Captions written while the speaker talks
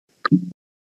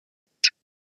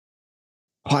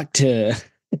What to?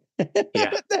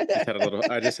 Yeah, What the just had a little.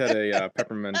 I just had a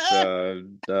peppermint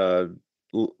heck?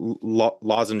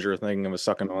 lozenger thing I was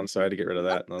sucking on, so I had to get rid of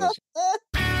that. And I was,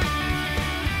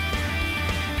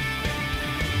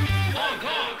 Honk,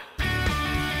 honk.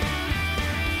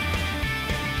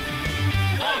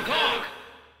 Honk, honk.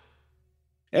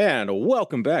 and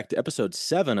welcome back to episode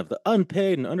 7 of the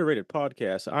Unpaid and Underrated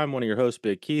podcast. I'm one of your hosts,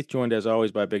 Big Keith, joined as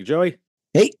always by Big Joey.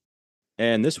 Hey,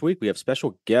 And this week we have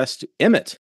special guest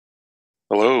Emmett.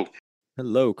 Hello.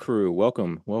 Hello, crew.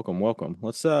 Welcome, welcome, welcome.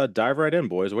 Let's dive right in,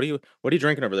 boys. What are you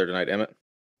drinking over there tonight, Emmett?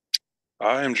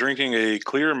 I am drinking a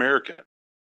Clear American.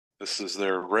 This is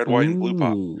their red, white, and blue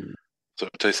pop. ooh, So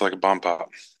it tastes like a bomb pop.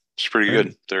 It's pretty Alright.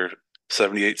 good. They're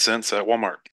 78 cents at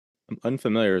Walmart. I'm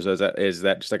unfamiliar. Is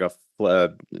that just like a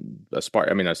spark?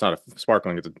 I mean, it's not a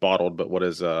sparkling; it's bottled. But what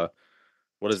is that?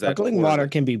 sparkling What is water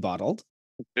that? can be bottled.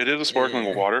 It is a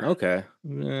sparkling water. Okay.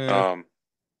 When I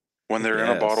they're in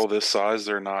a guess. bottle this size,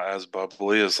 they're not as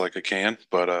bubbly as like a can,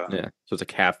 but Yeah. So it's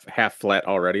like half flat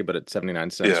already, but it's 79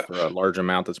 cents Yeah. for a large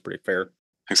amount. That's pretty fair.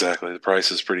 exactly. The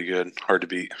price is pretty good. Hard to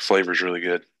beat. Flavor's really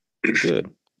good.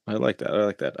 Good. I like that. I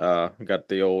like that. I got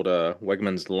the old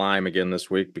Wegmans lime again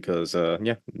this week because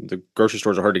yeah, the grocery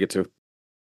stores are hard to get to.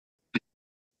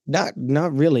 Not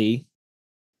really.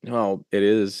 Well, it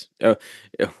is.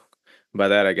 By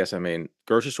that, I guess I mean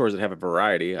grocery stores that have a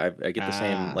variety. I get the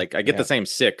same I get Yeah. the same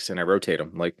 6 and I rotate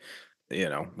them. Like,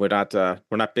 we're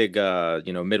not big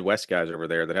Midwest guys over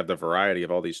there that have the variety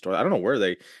of all these stores. I don't know where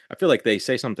I feel like they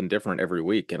say something different every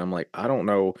week, and I'm like, I don't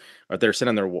know if they're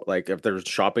sitting there like if they're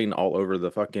shopping all over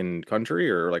the fucking country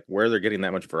or like where they're getting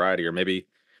that much variety, or maybe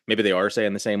they are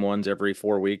saying the same ones every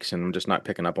 4 weeks and I'm just not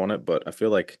picking up on it. But I feel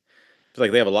like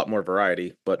they have a lot more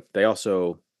variety, but they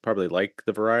also probably like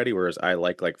the variety, whereas I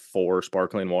like 4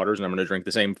 sparkling waters, and I'm going to drink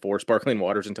the same 4 sparkling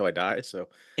waters until I die. So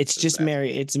It's there's just that.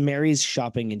 Mary. It's Mary's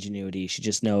shopping ingenuity. She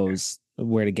just knows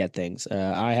where to get things.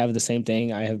 I have the same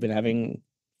thing I have been having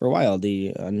for a while.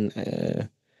 The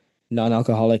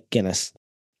non-alcoholic Guinness.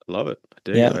 I love it. I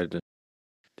dig Yeah. it.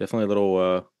 Definitely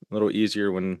a little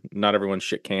easier when not everyone's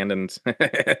shit canned, and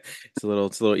it's a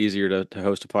little easier to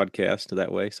host a podcast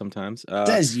that way sometimes.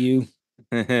 Says you.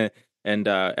 And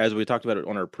as we talked about it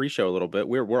on our pre-show a little bit,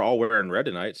 we're all wearing red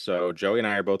tonight. So Joey and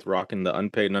I are both rocking the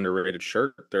unpaid and underrated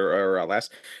shirt. There are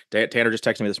Tanner just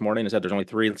texted me this morning and said there's only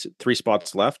three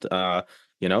spots left. So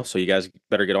you guys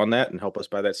better get on that and help us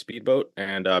buy that speedboat.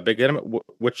 And Big Emet,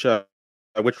 which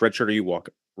red shirt are you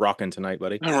rocking tonight,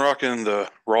 buddy? I'm rocking the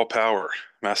Raw Power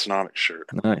Massonomic shirt.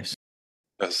 Nice.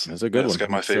 That's a good It's one. got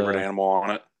my It's, favorite animal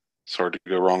on it. It's hard to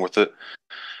go wrong with it.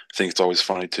 I think it's always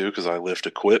funny too because I lift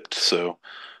equipped, so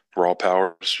Raw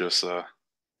Power is just a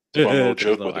fun little It's a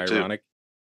joke little with it too. ironic.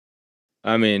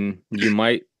 I mean,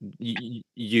 you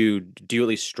do you at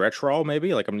least stretch raw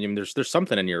maybe? Like I mean, there's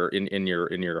something in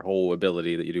your whole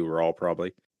ability that you do raw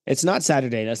probably. It's not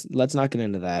Saturday. Let's not get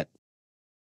into that.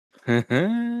 Well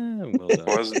Well, done.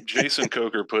 as Jason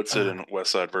Coker puts it in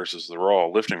West Side versus the Raw,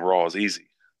 lifting Raw is easy,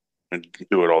 and you can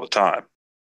do it all the time.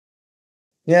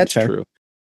 Yeah, That's fair. true.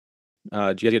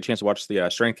 Did you guys get a chance to watch the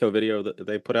Strength Co video that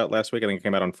they put out last week? I think it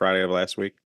came out on Friday of last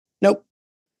week. Nope.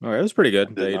 All right, it was pretty good.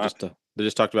 Did They not.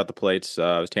 just talked about the plates. It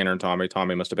was Tanner and Tommy.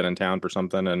 Tommy must have been in town for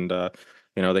something, and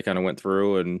they kind of went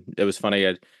through, and it was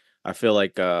funny. I feel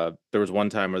like there was one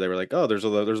time where they were like, "Oh, there's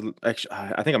actually."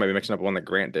 I think I might be mixing up one that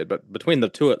Grant did, but between the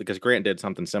two, because Grant did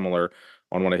something similar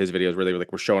on one of his videos where they were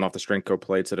like, "We're showing off the Strength Co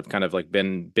plates that have kind of like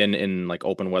been in like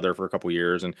open weather for a couple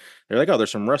years," and they're like, "Oh,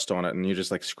 there's some rust on it," and you just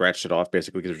like scratched it off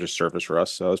basically because it was just surface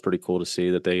rust. So it was pretty cool to see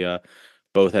that they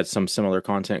both had some similar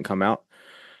content come out.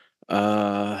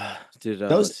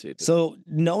 Let's see. So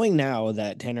knowing now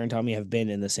that Tanner and Tommy have been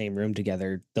in the same room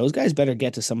together, those guys better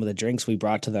get to some of the drinks we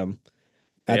brought to them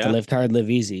at the Yeah. Live Hard, Live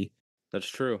Easy, That's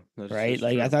true. right? That's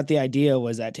Like I true. thought the idea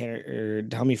was that Tanner or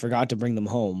Tommy forgot to bring them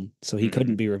home, so he Mhm.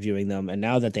 couldn't be reviewing them. And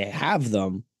now that they have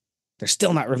them, they're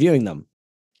still not reviewing them.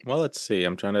 Well, let's see.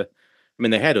 I'm trying to. I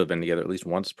mean, they had to have been together at least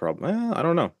once, probably. I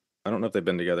don't know. I don't know if they've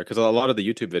been together because a lot of the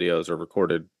YouTube videos are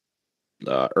recorded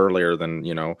earlier than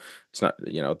It's not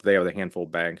they have the handful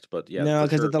banked, but yeah, No, for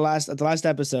because sure. at the last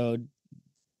episode,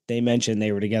 they mentioned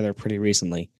they were together pretty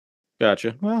recently.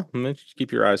 Gotcha. Well, just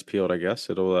keep your eyes peeled. I guess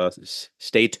it'll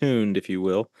stay tuned, if you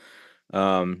will.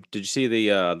 Did you see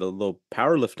the little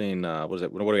powerlifting? What is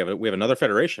it? What do we have? We have another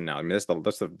federation now. I mean, that's the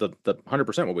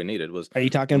 100% what we needed was Are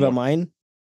you talking about more. mine?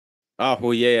 Oh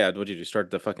well, yeah. What did you start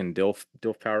the fucking DILF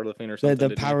powerlifting or something? The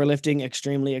Didn't you? powerlifting,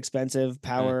 extremely expensive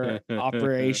power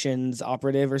operations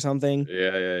operative or something.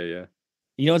 Yeah, yeah, yeah.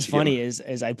 You know what's Should get funny is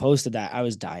as I posted that, I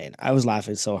was dying. I was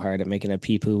laughing so hard at making a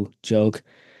pee poo joke.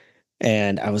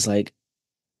 And I was like,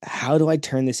 how do I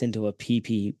turn this into a pee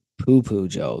pee poo poo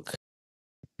joke?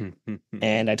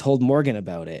 And I told Morgan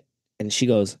about it, and she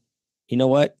goes, "You know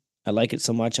what? I like it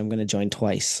so much, I'm going to join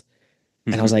twice."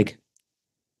 And I was like,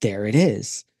 "There it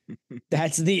is.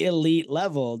 That's the elite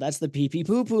level. That's the pee pee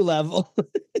poo poo level."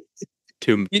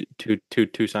 two, You-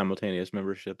 two simultaneous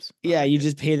memberships. I yeah, like you it.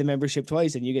 just pay the membership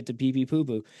twice, and you get to pee pee poo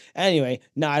poo. Anyway,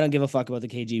 no, I don't give a fuck about the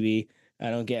KGB. I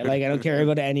don't care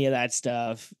about any of that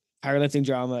stuff. Powerlifting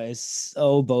drama is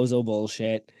so bozo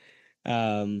bullshit.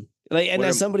 And What as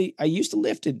am somebody, I used to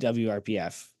lift at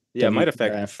WRPF, Yeah, it might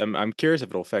affect. WPRF. I'm curious if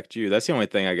it'll affect you. That's the only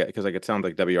thing I get because like it sounds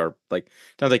like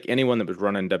sounds like anyone that was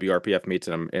running WRPF meets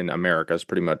in America has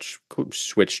pretty much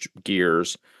switched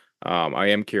gears. I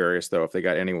am curious though if they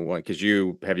got anyone because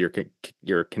you have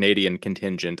your Canadian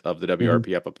contingent of the Mhm.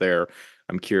 WRPF up there.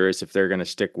 I'm curious if they're going to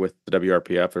stick with the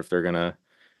WRPF or if they're going to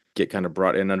get kind of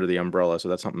brought in under the umbrella. So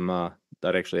that's something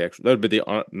that actually that would be the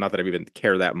not that I even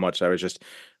care that much. I was just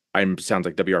I'm sounds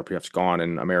like WRPF's gone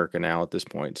in America now at this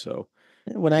point. So.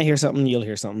 When I hear something, you'll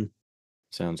hear something.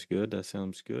 Sounds good. That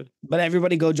sounds good. But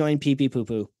everybody go join pee pee poo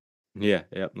poo. Yeah,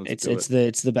 yeah, let's do it.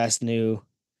 It's the best new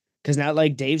because now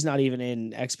like Dave's not even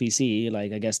in XPC.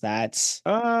 Like I guess that's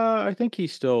I think he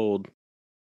still.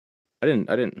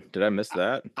 Did I miss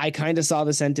that? I kind of saw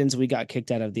the sentence we got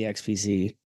kicked out of the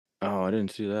XPC. Oh, I didn't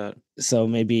see that. So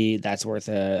maybe that's worth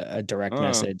a direct Oh,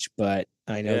 message. But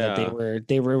I know that yeah,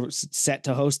 they were set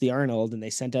to host the Arnold and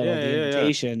they sent out all yeah, the yeah, yeah.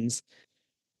 invitations.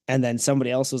 And then somebody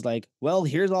else was like, "Well,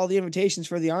 here's all the invitations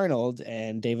for the Arnold."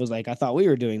 And Dave was like, "I thought we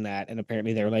were doing that." And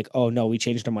apparently they were like, "Oh no, we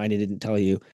changed our mind and didn't tell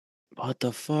you." What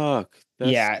the fuck?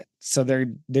 That's Yeah, so they're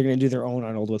gonna do their own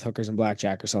Arnold with hookers and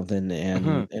blackjack or something,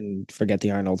 uh-huh. and forget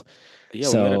the Arnold. Yeah,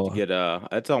 we might have to So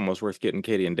get it's almost worth getting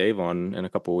Katie and Dave on in a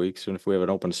couple weeks, and if we have an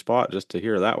open spot just to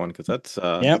hear that one, because that's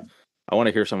yep. I want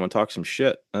to hear someone talk some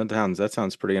shit. That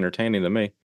sounds pretty entertaining to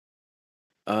me.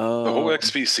 The whole Um,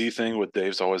 XPC thing with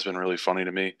Dave's always been really funny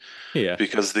to me yeah.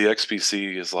 because the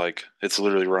XPC is like it's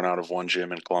literally run out of one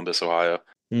gym in Columbus, Ohio.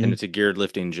 And Mhm. it's a geared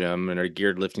lifting gym and a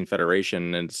geared lifting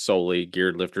federation and it's solely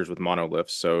geared lifters with monolifts.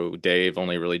 So Dave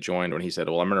only really joined when he said,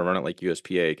 "Well, I'm going to run it like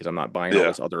USPA because I'm not buying all Yeah.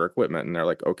 this other equipment." And they're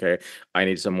like, "Okay, I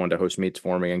need someone to host meets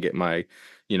for me and get my,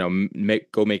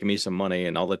 make me some money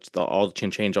and I'll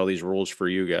change all these rules for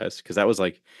you guys." Because that was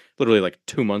like literally like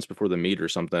 2 months before the meet or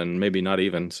something, maybe not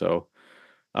even. So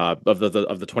of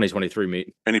the 2023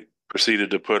 meet. And he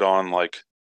proceeded to put on like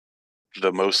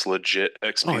the most legit Oh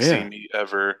XPC yeah, meet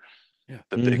ever, yeah.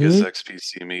 the biggest Mhm.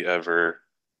 XPC meet ever.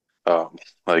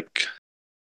 Like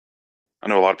I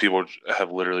know a lot of people have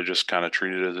literally just kind of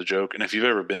treated it as a joke. And if you've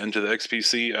ever been to the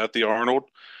XPC at the Arnold,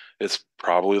 it's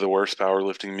probably the worst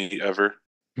powerlifting meet ever.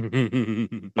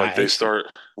 Like they I start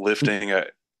lifting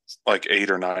at like 8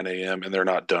 or 9 a.m. and they're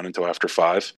not done until after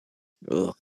 5.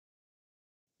 Ugh,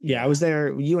 Yeah, I was yeah.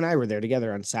 there. You and I were there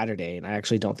together on Saturday, and I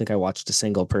actually don't think I watched a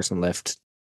single person lift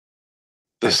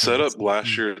The at the setup last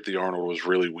XPC. year at the Arnold was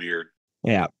really weird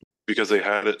Yeah. because they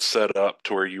had it set up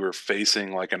to where you were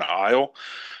facing like an aisle.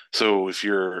 So if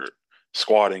you're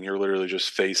squatting, you're literally just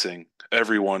facing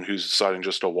everyone who's deciding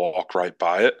just to walk right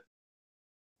by it.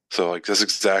 So like that's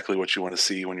exactly what you want to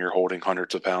see when you're holding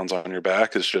hundreds of pounds on your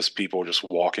back. It's just people just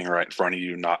walking right in front of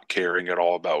you, not caring at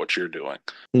all about what you're doing.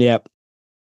 Yep.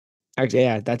 Actually,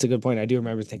 yeah, that's a good point. I do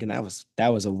remember thinking that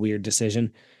was a weird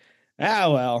decision.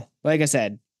 Ah, well, like I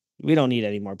said, we don't need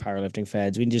any more powerlifting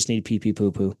feds. We just need pee pee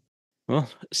poo poo. Well,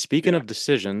 speaking Yeah. of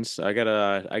decisions, I got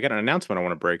an announcement I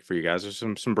want to break for you guys. There's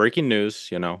some breaking news.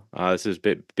 This is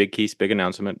big Keith's big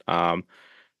announcement. I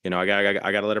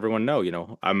got to let everyone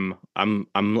know.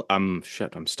 I'm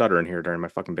shit. I'm stuttering here during my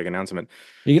fucking big announcement.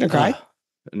 Are you gonna cry?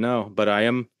 No, but I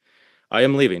am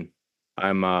leaving.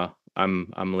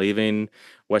 I'm leaving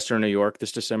Western New York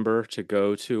this December to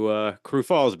go to Crew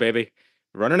Falls, baby.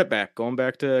 Running it back, going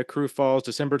back to Crew Falls,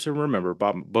 December to remember.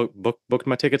 Booked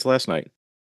my tickets last night.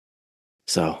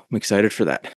 So I'm excited for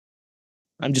that.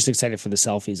 I'm just excited for the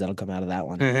selfies that'll come out of that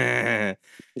one. the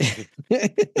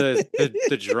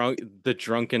the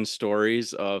drunken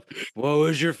stories of what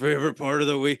was your favorite part of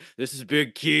the week? This is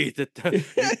Big Keith at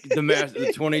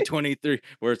the 2023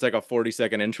 where it's like a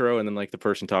 40-second intro and then like the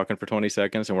person talking for 20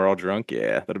 seconds and we're all drunk.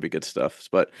 Yeah, that'll be good stuff.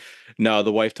 But no,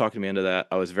 the wife talked me into that.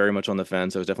 I was very much on the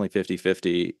fence. I was definitely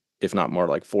 50-50, if not more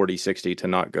like 40-60 to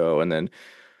not go. And then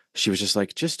she was just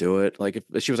like, just do it. Like,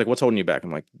 if she was like, what's holding you back?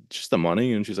 I'm like, just the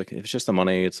money. And she's like, if it's just the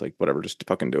money, it's like, whatever, just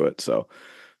fucking do it. So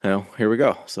here we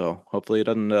go. So hopefully it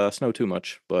doesn't snow too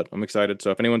much, but I'm excited. So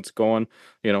if anyone's going,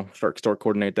 start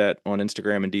coordinate that on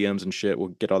Instagram and DMs and shit. We'll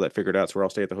get all that figured out. So we're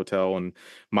all stay at the hotel. And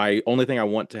my only thing I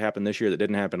want to happen this year that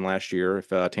didn't happen last year, if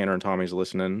Tanner and Tommy's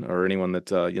listening, or anyone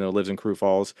that lives in Crew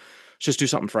Falls, just do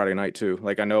something Friday night too.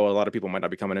 Like I know a lot of people might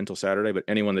not be coming in until Saturday, but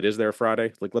anyone that is there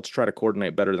Friday, like let's try to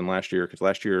coordinate better than last year because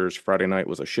last year's Friday night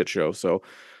was a shit show. So,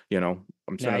 I'm Now,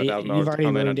 spending you've $1,000 to already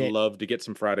come in. ruined I'd it. love to get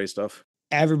some Friday stuff.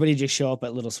 Everybody just show up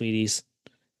at Little Sweeties.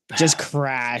 Just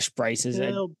crash Bryce's.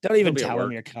 Don't even tell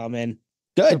him you're coming.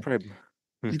 Good.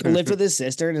 He's gonna live with his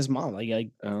sister and his mom.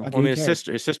 Like well, I mean, his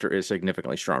sister is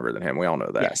significantly stronger than him. We all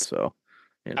know that. Yes. So,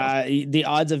 the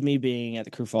odds of me being at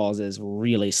the Crew Falls is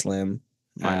really slim.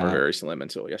 Mine were very slim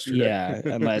until yesterday. Yeah,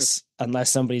 unless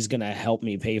somebody's gonna help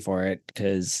me pay for it,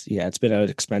 because it's been an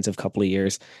expensive couple of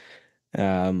years.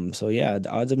 So yeah, the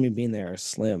odds of me being there are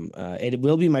slim. It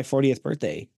will be my 40th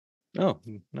birthday. Oh,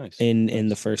 nice. In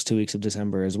the first 2 weeks of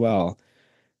December as well.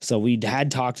 So we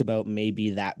had talked about maybe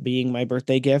that being my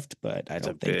birthday gift, but I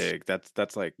don't think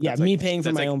that's like me paying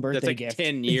for my own birthday gift.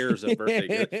 10 years of birthday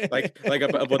gift. Like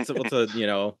what's a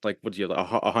like what's you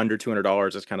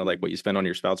 $100-$200 is kind of like what you spend on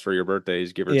your spouse for your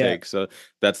birthdays, give or take. So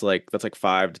that's like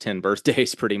 5 to 10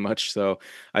 birthdays pretty much. So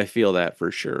I feel that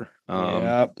for sure.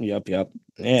 Yep.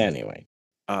 Anyway.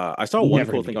 I saw a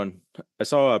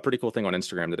pretty cool thing on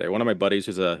Instagram today. One of my buddies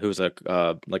who's a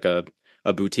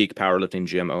boutique powerlifting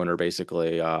gym owner,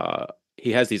 basically.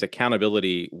 He has these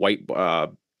accountability white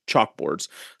chalkboards.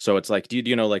 So it's like, do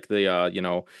you know like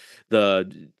the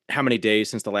how many days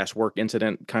since the last work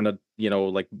incident kind of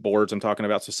like boards I'm talking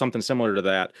about. So something similar to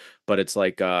that, but it's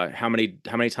like how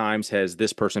many times has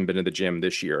this person been to the gym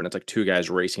this year? And it's like two guys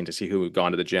racing to see who had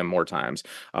gone to the gym more times.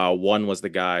 One was the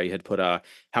guy had put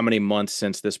how many months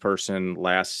since this person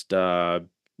last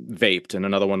vaped, and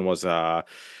another one was how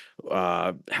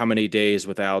many days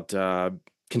without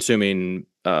consuming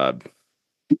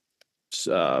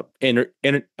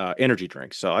energy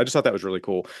drinks. So I just thought that was really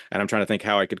cool, and I'm trying to think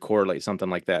how I could correlate something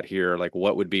like that here. Like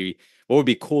what would be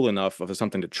cool enough of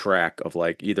something to track, of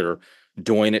like either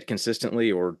doing it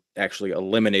consistently or actually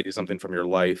eliminating something from your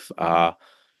life that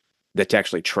to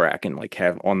actually track and like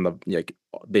have on the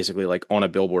basically like on a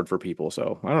billboard for people.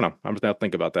 So I don't know. I'm just gonna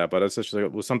think about that, but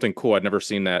it was something cool. I'd never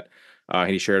seen that.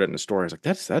 He shared it in the story. I was like,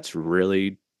 that's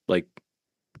really like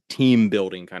team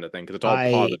building kind of thing, because it's all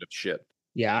positive shit.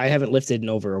 Yeah, I haven't lifted in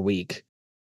over a week.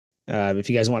 If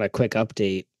you guys want a quick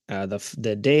update,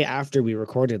 the day after we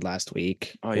recorded last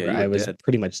week, where I was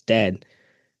pretty much dead,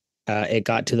 it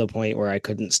got to the point where I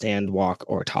couldn't stand, walk,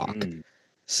 or talk.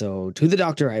 So to the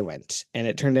doctor I went, and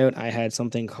it turned out I had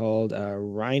something called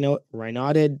rhino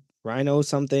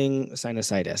something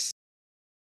sinusitis,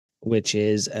 which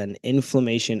is an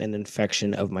inflammation and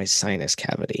infection of my sinus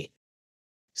cavity.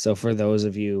 So for those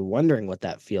of you wondering what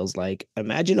that feels like,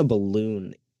 imagine a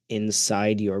balloon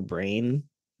inside your brain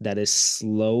that is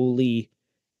slowly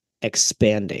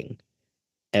expanding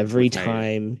every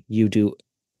time you do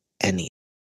anything.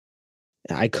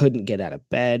 I couldn't get out of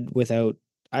bed without.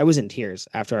 I was in tears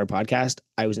after our podcast.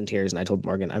 I was in tears, and I told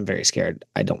Morgan, I'm very scared.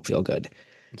 I don't feel good.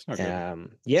 It's not good.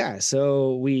 Yeah,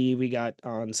 so we got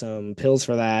on some pills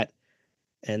for that.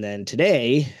 And then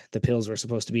today, the pills were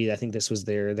supposed to be, I think this was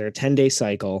their 10-day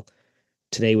cycle.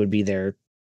 Today would be their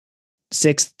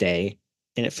 6th day,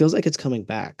 and it feels like it's coming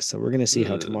back. So we're going to see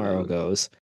how tomorrow goes.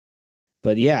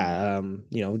 But yeah,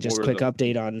 just quick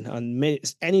update on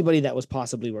anybody that was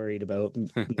possibly worried about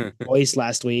my voice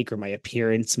last week or my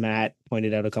appearance. Matt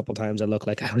pointed out a couple times I looked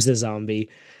like I was a zombie.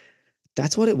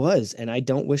 That's what it was, and I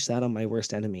don't wish that on my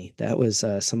worst enemy. That was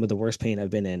some of the worst pain I've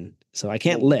been in. So I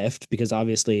can't lift because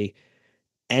obviously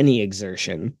any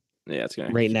exertion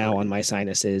right now on my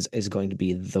sinuses is going to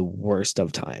be the worst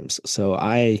of times. So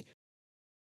I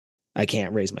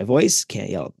can't raise my voice, can't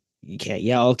yell,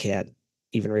 can't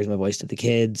even raise my voice to the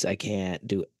kids. I can't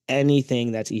do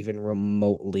anything that's even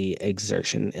remotely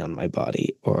exertion on my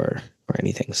body or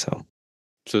anything. So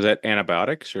is that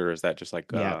antibiotics, or is that just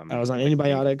like I was on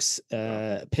antibiotics,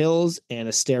 pills, and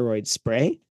a steroid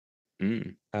spray.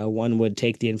 One would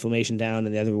take the inflammation down,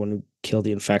 and the other one would kill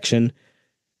the infection.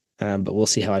 But we'll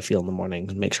see how I feel in the morning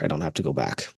and make sure I don't have to go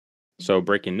back. So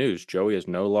breaking news, Joey is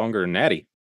no longer natty.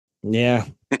 Yeah.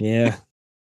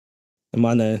 I'm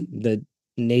on the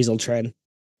nasal trend.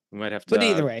 We might have to. But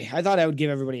either way, I thought I would give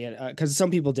everybody because some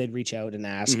people did reach out and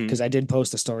ask, because I did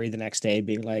post a story the next day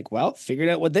being like, well, figured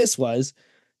out what this was.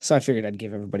 So I figured I'd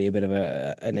give everybody a bit of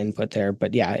an input there.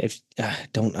 But yeah, if I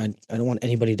don't want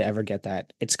anybody to ever get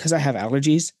that. It's because I have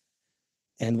allergies.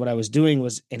 And what I was doing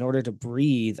was, in order to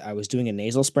breathe, I was doing a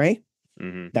nasal spray.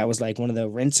 That was like one of the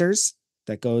rinsers.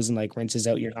 that goes and like rinses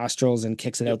out your nostrils and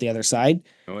kicks it out the other side.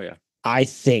 Oh yeah. I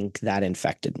think that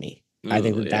infected me. I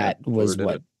think that was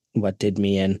what did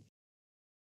me in.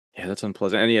 Yeah, that's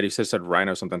unpleasant. And yeah, you said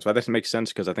rhino something, so that makes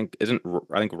sense because I think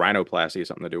rhinoplasty has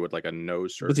something to do with like a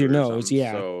nose surgery with your nose, or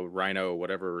yeah. So rhino,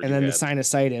 whatever. And then the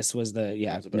sinusitis was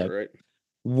That's about right.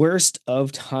 Worst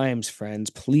of times,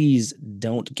 friends. Please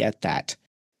don't get that.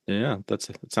 Yeah, it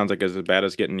sounds like as bad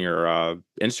as getting your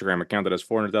Instagram account that has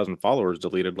 400,000 followers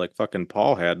deleted, like fucking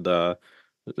Paul had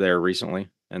there recently.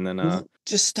 And then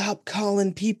just stop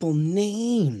calling people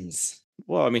names.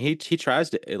 Well, I mean, he tries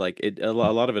to like it. A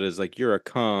lot of it is like you're a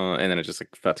cunt, and then it just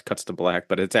like cuts to black.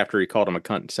 But it's after he called him a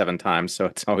cunt 7 times, so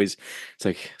it's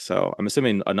like so. I'm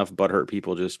assuming enough butthurt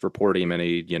people just report him, and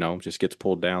he just gets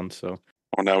pulled down. So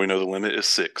well, now we know the limit is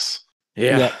 6.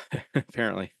 Yeah,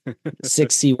 apparently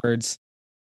 6 C words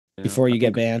before you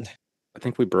get banned. I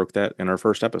think we broke that in our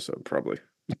first episode, probably.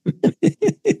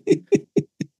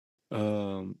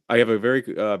 I have a very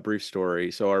brief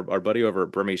story. So our buddy over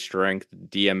at Brimmy Strength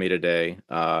DM me today,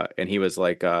 and he was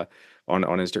like on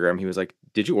Instagram, he was like,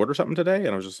 "Did you order something today?" And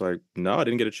I was just like, "No, I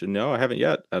didn't get it. No, I haven't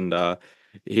yet." And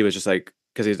he was just like,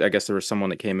 because I guess there was someone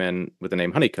that came in with the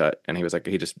name Honeycut, and he was like,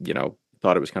 he just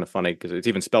thought it was kind of funny because it's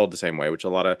even spelled the same way, which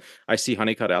I see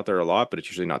Honeycut out there a lot, but it's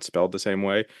usually not spelled the same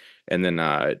way. And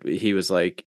then he was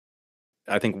like,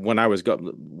 I think while I was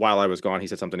gone, he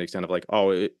said something to the extent of like,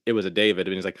 "Oh, it was a David,"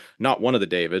 and he's like, "Not one of the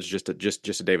Davids, just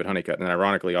a David Honeycutt." And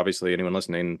ironically, obviously, anyone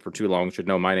listening for too long should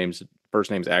know my first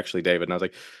name's actually David. And I was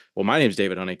like, "Well, my name's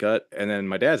David Honeycutt, and then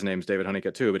my dad's name's David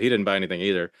Honeycutt too," but he didn't buy anything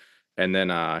either. And then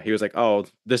he was like, "Oh,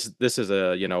 this is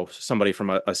a somebody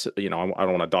from a I don't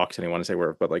want to dox anyone and say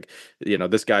where, but like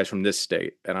this guy's from this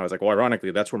state." And I was like, "Well, ironically,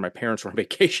 that's where my parents are on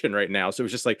vacation right now." So it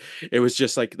was just like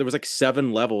there was like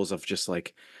 7 levels of just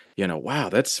like. Wow,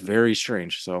 that's very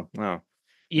strange. So, wow.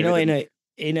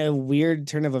 In a weird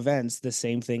turn of events, the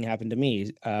same thing happened to me.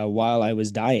 While I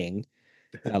was dying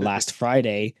last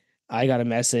Friday, I got a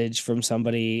message from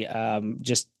somebody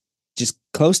just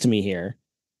close to me here,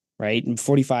 right?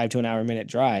 45 to an hour minute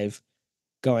drive,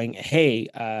 going, "Hey,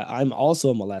 I'm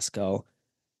also a Molesco.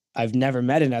 I've never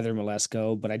met another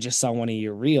Molesco, but I just saw one of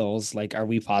your reels. Like, are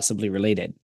we possibly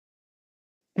related?"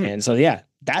 And so, yeah,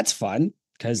 that's fun.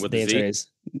 Because the answer is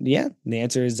the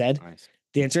answer is Zed. Nice.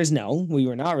 The answer is no. We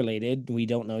were not related. We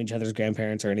don't know each other's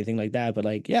grandparents or anything like that. But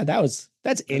like, yeah, that's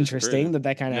interesting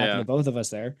that kind of happened to both of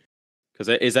us there.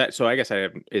 Because so I guess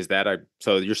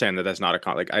so you're saying that that's not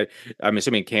I'm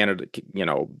assuming Canada,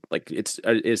 like it's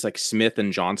like Smith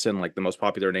and Johnson like the most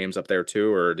popular names up there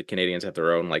too, or the Canadians have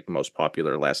their own like most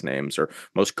popular last names or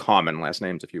most common last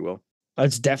names, if you will.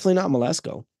 It's definitely not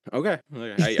Molesco. Okay,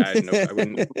 I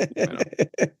wouldn't.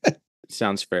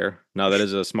 Sounds fair. No, that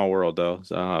is a small world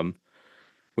though.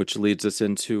 Which leads us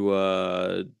into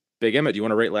Big Emet. Do you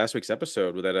want to rate last week's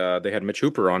episode that they had Mitch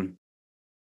Hooper on?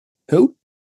 Who?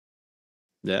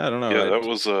 Yeah, I don't know. Yeah, that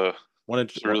was a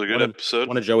really good episode.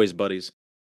 One of Joey's buddies.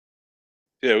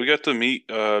 Yeah, we got to meet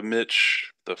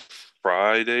Mitch the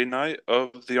Friday night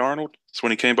of the Arnold. It's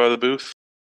when he came by the booth.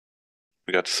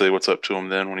 We got to say what's up to him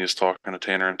then when he was talking to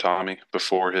Tanner and Tommy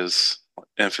before his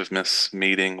infamous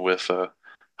meeting with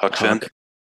Huck Finn.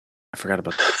 I forgot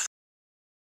about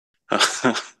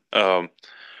that.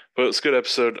 But it's a good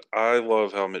episode. I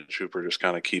love how Mitch Hooper just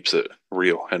kind of keeps it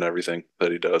real in everything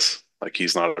that he does. Like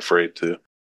he's not afraid to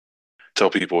tell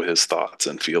people his thoughts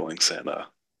and feelings, and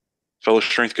fellow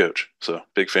strength coach. So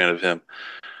big fan of him.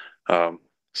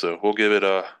 So we'll give it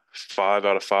a 5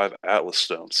 out of 5 Atlas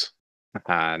stones.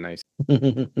 Nice.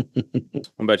 What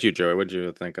about you, Joey? What did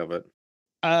you think of it?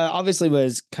 Obviously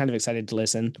was kind of excited to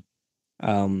listen.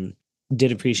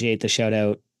 Did appreciate the shout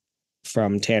out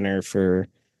from Tanner for,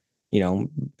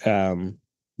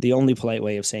 the only polite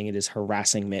way of saying it is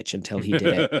harassing Mitch until he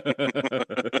did it.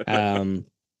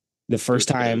 The first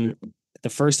time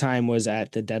was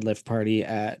at the deadlift party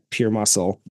at Pure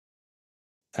Muscle.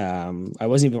 I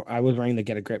was wearing the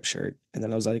Get a Grip shirt, and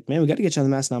then I was like, "Man, we got to get you on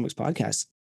the Massnomics podcast."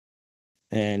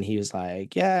 And he was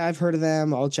like, "Yeah, I've heard of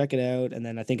them. I'll check it out." And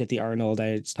then I think at the Arnold,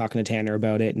 I was talking to Tanner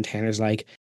about it, and Tanner's like,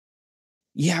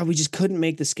 "Yeah, we just couldn't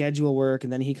make the schedule work."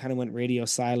 And then he kind of went radio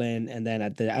silent. And then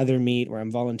at the other meet where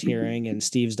I'm volunteering and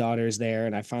Steve's daughter's there,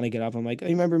 and I finally get up, I'm like, "Oh,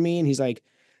 you remember me?" And he's like,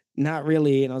 "Not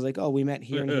really." And I was like, "Oh, we met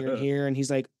here and here and here." And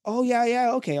he's like, "Oh,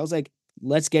 yeah, okay." I was like,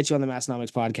 "Let's get you on the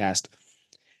Massnomics podcast."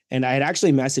 And I had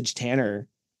actually messaged Tanner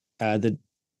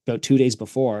about 2 days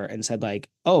before and said like,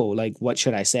 "Oh, like what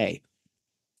should I say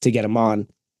to get him on?"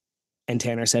 And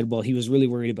Tanner said, well, he was really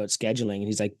worried about scheduling. And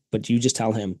he's like, "But you just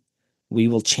tell him we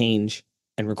will change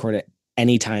and record it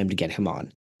any time to get him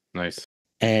on." Nice.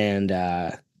 And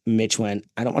Mitch went,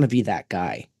 "I don't want to be that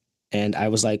guy." And I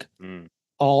was like,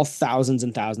 all thousands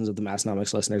and thousands of the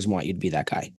Massonomics listeners want you to be that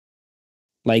guy.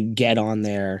 Like, get on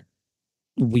there.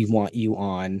 We want you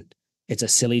on. It's a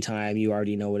silly time. You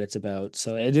already know what it's about.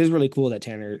 So it is really cool that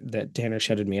Tanner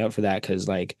shouted me out for that, because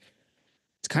like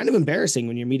it's kind of embarrassing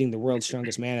when you're meeting the world's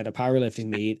strongest man at a powerlifting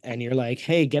meet and you're like,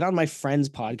 hey, get on my friend's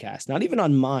podcast, not even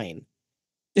on mine.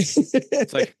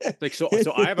 It's like so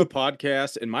I have a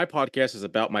podcast, and my podcast is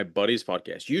about my buddy's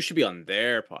podcast. You should be on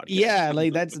their podcast. Yeah,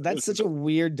 like that's such a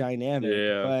weird dynamic.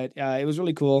 Yeah. But it was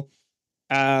really cool.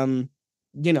 Not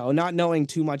knowing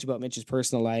too much about Mitch's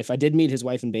personal life, I did meet his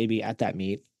wife and baby at that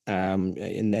meet.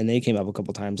 And they came up a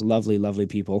couple times. Lovely, lovely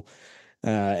people.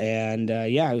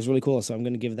 It was really cool. So I'm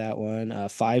gonna give that one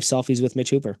 5 selfies with Mitch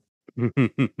Hooper.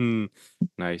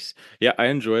 Nice. Yeah, I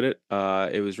enjoyed it.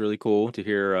 It was really cool to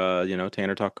hear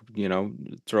Tanner talk,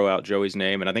 throw out Joey's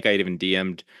name. And I think I had even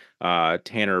DM'd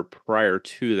Tanner prior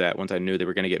to that, once I knew they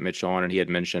were gonna get Mitch on, and he had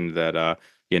mentioned that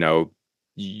you know,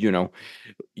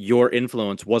 your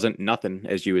influence wasn't nothing,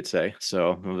 as you would say.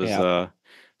 So it was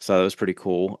so that was pretty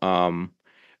cool.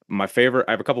 My favorite,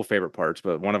 I have a couple favorite parts,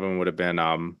 but one of them would have been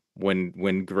when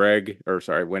when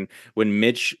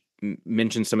Mitch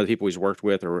mentioned some of the people he's worked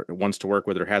with or wants to work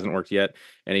with or hasn't worked yet,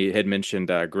 and he had mentioned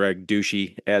Greg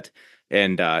Douchey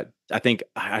and I think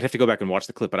I'd have to go back and watch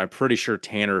the clip, but I'm pretty sure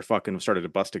Tanner fucking started to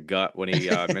bust a gut when he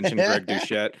mentioned Greg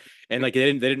Douchette, and like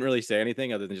they didn't really say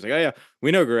anything other than just like, oh yeah,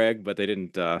 we know Greg, but they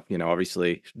didn't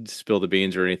obviously spill the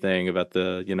beans or anything about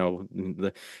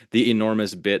the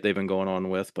enormous bit they've been going on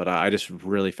with. But I just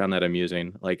really found that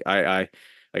amusing. I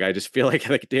just feel like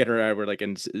Tanner and I were like,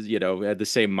 had the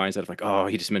same mindset of like, oh,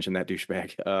 he just mentioned that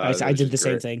douchebag. I did the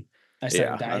same thing. I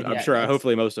started dying. I'm sure.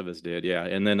 Hopefully, most of us did. Yeah,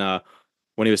 and then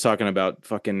when he was talking about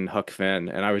fucking Huck Finn,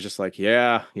 and I was just like,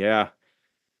 yeah,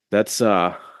 that's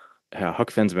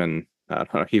Huck Finn's been. I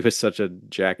don't know. He was such a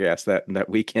jackass that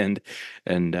weekend,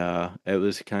 and it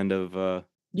was kind of.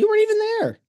 You weren't even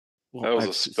there. That was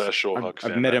a special Huck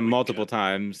Finn. I've met him multiple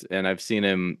times, and I've seen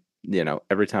him.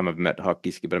 Every time I've met Huck,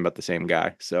 he's been about the same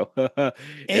guy. So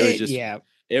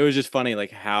it was just funny,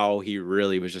 like how he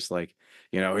really was just like,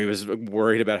 he was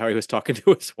worried about how he was talking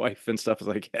to his wife and stuff. I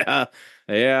was like, yeah.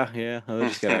 I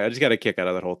just got a kick out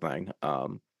of that whole thing.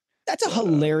 That's a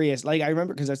hilarious. Like I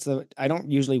remember, because I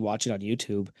don't usually watch it on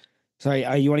YouTube. Sorry,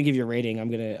 you want to give your rating? I'm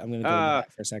gonna go into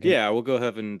that for a second. Yeah, we'll go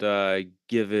ahead and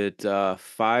give it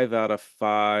 5 out of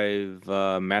 5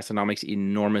 Massonomics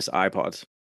enormous iPods.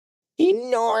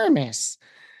 Enormous.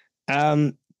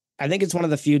 I think it's one of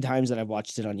the few times that I've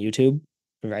watched it on YouTube.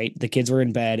 Right, the kids were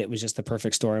in bed. It was just the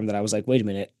perfect storm that I was like, wait a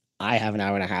minute, I have an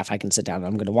hour and a half. I can sit down and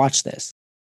I'm going to watch this.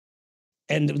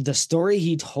 And the story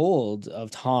he told of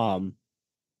Tom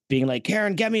being like,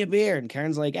 Karen, get me a beer. And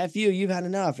Karen's like, F you, you've had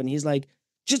enough. And he's like,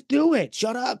 just do it.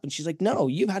 Shut up. And she's like, no,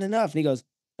 you've had enough. And he goes,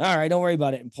 all right, don't worry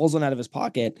about it. And pulls one out of his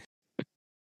pocket.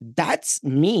 That's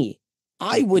me.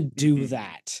 I would do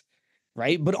that.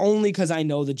 Right. But only because I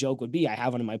know the joke would be, I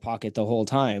have one in my pocket the whole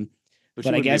time.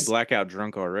 But I guess blackout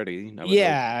drunk already.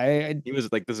 He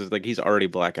was like, he's already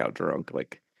blackout drunk.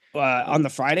 Like on the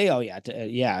Friday. Oh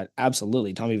yeah,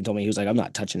 absolutely. Tom even told me, he was like, I'm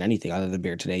not touching anything other than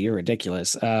beer today. You're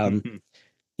ridiculous.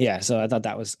 Yeah. So I thought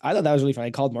that was really funny.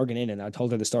 I called Morgan in and I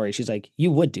told her the story. She's like, you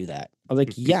would do that. I was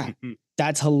like, yeah,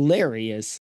 that's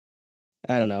hilarious.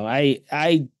 I don't know.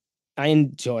 I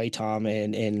enjoy Tom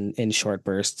in short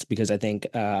bursts because I think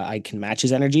I can match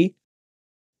his energy.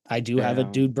 I do have a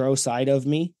dude bro side of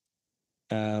me.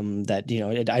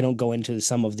 That I don't go into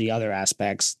some of the other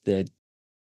aspects that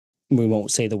we won't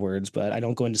say the words, but I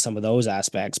don't go into some of those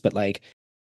aspects. But like,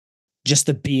 just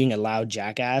the being a loud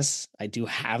jackass, I do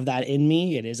have that in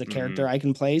me. It is a character I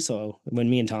can play. So when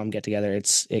me and Tom get together,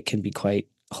 it can be quite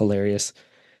hilarious.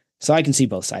 So I can see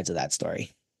both sides of that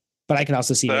story, but I can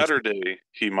also see Saturday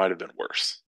he might have been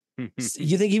worse.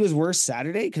 You think he was worse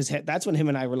Saturday? Because that's when him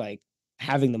and I were like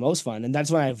having the most fun, and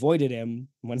that's when I avoided him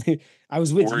when I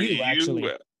was with you.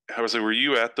 Actually, were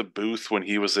you at the booth when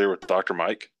he was there with Dr.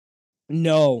 Mike?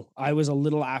 No, I was a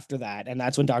little after that, and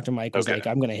that's when Dr. Mike was like,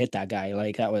 "I'm going to hit that guy."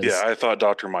 Like that was. Yeah, I thought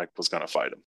Dr. Mike was going to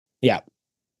fight him.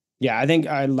 Yeah, I think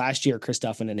last year Chris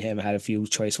Duffin and him had a few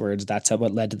choice words. That's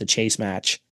what led to the chase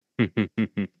match, to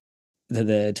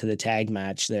the tag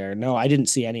match there. No, I didn't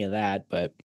see any of that,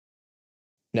 but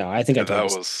no, I think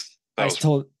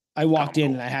I walked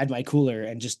in and I had my cooler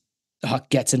and just Huck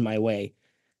gets in my way.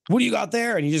 What do you got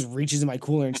there? And he just reaches in my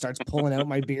cooler and starts pulling out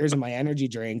my beers and my energy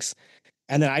drinks.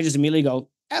 And then I just immediately go,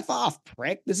 F off,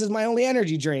 prick. This is my only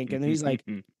energy drink. And then he's like,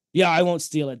 yeah, I won't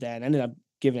steal it then. I ended up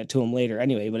giving it to him later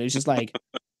anyway. But it was just like,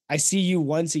 I see you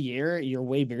once a year. You're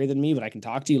way bigger than me, but I can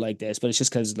talk to you like this. But it's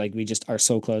just because like we just are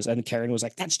so close. And Karen was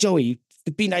like, "That's Joey.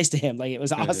 Be nice to him." Like it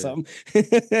was awesome.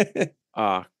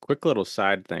 Quick little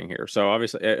side thing here. So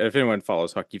obviously, if anyone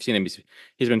follows Huck, you've seen him.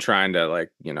 He's been trying to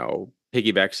like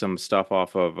piggyback some stuff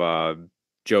off of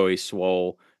Joey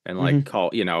Swole and like Mhm. call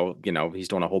he's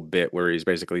doing a whole bit where he's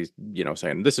basically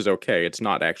saying this is okay. It's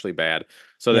not actually bad.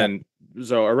 So Yeah.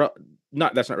 then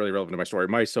not that's not really relevant to my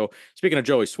story. So speaking of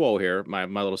Joey Swole here, my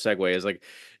little segue is like,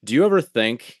 do you ever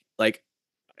think like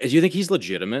do you think he's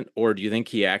legitimate, or do you think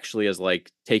he actually is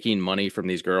like taking money from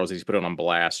these girls that he's put on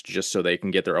blast just so they can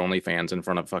get their OnlyFans in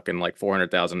front of fucking like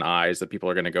 400,000 eyes that people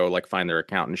are going to go like find their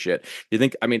account and shit? Do you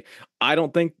think? I mean, I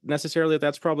don't think necessarily that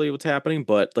that's probably what's happening,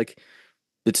 but like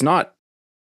it's not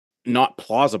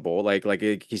plausible.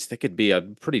 That could be a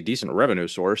pretty decent revenue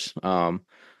source. I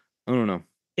don't know.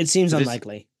 It seems 'Cause it's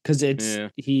unlikely because it's yeah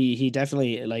he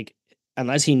definitely like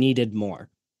unless he needed more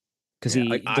because yeah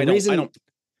like he I don't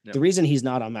yeah the reason he's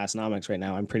not on Massonomics right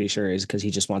now I'm pretty sure is because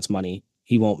he just wants money.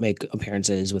 He won't make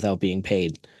appearances without being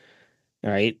paid.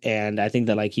 All right, and I think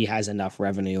that like he has enough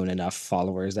revenue and enough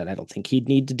followers that I don't think he'd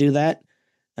need to do that.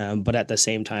 But at the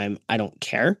same time, I don't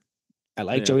care. I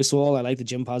like yeah Joey Swole. I like the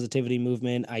gym positivity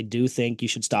movement. I do think you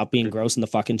should stop being agree, gross in the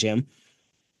fucking gym.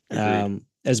 agreed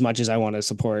As much as I want to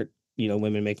support,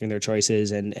 women making their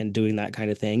choices and doing that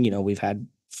kind of thing, we've had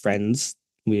friends,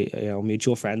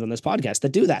 mutual friends on this podcast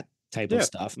that do that type of yeah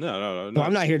stuff. So I'm no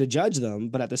not here to judge them,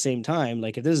 but at the same time,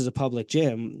 like if this is a public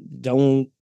gym, don't.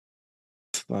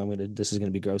 Well, this is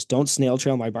gonna be gross. Don't snail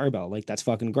trail my barbell. Like that's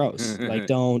fucking gross. Like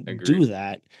don't do agreed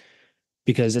that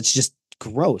because it's just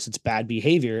gross. It's bad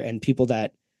behavior, and people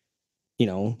that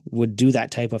would do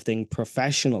that type of thing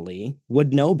professionally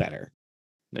would know better,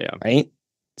 yeah. right?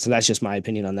 So that's just my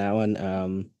opinion on that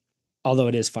one. Although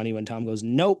it is funny when Tom goes,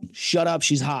 "Nope, shut up,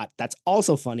 she's hot." That's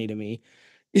also funny to me.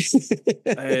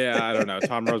 Yeah, I don't know.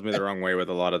 Tom rubs me the wrong way with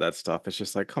a lot of that stuff. It's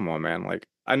just like, come on, man. Like,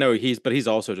 I know but he's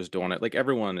also just doing it. Like,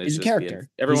 He's a character. He's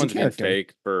a everyone's being character.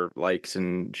 fake for likes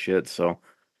and shit. So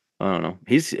I don't know.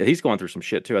 He's going through some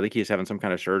shit too. I think he's having some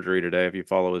kind of surgery today. If you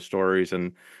follow his stories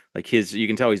and like you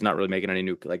can tell he's not really making any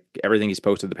new like everything he's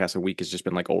posted the past week has just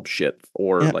been like old shit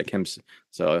or Yeah, like him.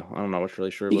 So I don't know what's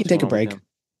really sure he can what's take going a on with break. him.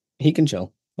 He can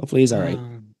chill. Hopefully, he's all right.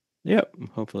 Yep,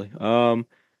 hopefully.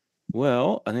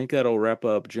 Well, I think that'll wrap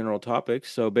up general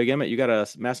topics. So, Big Emmett, you got a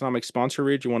Massonomic sponsor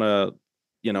read you want to,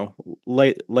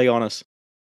 lay on us?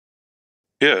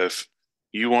 Yeah, if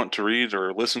you want to read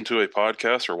or listen to a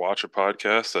podcast or watch a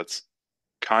podcast that's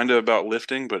kind of about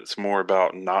lifting, but it's more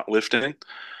about not lifting,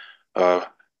 uh,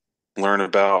 learn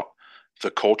about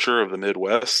the culture of the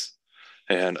Midwest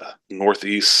and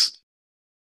Northeast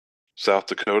South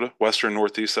Dakota, Western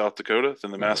Northeast South Dakota,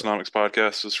 then the Massonomics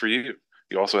podcast is for you.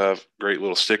 You also have great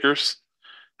little stickers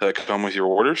that come with your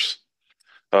orders.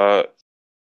 Uh,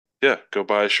 yeah, go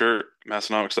buy a shirt,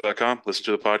 massonomics.com, listen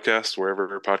to the podcast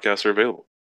wherever podcasts are available.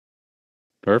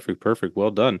 Perfect.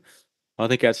 Well done. I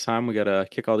think that's time. We got to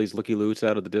kick all these looky loots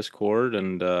out of the Discord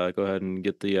and go ahead and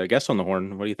get the guests on the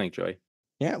horn. What do you think, Joey?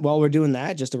 Yeah, while we're doing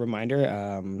that, just a reminder,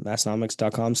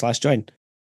 massonomics.com/join.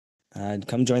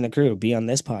 Come join the crew. Be on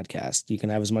this podcast. You can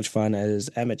have as much fun as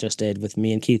Emmett just did with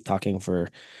me and Keith talking for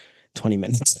 20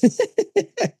 minutes.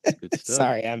 Good stuff.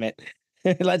 Sorry, Emmett.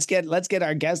 let's get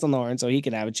our guest on the horn so he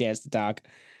can have a chance to talk.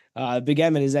 Big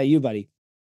Emmett, is that you, buddy?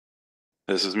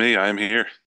 This is me. I am here.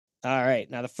 All right.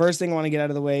 Now the first thing I want to get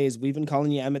out of the way is we've been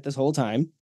calling you Emmett this whole time.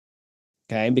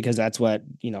 Okay, because that's what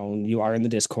you are in the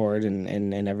Discord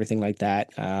and everything like that.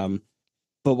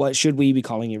 But what should we be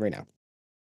calling you right now?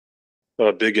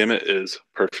 Big Emet is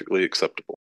perfectly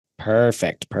acceptable.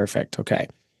 Perfect. Okay.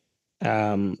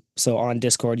 So on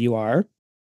Discord you are.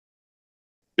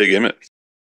 Big Emet.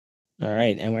 All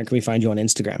right. And where can we find you on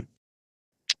Instagram?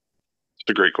 It's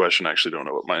a great question. I actually don't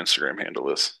know what my Instagram handle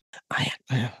is.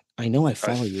 I know I I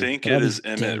follow you. think but it I'll be is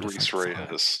Emet damned if I Reese follow.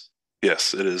 Reyes.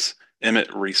 Yes, it is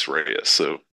Emet Reese Reyes.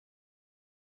 So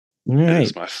All it right.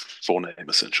 is my full name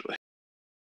essentially.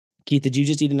 Keith, did you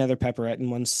just eat another pepperette in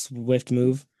one swift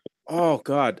move? Oh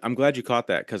God, I'm glad you caught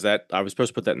that because that I was supposed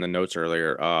to put that in the notes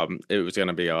earlier. It was going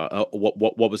to be a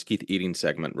what was Keith eating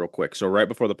segment real quick. So right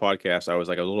before the podcast, I was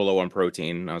like a little low on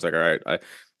protein. I was like, all right,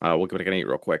 what can I eat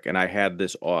real quick? And I had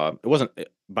this. It wasn't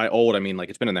by old. I mean, like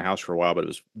it's been in the house for a while, but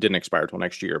didn't expire till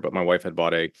next year. But my wife had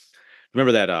bought a.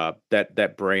 Remember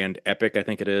that brand Epic, I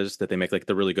think it is, that they make like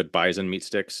the really good bison meat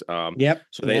sticks. Yep.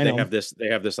 So Yeah, I they know. have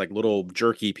this like little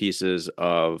jerky pieces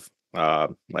of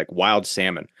like wild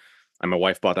salmon. And my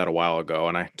wife bought that a while ago,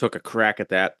 and I took a crack at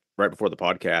that right before the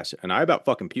podcast, and I about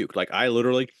fucking puked. Like I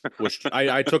literally was,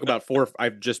 I took about four. I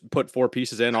just put four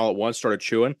pieces in all at once, started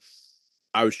chewing.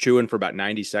 I was chewing for about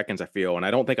 90 seconds, I feel, and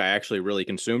I don't think I actually really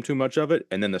consumed too much of it.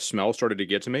 And then the smell started to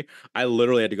get to me. I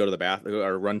literally had to go to the bathroom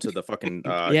or run to the fucking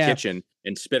Yeah, kitchen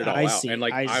and spit it all I out. And see.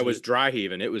 like I I was see. dry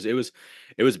heaving. It was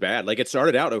bad. Like it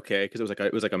started out okay because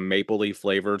it was like a mapley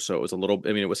flavored, so it was a little. I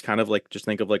mean, it was kind of like just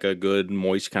think of like a good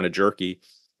moist kind of jerky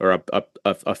or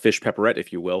a fish pepperette,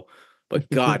 if you will. But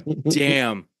god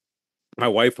damn, my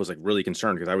wife was like really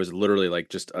concerned because I was literally like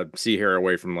just a sea hair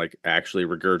away from like actually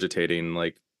regurgitating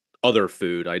like other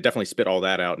food. I definitely spit all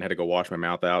that out and had to go wash my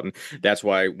mouth out, and that's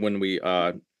why when we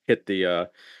hit the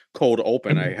cold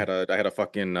open, I had a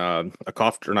fucking a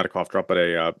cough or not a cough drop, but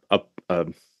a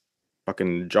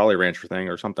fucking Jolly Rancher thing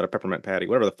or something, a peppermint patty,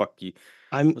 whatever the fuck you.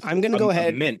 I'm gonna go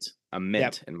ahead. A Yep.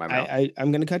 mint in my mouth.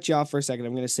 I'm gonna cut you off for a second.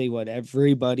 I'm gonna say what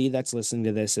everybody that's listening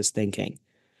to this is thinking.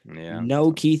 Yeah.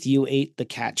 No, Keith, you ate the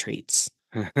cat treats.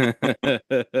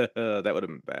 That would have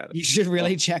been bad. You should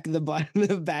really Well, check the bottom of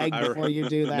the bag before you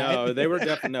do that. no, they were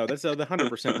definitely no. That's the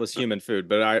 100% was human food.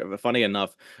 But funny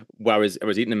enough, while I was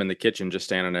eating them in the kitchen, just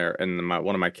standing there, and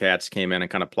one of my cats came in and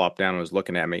kind of plopped down and was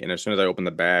looking at me. And as soon as I opened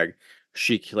the bag,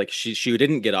 she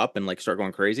didn't get up and like start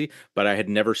going crazy. But I had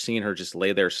never seen her just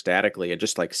lay there statically and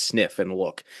just like sniff and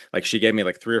look. Like she gave me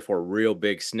like 3 or 4 real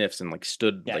big sniffs and like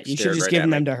stood Yeah, like you should stared just right give at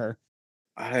me. them to her.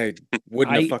 I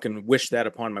wouldn't have I fucking wished that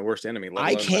upon my worst enemy, let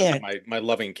I alone can't my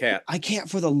loving cat. I can't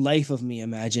for the life of me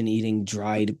imagine eating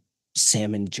dried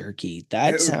salmon jerky.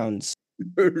 That It sounds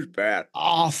was bad.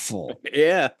 awful.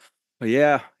 Yeah.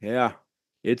 Yeah. Yeah.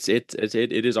 It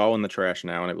is all in the trash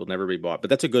now and it will never be bought. But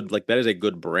that is a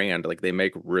good brand. Like they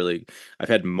make really I've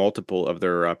had multiple of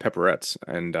their pepperettes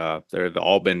and they've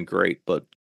all been great, but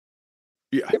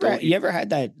yeah, don't You eat. ever had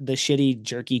the shitty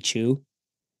jerky chew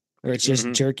where it's just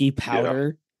Hmm. jerky Yeah.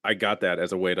 powder? I got that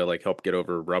as a way to like help get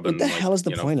over What the rubbing hell like, is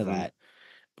the point of that?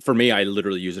 for me, I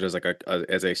literally use it as like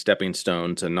as a stepping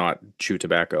stone to not chew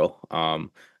tobacco.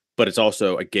 But it's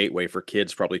also a gateway for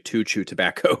kids probably to chew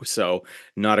tobacco, so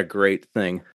not a great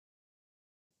thing.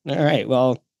 All right.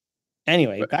 Well,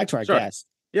 anyway, But back to our sorry. guest.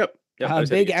 Yep. Yep. I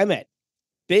just had to Big get some. Emet.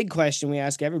 Big question we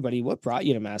ask everybody: what brought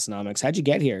you to Massonomics? How'd you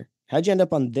get here? How'd you end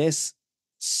up on this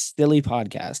silly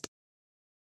podcast?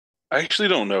 I actually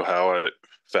don't know how I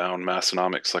found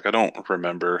Massonomics. Like I don't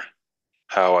remember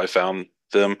how I found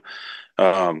them.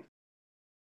 Um,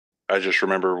 I just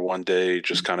remember one day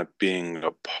just kind of being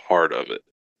a part of it.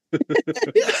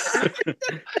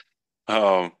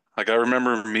 Like I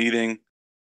remember meeting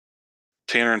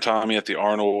Tanner and Tommy at the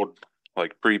Arnold,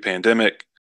 like pre-pandemic,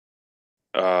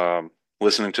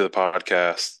 listening to the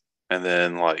podcast, and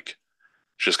then like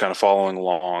just kind of following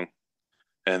along,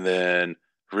 and then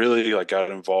really like got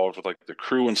involved with like the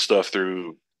crew and stuff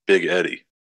through Big Eddie.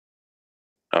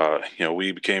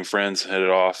 We became friends, hit it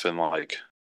off, and like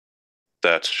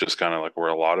that's just kind of like where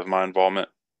a lot of my involvement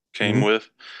came Mhm. with,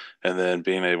 and then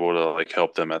being able to like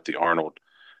help them at the Arnold,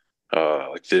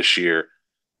 like this year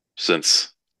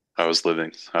since I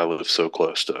live so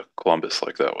close to Columbus,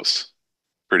 like that was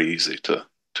pretty easy to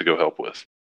go help with.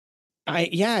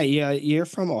 Yeah, you're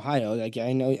from Ohio. Like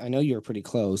I know you're pretty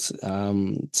close. Part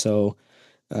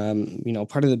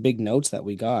of the big notes that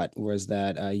we got was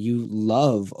that you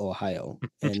love Ohio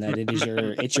and that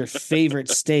it's your favorite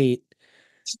state.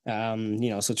 So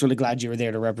it's really glad you were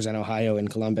there to represent Ohio in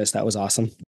Columbus. That was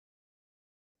awesome.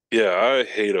 Yeah, I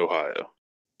hate Ohio.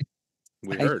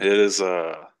 We I heard. It is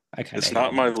I kind of it's hate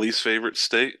not my it. least favorite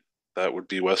state. That would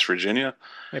be West Virginia.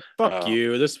 Hey, fuck Um,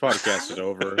 you. This podcast is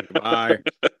over. Goodbye.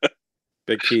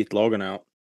 Big Keith logging out.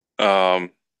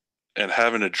 um, and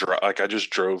having to drive, like I just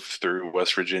drove through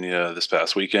West Virginia this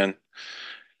past weekend.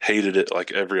 Hated it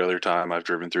like every other time I've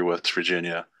driven through West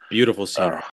Virginia. Beautiful Uh,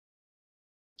 scenery.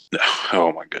 no,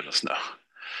 oh my goodness, no.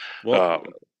 Well,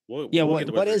 Um, Yeah, we'll get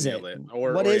to West what is Virginia it?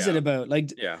 later. What Or is it yeah. about?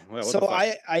 Like, Yeah. Well, what the so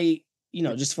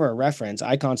fuck? just for a reference,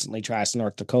 I constantly trash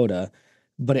North Dakota,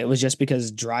 but it was just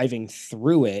because driving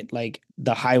through it, like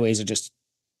the highways are just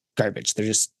garbage.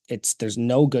 There's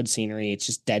no good scenery. It's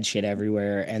just dead shit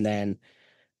everywhere. And then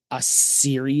a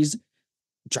series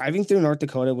driving through North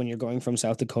Dakota when you're going from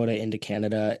South Dakota into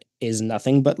Canada is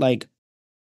nothing but like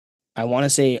I want to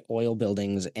say oil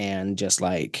buildings and just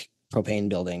like propane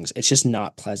buildings. It's just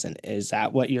not pleasant. Is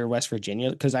that what your West Virginia?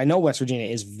 Because I know West Virginia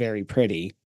is very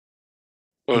pretty.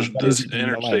 What the is it in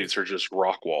real life? interstates are just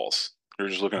rock walls. You're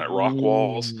just looking at rock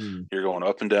walls. Mm. You're going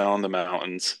up and down the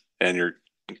mountains, and you're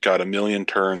got a million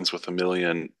turns with a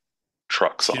million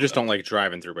trucks You on just them. don't like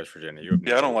driving through West Virginia. You have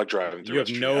Yeah, I don't no. like driving through You have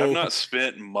West Virginia. I've no. not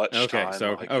spent much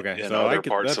time like Okay. in So I other could.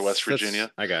 parts of West That's.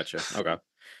 Virginia. I got you. Okay.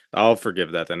 I'll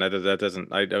forgive that then. That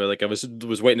doesn't. I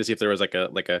was waiting to see if there was like a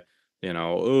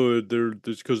they're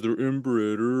just because they're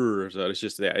inbred or so it's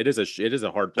just yeah it is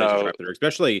a hard place to No, drive through,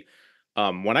 especially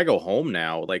When I go home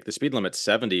now, like the speed limit's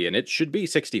 70 and it should be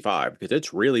 65 because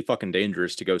it's really fucking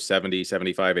dangerous to go 70,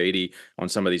 75, 80 on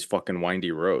some of these fucking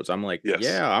windy roads. I'm like, Yes.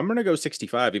 yeah, I'm gonna go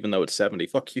 65 even though it's 70.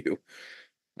 Fuck you.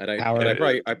 And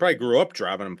Power. I probably grew up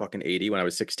driving them fucking 80 when I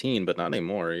was 16, but not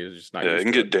anymore. You're just not Yeah, it used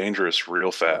can to it. get dangerous real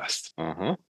Yeah. fast.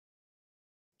 Uh-huh.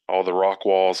 All the rock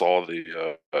walls, all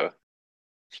the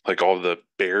like all the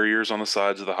barriers on the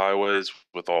sides of the highways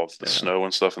with all the Yeah. snow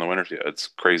and stuff in the winter. Yeah, it's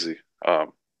crazy.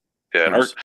 Yeah, and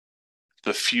Nice.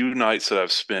 the few nights that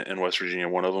I've spent in West Virginia,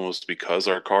 one of them was because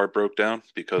our car broke down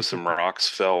because some rocks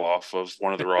fell off of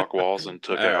one of the rock walls and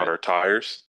took All out right. our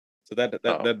tires. So that that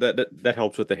Um, that that that, that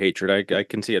helps with the hatred. I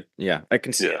can see it. Yeah, I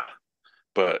can see yeah, it.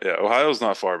 but yeah, Ohio's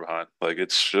not far behind. Like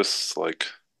it's just like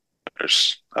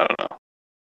I don't know,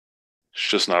 it's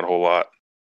just not a whole lot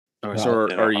Oh, so Well,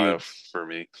 in are Ohio you for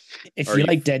me. if are you you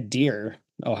like dead deer,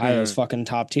 Ohio's Hmm. fucking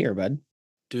top tier, bud.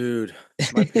 Dude,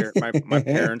 my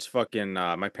parents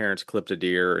clipped a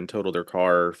deer and totaled their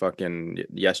car fucking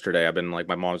yesterday. I've been like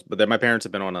my mom's, but then my parents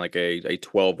have been on like a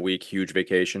 12-week huge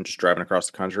vacation, just driving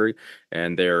across the country,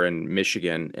 and they're in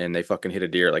Michigan, and they fucking hit a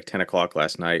deer at like 10 o'clock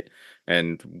last night,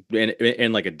 and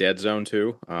in like a dead zone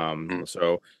too. Mm.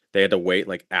 So they had to wait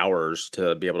like hours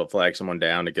to be able to flag someone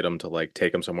down to get them to like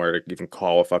take them somewhere to even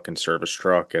call a fucking service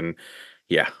truck, and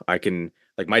yeah, I can.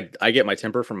 Like I get my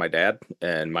temper from my dad,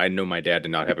 and I know my dad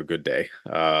did not have a good day.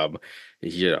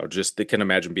 Just they can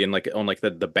imagine being like on like the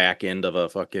back end of a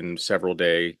fucking several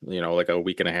day, like a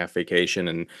week and a half vacation,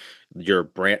 and you're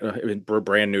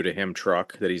brand new to him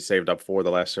truck that he's saved up for the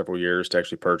last several years to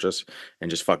actually purchase, and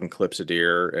just fucking clips a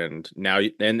deer, and now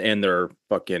and they're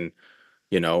fucking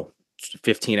you know,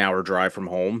 15-hour drive from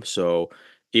home. So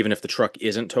even if the truck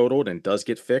isn't totaled and does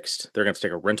get fixed, they're gonna have to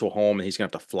take a rental home and he's gonna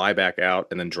have to fly back out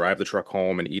and then drive the truck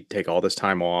home and take all this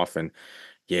time off. And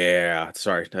yeah,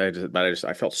 sorry.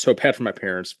 I felt so bad for my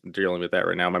parents dealing with that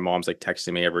right now. My mom's like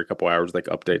texting me every couple hours, like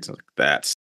updates and like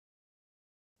that's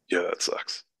Yeah, that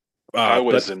sucks. but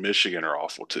Highways in Michigan are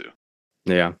awful too.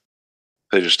 yeah.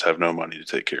 They just have no money to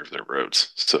take care of their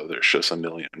roads, so there's just a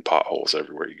million potholes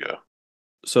everywhere you go.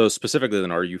 So specifically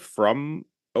then, are you from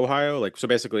Ohio? Like so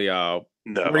basically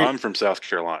No, where you I'm from South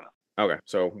Carolina. okay,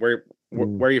 so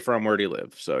Mm. where are you from? Where do you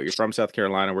live? So you're from South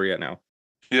Carolina, where are you at now?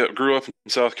 Yeah, grew up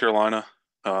in South Carolina,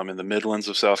 in the Midlands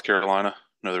of South Carolina.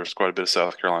 I know there was quite a bit of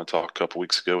South Carolina talk a couple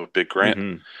weeks ago with Big Grant,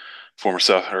 Mm-hmm. former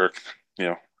South or you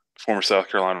know former South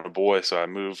Carolina boy. So I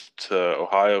moved to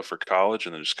Ohio for college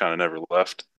and then just kind of never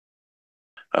left.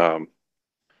 Um,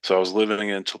 so I was living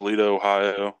in Toledo,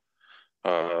 Ohio.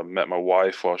 Met my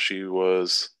wife while she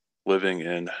was living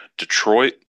in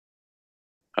Detroit.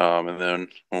 And then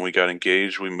when we got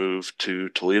engaged, we moved to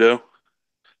Toledo,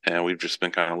 and we've just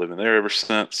been kind of living there ever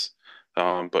since.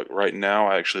 But right now,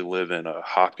 I actually live in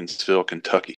Hopkinsville,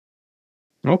 Kentucky.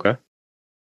 Okay.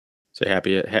 So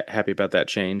happy about that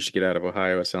change to get out of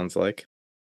Ohio, it sounds like.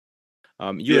 You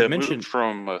had Yeah, moved mentioned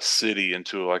from a city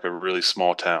into like a really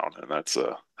small town, and that's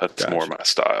more gotcha. my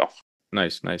style.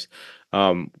 Nice, nice.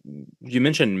 Um, you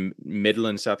mentioned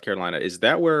Midland, South Carolina. Is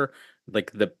that where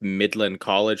like the Midland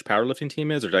College powerlifting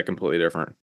team is, or is that completely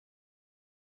different?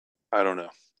 I don't know.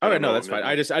 I Okay, don't no, know what that's fine.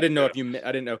 Midland. I didn't know Yeah, if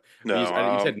I didn't know when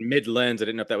no. you said Midlands. I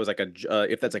didn't know if that was like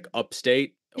if that's like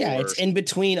upstate Yeah, it's or in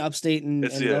between upstate and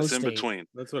low It's in state. between.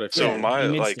 that's what I So Yeah, figured. my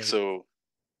and mid like state. so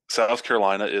South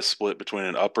Carolina is split between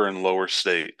an upper and lower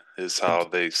state, is how Okay.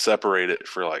 they separate it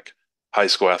for like high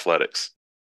school athletics.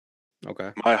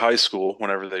 Okay. My high school,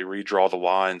 whenever they redraw the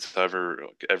lines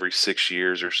every 6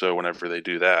 years or so, whenever they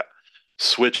do that,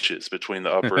 switches between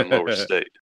the upper and lower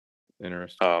state.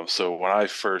 Interesting. So when I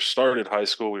first started high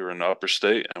school, we were in the upper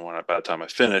state, and by the time I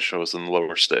finished, I was in the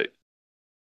lower state.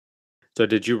 So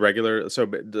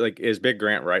like is Big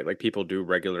Grant right? Like people do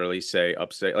regularly say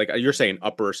upstate. Like you're saying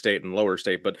upper state and lower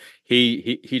state, but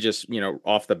he just,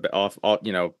 off like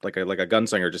a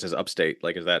gunslinger just says upstate.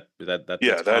 Like that's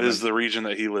Yeah, that is common. the region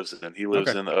that he lives in. He lives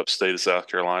Okay. in the upstate of South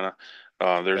Carolina.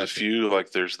 There's a Gotcha. few,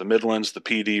 like there's the Midlands, the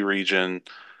PD region,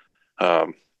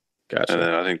 um, and Gotcha.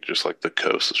 then I think just like the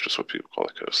coast is just what people call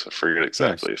the coast. I forget Nice.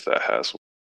 exactly if that has.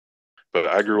 But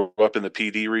I grew up in the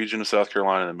PD region of South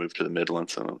Carolina and moved to the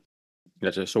Midlands. And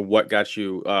Gotcha. So what got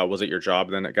you was it your job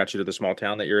then that got you to the small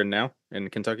town that you're in now in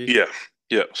Kentucky? yeah,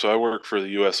 yeah. So I work for the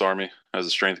U.S. Army as a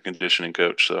strength and conditioning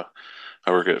coach. So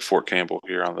I work at Fort Campbell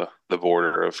here on the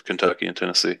border of Kentucky and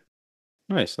Tennessee.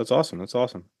 Nice. That's awesome. That's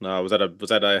awesome. Was that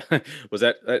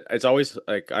a it's always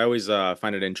like I always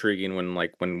find it intriguing when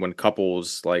like when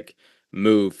couples like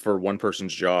move for one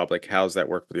person's job, like how's that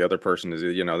work for the other person? Is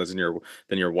it, doesn't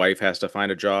your wife has to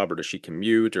find a job, or does she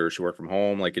commute, or does she work from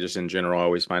home? Like just in general, I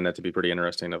always find that to be pretty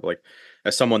interesting. Of like,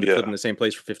 as someone that's lived in Yeah. the same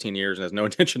place for 15 years and has no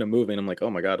intention of moving, I'm like, oh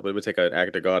my God, it would take an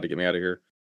act of God to get me out of here.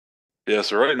 Yeah,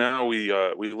 so right now we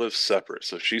live separate.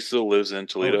 So she still lives in Oh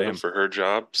Toledo damn. for her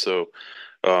job. So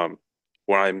um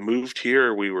when I moved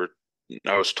here,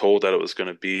 I was told that it was going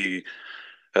to be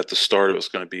at the start it was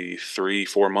going to be 3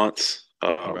 4 months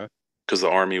Okay. because the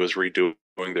Army was redoing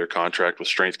their contract with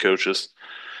strength coaches.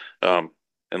 Um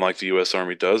and like the US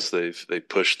Army does, they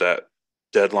pushed that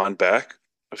deadline back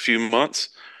a few months.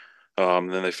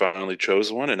 Then they finally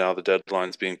chose one, and now the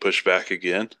deadline's being pushed back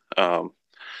again.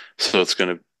 So it's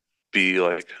going to be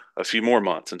like a few more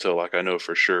months until like I know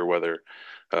for sure whether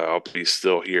I'll be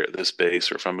still here at this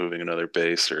base or if I'm moving another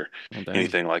base or Well, damn.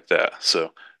 anything like that.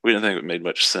 So we didn't think it made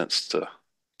much sense to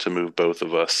move both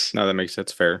of us. No, that makes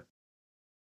sense. Fair.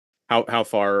 How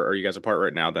far are you guys apart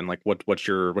right now? Then, like, what's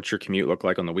your commute look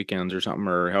like on the weekends or something,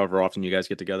 or however often you guys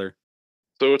get together?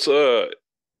 So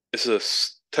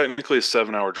technically a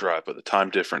 7 hour drive, but the time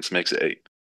difference makes it eight.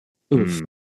 Oof. Hmm.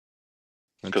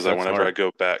 That's Because that's whenever I hard.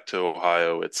 go back to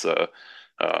Ohio, it's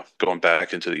going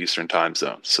back into the Eastern time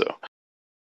zone. So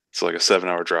it's like a 7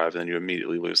 hour drive, and then you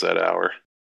immediately lose that hour.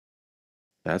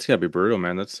 That's gotta be brutal,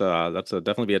 man. That's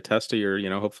definitely be a test to your,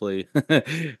 hopefully,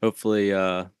 hopefully.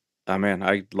 Oh man,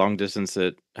 I long distance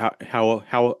it. How?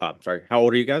 Sorry. How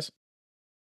old are you guys?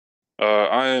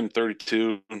 I am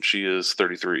 32 and she is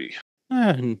 33.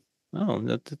 Eh,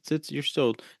 oh, it's you're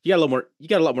still you got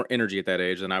a lot more energy at that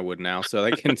age than I would now, so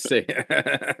I can say.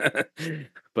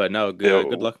 But no,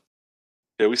 good Yeah, luck.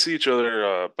 yeah, we see each other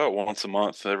about once a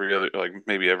month, every other like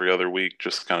maybe every other week,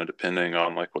 just kind of depending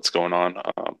on like what's going on.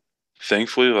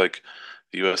 Thankfully, like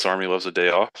the U.S. Army loves a day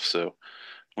off, so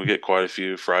we get quite a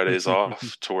few Fridays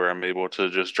off to where I'm able to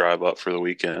just drive up for the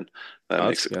weekend. That Oh,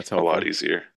 makes it that's a lot helpful.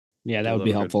 easier. Yeah, that I would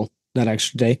be love a good. helpful. That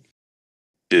extra day.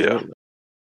 Yeah. Totally.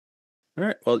 All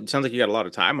right. Well, it sounds like you got a lot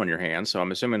of time on your hands, so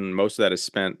I'm assuming most of that is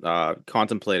spent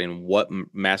contemplating what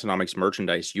Massonomics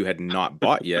merchandise you had not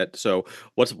bought yet. So,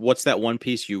 what's that one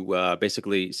piece you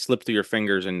basically slipped through your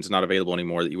fingers and it's not available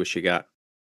anymore that you wish you got?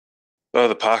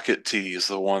 The pocket tee is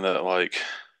the one that like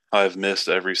I've missed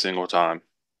every single time.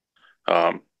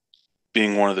 Um,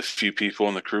 Being one of the few people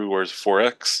in the crew who wears a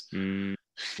 4X, Mm,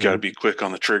 got to mhm. be quick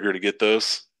on the trigger to get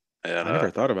those. And I never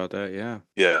thought about that. Yeah,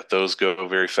 yeah, those go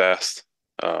very fast.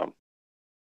 Um,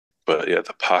 but yeah,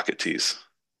 the pocket tees.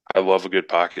 I love a good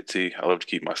pocket tee. I love to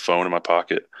keep my phone in my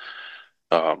pocket.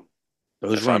 Um,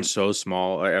 those if run I'm, so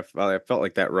small. I felt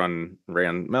like that run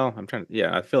ran. Well, I'm trying.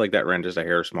 Yeah, I feel like that ran just a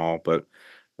hair small, but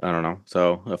I don't know.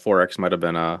 So a 4X might have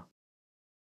been a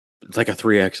it's like a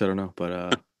 3X. I don't know,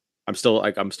 but I'm still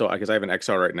because I have an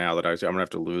XR right now that I'm gonna have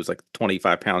to lose like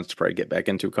 25 pounds to probably get back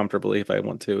into comfortably if I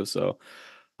want to. So,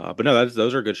 but no,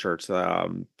 those are good shirts. I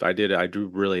do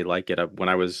really like it. When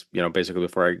I was, basically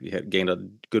before I had gained a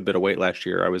good bit of weight last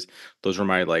year, those were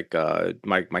my like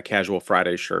my casual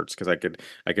Friday shirts because I could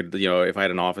if I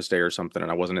had an office day or something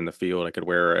and I wasn't in the field, I could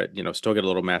wear it. Still get a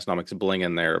little Massonomics bling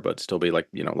in there, but still be like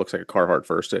looks like a Carhartt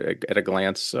first at a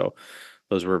glance. So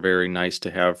those were very nice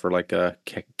to have for like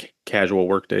casual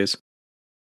work days.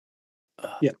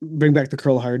 Uh, Yeah, bring back the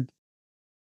curl hard. All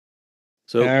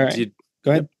So right, did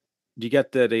go yep. ahead. Do you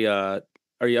get that?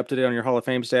 Are you up to date on your Hall of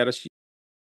Fame status?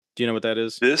 Do you know what that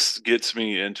is? this gets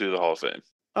me into the Hall of Fame.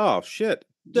 Oh shit!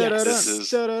 Da da This dun Yes. is,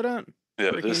 da da dun.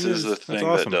 yeah, Breaking this is the news. That's thing that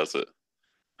awesome. does it.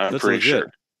 I'm That's pretty legit.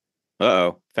 sure.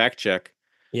 Uh-oh. Fact check.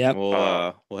 Yep. We'll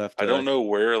have I don't to. know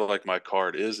where like my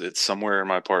card is. It's somewhere in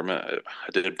my apartment.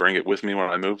 I did bring it with me when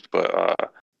I moved,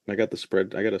 I got the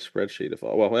spread. I got a spreadsheet of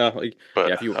all. Well, but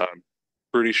yeah. If you I'm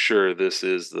pretty sure this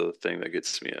is the thing that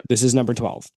gets me in. This is number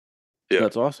 12. Yeah.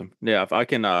 That's awesome. Yeah, if I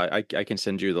can, I can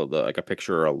send you the like a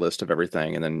picture or a list of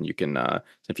everything, and then you can,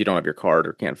 if you don't have your card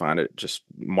or can't find it, just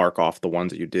mark off the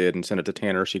ones that you did and send it to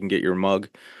Tanner so you can get your mug.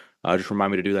 Just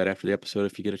remind me to do that after the episode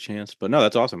if you get a chance. But no,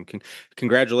 that's awesome.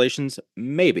 Congratulations.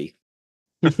 Maybe.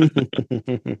 All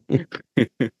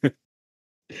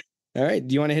right.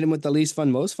 Do you want to hit him with the least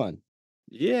fun, most fun?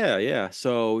 Yeah, yeah.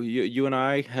 So you and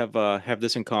I have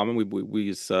this in common.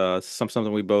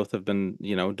 Something we both have been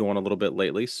doing a little bit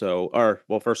lately. So,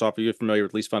 well, first off, are you familiar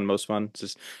with Least Fun Most Fun? It's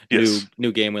this Yes.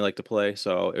 new game we like to play.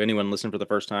 So, anyone listening for the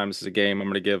first time, this is a game. I'm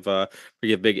going to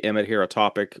give Big Emmett here a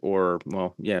topic, or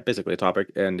well, yeah, basically a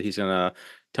topic, and he's gonna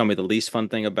tell me the least fun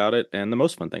thing about it and the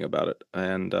most fun thing about it.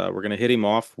 And we're gonna hit him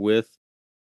off with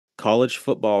College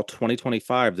Football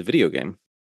 2025, the video game.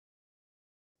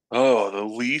 Oh, the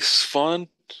least fun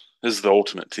is the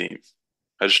Ultimate Team.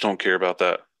 I just don't care about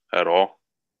that at all.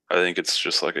 I think it's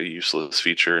just like a useless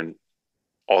feature, and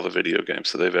all the video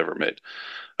games that they've ever made.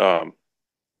 Um,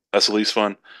 that's the least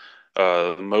fun.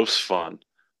 The most fun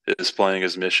is playing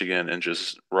as Michigan and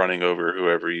just running over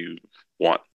whoever you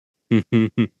want.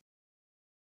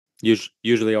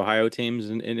 Usually Ohio teams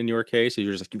in your case,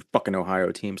 you're just like, you fucking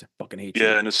Ohio teams, I fucking hate you.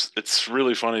 Yeah, and it's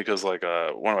really funny because like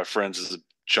one of my friends is a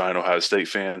giant Ohio State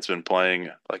fan. Has been playing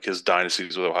like his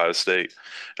dynasties with Ohio State,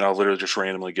 and I'll literally just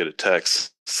randomly get a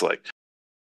text. It's like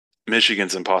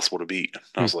Michigan's impossible to beat. And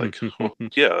I was like, well,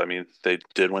 yeah, I mean they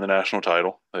did win the national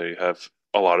title. They have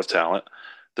a lot of talent.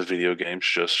 The video games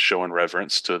just showing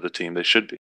reverence to the team they should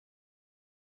be.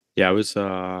 Yeah, I was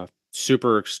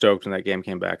super stoked when that game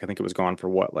came back. I think it was gone for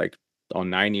what, like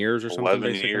 9 years or something, 11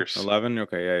 basically. years. 11.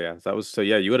 Okay, yeah. That was so.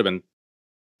 Yeah, you would have been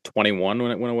 21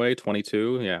 when it went away.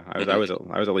 22. Yeah, I was. I Hmm. was.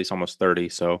 I was at least almost 30.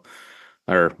 So,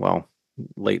 or well,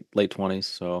 late 20s.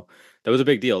 So that was a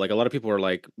big deal. Like a lot of people are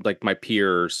like my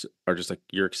peers are just like,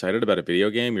 you're excited about a video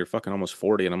game. You're fucking almost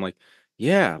 40, and I'm like,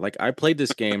 yeah. Like I played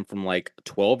this game from like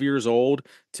 12 years old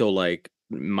till like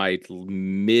my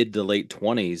mid to late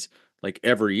 20s. Like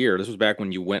every year. This was back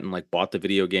when you went and like bought the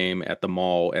video game at the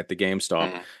mall at the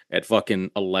GameStop Hmm. at fucking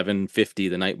 11:50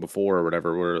 the night before or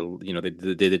whatever. Where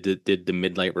they did the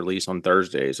midnight release on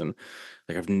Thursdays, and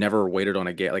like I've never waited on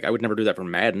a game. Like I would never do that for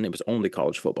Madden. It was only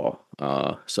college football.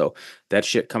 So that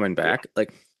shit coming Yeah. back.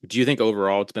 Like, do you think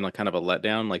overall it's been like kind of a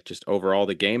letdown? Like just overall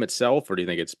the game itself, or do you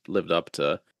think it's lived up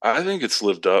to? I think it's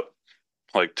lived up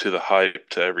like to the hype,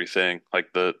 to everything.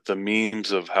 Like the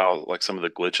memes of how like some of the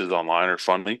glitches online are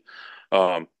funny.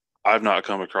 Um, I've not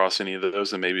come across any of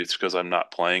those, and maybe it's because I'm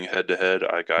not playing head to head.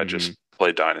 I Hmm. just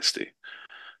play Dynasty,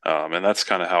 and that's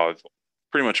kind of how I've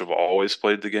pretty much have always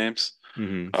played the games.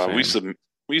 Hmm. Uh, we used Same. to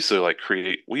we used to like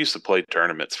create we used to play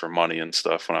tournaments for money and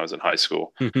stuff when I was in high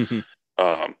school.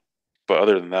 Um, but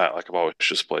other than that, like I've always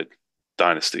just played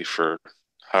Dynasty for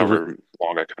The re- however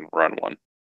long I can run one.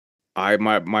 I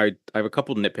have a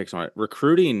couple nitpicks on it.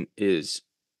 Recruiting is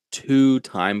too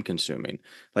time consuming.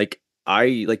 Like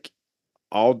I like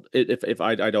if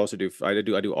I'd also do I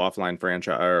do offline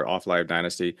franchise or offline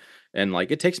dynasty, and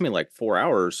like it takes me like 4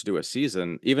 hours to do a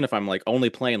season, even if I'm like only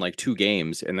playing like two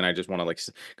games, and then I just want to like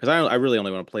because I really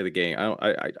only want to play the game. I don't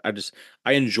I just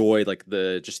I enjoy like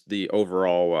the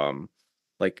overall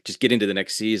like just getting to the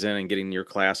next season and getting your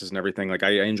classes and everything. Like I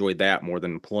enjoy that more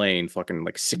than playing fucking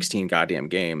like 16 goddamn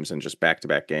games and just back to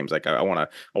back games. Like I want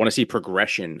to see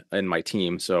progression in my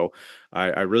team. So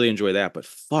I really enjoy that, but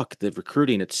fuck the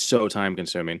recruiting. It's so time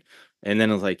consuming. And then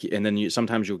it's like, and then you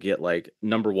sometimes you'll get like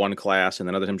number one class, and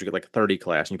then other times you get like 30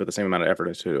 class, and you put the same amount of effort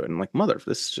into it. And I'm like, mother,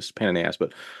 this is just a pain in the ass.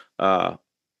 But uh,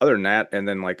 other than that, and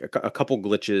then like a couple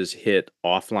glitches hit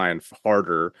offline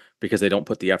harder because they don't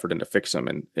put the effort in to fix them,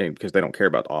 and because they don't care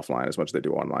about offline as much as they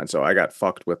do online. So I got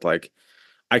fucked with like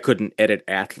I couldn't edit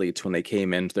athletes when they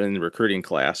came in the recruiting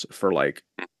class for like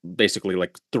basically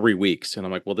like 3 weeks. And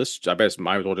I'm like, well, this I bet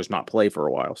might as well just not play for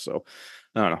a while. So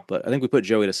I don't know. But I think we put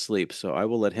Joey to sleep. So I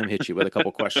will let him hit you with a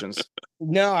couple questions.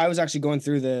 No, I was actually going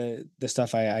through the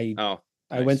stuff Oh,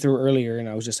 I went nice. through earlier, and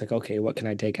I was just like, okay, what can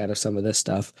I take out of some of this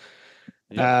stuff?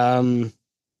 Yep. Um,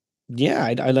 yeah,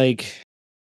 I like.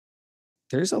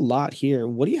 There's a lot here.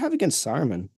 What do you have against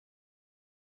Saruman?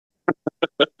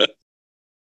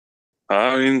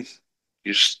 I mean,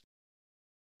 you just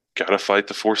gotta fight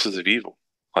the forces of evil.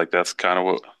 Like that's kind of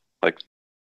what like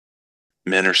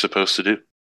men are supposed to do.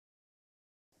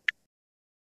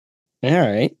 All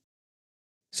right.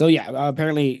 So yeah,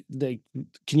 apparently,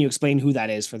 can you explain who that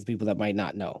is for the people that might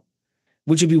not know?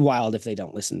 Which would be wild if they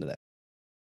don't listen to that.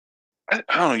 I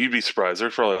don't know. You'd be surprised.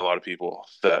 There's probably a lot of people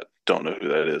that don't know who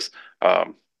that is.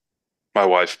 Um, my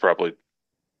wife probably,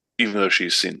 even though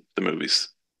she's seen the movies,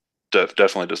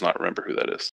 definitely does not remember who that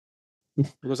is.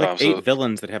 There's like eight So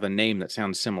villains that have a name that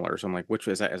sounds similar. So I'm like, which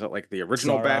is that? Is that like the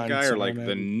original bad Sauron, guy or like the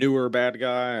Saruman. newer bad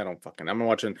guy? I don't fucking. I'm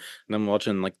watching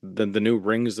like the new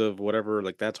Rings of whatever.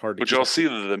 Like that's hard to would keep y'all up to. see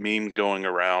the meme going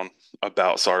around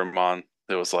about Saruman?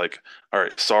 It was like, all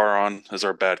right, Sauron is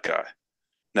our bad guy.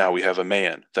 Now we have a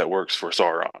man that works for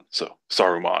Sauron. So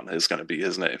Saruman is going to be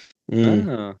his name. Mm,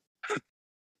 Oh,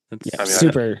 yeah, that's I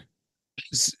mean, super.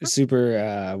 What's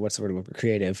the word?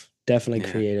 Creative. Definitely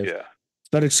yeah. creative. yeah.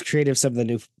 But it's creative. Some of the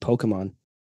new Pokemon.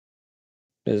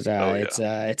 Is Oh, it's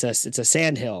yeah. it's a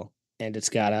sand hill, and it's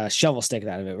got a shovel sticking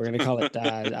out of it. We're gonna call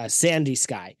it Sandy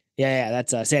Sky. Yeah,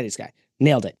 that's Sandy Sky.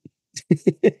 Nailed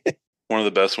it. One of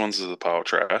the best ones is the pile of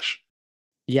trash.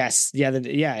 Yes, yeah,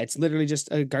 yeah. It's literally just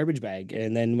a garbage bag,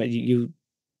 and then when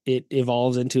it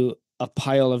evolves into a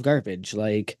pile of garbage.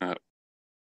 Like, Uh,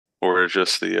 or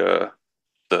just the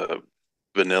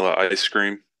vanilla ice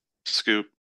cream scoop,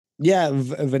 yeah,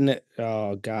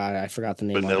 oh God, I forgot the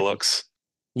name already. Vanillux.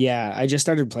 Yeah, I just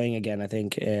started playing again, I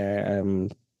think, in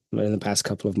the past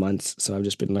couple of months. So I've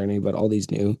just been learning about all these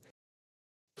new,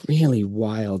 really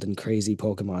wild and crazy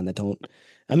Pokemon that don't,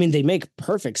 I mean, they make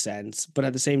perfect sense, but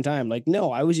at the same time, like,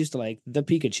 no, I was used to like the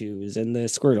Pikachus and the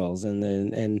Squirtles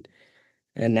and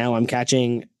now I'm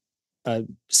catching a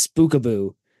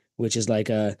Spookaboo, which is like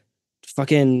a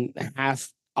fucking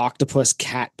half octopus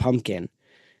cat pumpkin.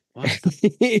 What?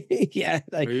 Yeah,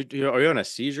 like Are you on a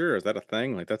seizure? Or is that a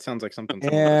thing? Like that sounds like something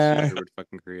someone with a yeah, seizure would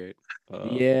fucking create. Uh,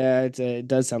 yeah, it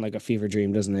does sound like a fever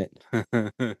dream, doesn't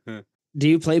it? Do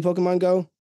you play Pokemon Go?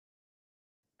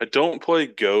 I don't play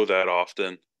Go that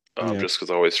often, Yeah. just because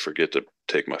I always forget to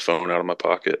take my phone out of my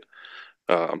pocket.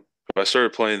 But I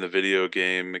started playing the video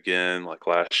game again like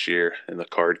last year and the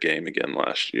card game again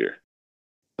last year.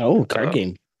 Oh, card Um,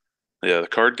 game. yeah, the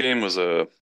card game was you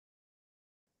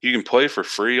can play for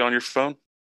free on your phone.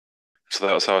 So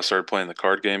that was how I started playing the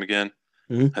card game again,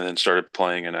 Mhm. and then started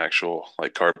playing in actual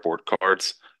like cardboard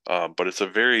cards. But it's a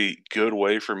very good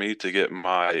way for me to get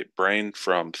my brain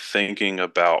from thinking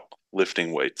about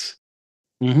lifting weights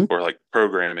Mhm. or like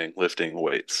programming lifting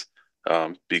weights.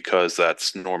 Because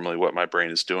that's normally what my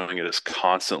brain is doing. It is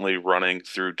constantly running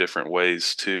through different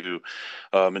ways to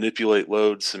manipulate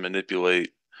loads and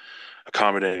manipulate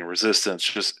accommodating resistance,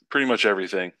 just pretty much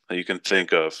everything that you can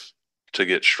think of to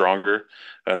get stronger.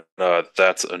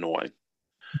 That's annoying.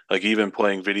 Like even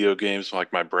playing video games,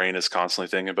 like my brain is constantly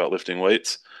thinking about lifting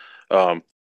weights. Um,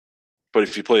 but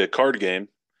if you play a card game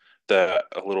that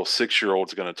a little 6-year-old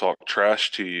is going to talk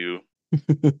trash to you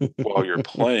while you're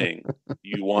playing,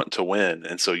 you want to win,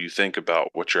 and so you think about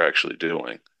what you're actually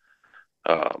doing.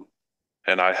 Um,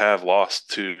 and I have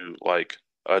lost to like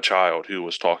a child who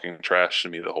was talking trash to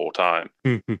me the whole time.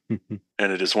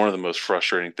 And it is one of the most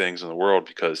frustrating things in the world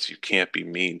because you can't be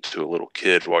mean to a little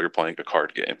kid while you're playing a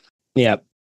card game. Yeah.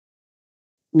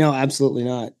 No, absolutely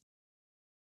not.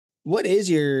 What is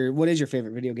your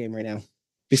favorite video game right now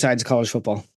besides college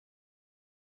football?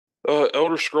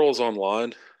 Elder Scrolls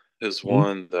Online is Mhm.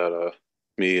 one that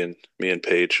me and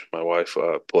Paige, my wife,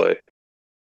 play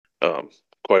um,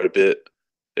 quite a bit.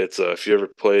 It's if you ever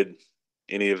played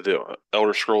any of the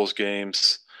Elder Scrolls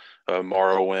games,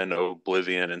 Morrowind,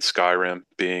 Oblivion, and Skyrim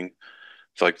being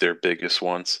like their biggest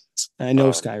ones. I know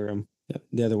Um, Skyrim.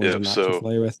 The other ones yeah, I'm not too so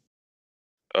familiar with.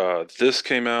 this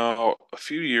came out a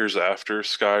few years after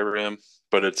Skyrim,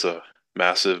 but it's a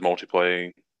massive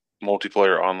multiplayer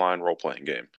online role playing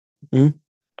game. Mhm.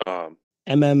 Um,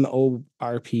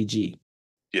 MMORPG.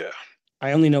 yeah,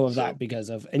 I only know of that so because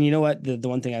of, and you know what? The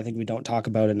one thing I think we don't talk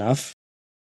about enough,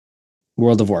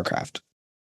 World of Warcraft.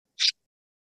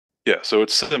 so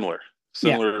it's similar,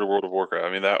 Yeah. similar to World of Warcraft.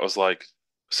 I mean, that was like,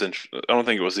 since I don't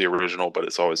think it was the original, but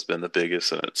it's always been the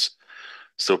biggest, and it's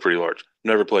still pretty large.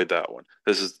 Never played that one.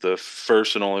 This is the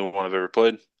first and only one I've ever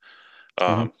played.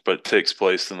 Mhm. But it takes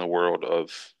place in the world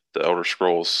of the Elder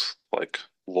Scrolls, like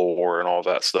lore and all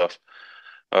that stuff.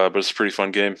 But it's a pretty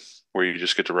fun game where you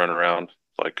just get to run around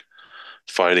like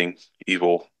fighting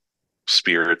evil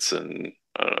spirits and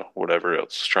I don't know whatever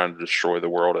else, trying to destroy the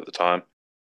world at the time.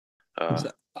 There's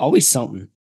Uh, always something.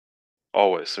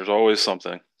 there's always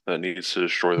something that needs to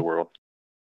destroy the world.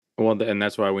 Well, and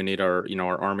that's why we need our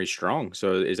army strong.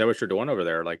 So is that what you're doing over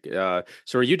there? Like,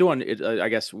 so are you doing it? I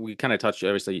guess we kind of touched,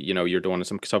 obviously, you're doing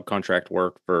some subcontract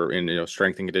work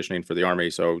strength and conditioning for the army.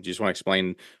 So do you just want to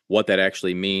explain what that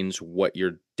actually means, what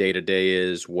your day to day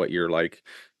is, what you're like,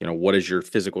 what is your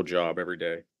physical job every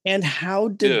day? And how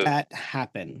did Yeah. that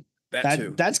happen? That That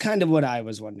too. that's kind of what I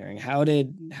was wondering. How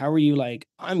were you like,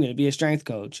 I'm going to be a strength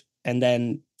coach and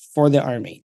then for the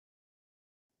army?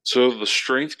 So the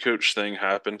strength coach thing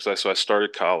happened because I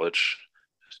started college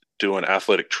doing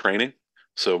athletic training.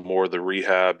 So more the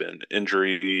rehab and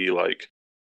injury like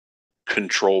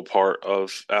control part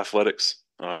of athletics.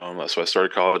 That's what I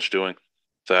started college doing.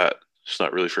 That it's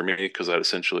not really for me because that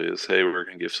essentially is, hey, we're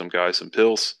going to give some guy some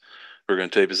pills. We're going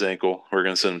to tape his ankle. We're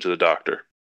going to send him to the doctor.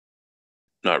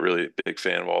 Not really a big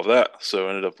fan of all of that. So I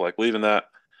ended up like leaving that.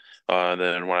 And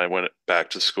then when I went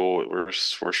back to school, it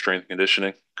was for strength and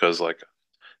conditioning because like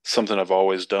something I've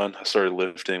always done. I started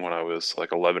lifting when I was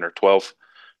like 11 or 12.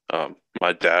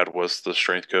 My dad was the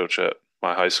strength coach at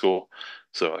my high school.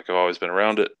 So like I've always been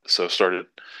around it. So started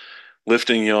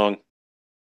lifting young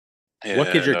What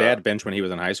could and your dad bench when he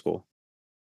was in high school?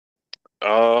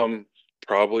 um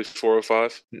probably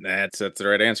 405. That's the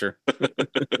right answer.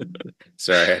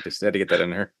 Sorry, I just had to get that in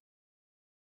there.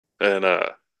 And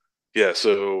yeah,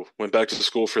 so went back to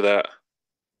school for that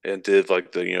and did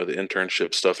like the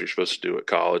internship stuff you're supposed to do at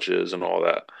colleges and all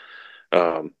that.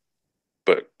 Um,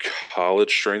 but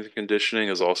college strength and conditioning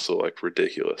is also like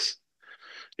ridiculous.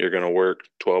 You're going to work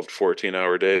 12 to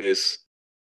 14-hour days,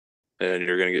 and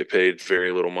you're going to get paid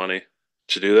very little money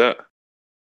to do that.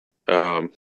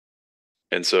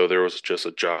 And so there was just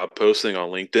a job posting on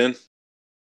LinkedIn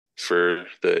for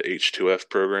the H2F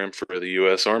program for the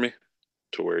U.S. Army,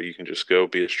 to where you can just go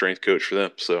be a strength coach for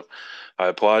them. So I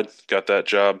applied, got that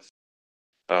job,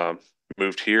 um,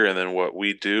 moved here, and then what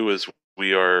we do is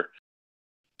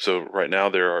so right now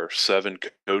there are 7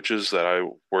 coaches that I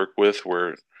work with.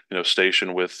 We're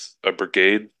stationed with a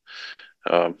brigade,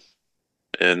 um,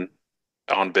 and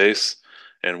on base,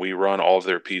 and we run all of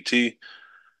their PT.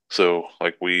 So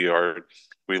like we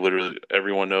literally,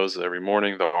 everyone knows that every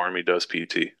morning the Army does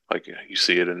PT. Like you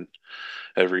see it in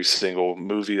every single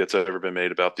movie that's ever been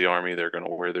made about the Army. They're going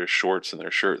to wear their shorts and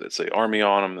their shirt that say Army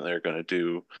on them, and they're going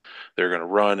to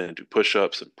run and do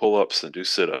push-ups and pull-ups and do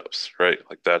sit-ups, right?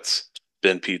 Like that's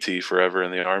been PT forever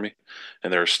in the Army,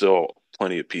 and there are still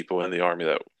plenty of people in the Army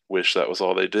that wish that was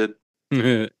all they did.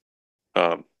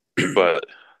 Um, but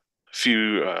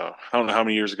I don't know how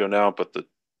many years ago now, but the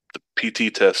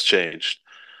PT test changed,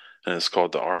 and it's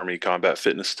called the Army Combat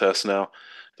Fitness Test now.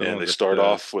 And they start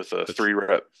off with a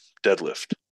 3-rep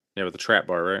deadlift. Yeah, with the trap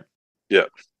bar, right? Yeah.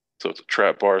 So it's a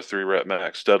trap bar, 3-rep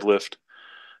max deadlift,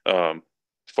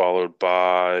 followed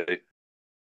by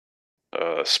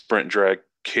a sprint drag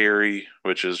carry,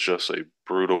 which is just a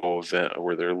brutal event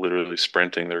where they're literally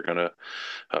sprinting. They're going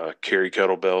to carry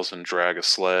kettlebells and drag a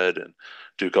sled and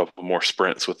do a couple more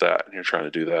sprints with that. And you're trying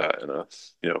to do that in a,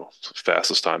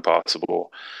 fastest time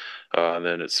possible. And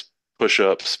then it's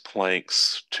push-ups,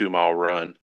 planks, 2-mile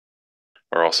run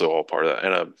are also all part of that,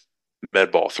 and a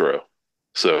med ball throw.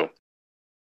 So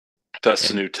that's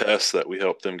the new test that we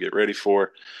help them get ready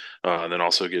for, and then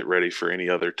also get ready for any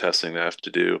other testing they have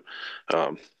to do.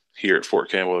 Here at Fort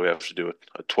Campbell, we have to do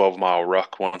a 12-mile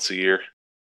ruck once a year.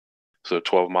 So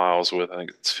 12 miles with, I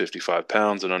think it's 55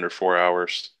 pounds in under 4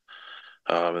 hours.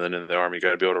 And then in the Army, you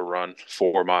got to be able to run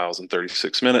 4 miles in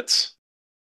 36 minutes.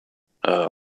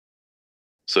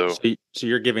 So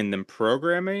you're giving them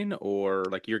programming, or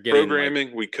like you're getting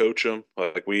programming, we coach them.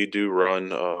 Like we do run.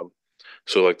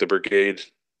 So like the brigade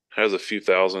has a few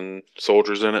thousand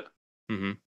soldiers in it.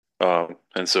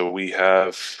 And so we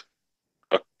have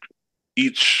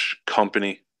each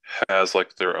company has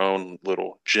like their own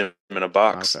little gym in a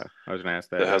box. Okay. I was gonna ask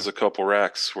that. That has a couple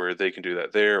racks where they can do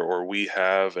that there, or we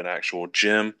have an actual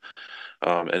gym.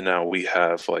 And now we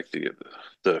have like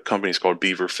the company's called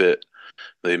Beaver Fit.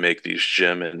 They make these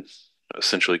gym in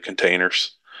essentially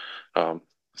containers.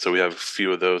 So we have a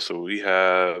few of those. So we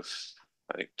have,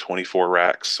 I think, 24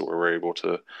 racks where we're able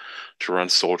to run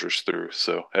soldiers through.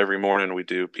 So every morning we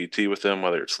do PT with them,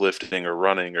 whether it's lifting or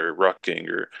running or rucking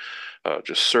or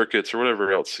just circuits or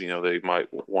whatever else they might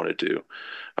want to do,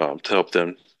 to help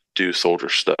them do soldier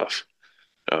stuff.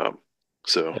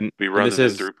 So we run them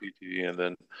through PT, and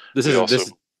then this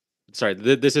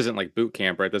isn't like boot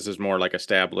camp, right? This is more like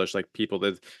established, like people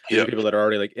that people that are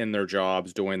already like in their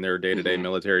jobs doing their day-to-day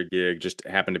military gig, just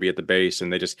happen to be at the base,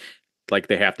 and they just like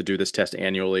they have to do this test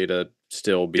annually to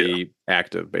still be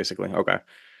active, basically. Okay.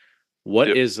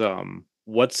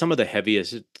 What's some of the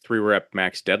heaviest 3-rep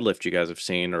max deadlift you guys have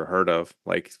seen or heard of?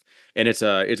 Like, and it's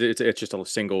just a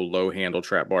single low handle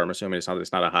trap bar. I'm assuming it's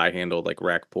not a high handle like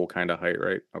rack pull kind of height,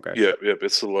 right? Okay. Yep.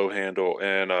 It's the low handle,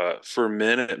 and for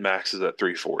men it maxes at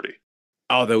 340.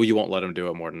 Oh, though you won't let them do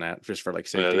it more than that, just for like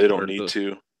safety. Yeah, they don't need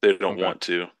to. They don't want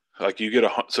to. Like you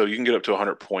can get up to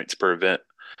 100 points per event.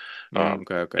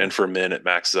 Okay. And for men, it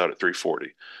maxes out at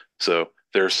 340. So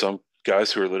there are some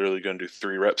guys who are literally going to do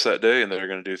 3 reps that day, and they're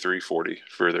going to do 340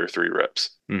 for their 3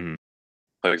 reps.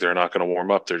 Like they're not going to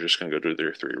warm up; they're just going to go do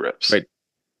their 3 reps. Right.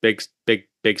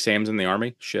 Big Sam's in the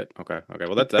Army. Shit. Okay.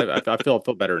 Well, that's I feel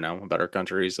better now about our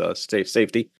country's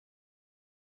safety.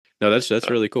 No, that's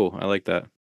really cool. I like that.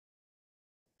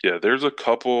 Yeah, there's a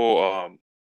couple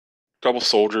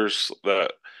soldiers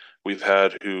that we've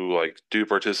had who like do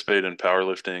participate in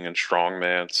powerlifting and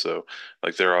strongman. So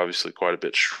like they're obviously quite a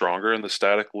bit stronger in the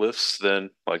static lifts than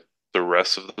like the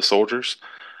rest of the soldiers.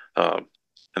 And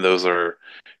those are,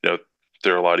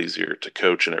 they're a lot easier to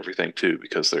coach and everything too,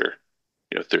 because they're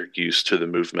used to the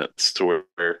movements, to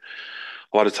where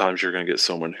a lot of times you're going to get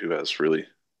someone who has really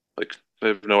like, they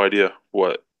have no idea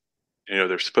what,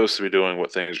 they're supposed to be doing,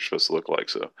 what things are supposed to look like.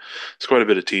 So it's quite a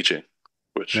bit of teaching,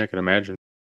 which I can imagine.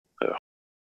 Yeah.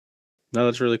 No,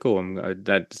 that's really cool.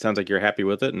 That sounds like you're happy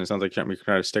with it, and it sounds like you're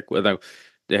trying to stick with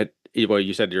it. Well,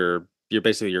 you said you're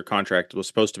basically, your contract was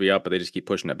supposed to be up, but they just keep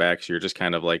pushing it back. So you're just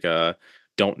kind of like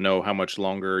don't know how much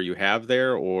longer you have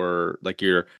there, or like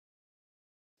do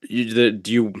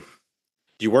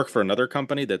Do you work for another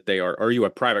company that they are? Or are you a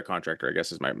private contractor? I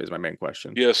guess is my main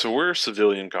question. Yeah, so we're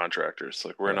civilian contractors.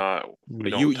 Like we're Okay. not, we But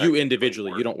don't you technically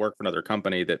individually, you work. don't work for another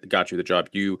company that got you the job.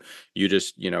 You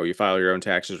just you file your own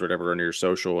taxes or whatever under your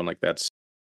social and like that's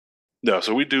No,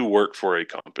 so we do work for a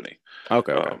company.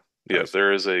 okay. Yeah, Nice.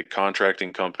 there is a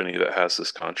contracting company that has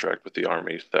this contract with the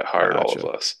Army that hired all of Gotcha.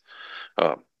 us.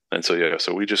 And so yeah,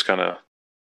 so we just kind of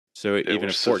So we're even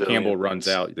if Fort Campbell runs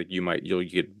civilians. out, like you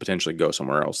could potentially go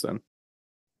somewhere else then.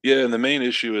 Yeah, and the main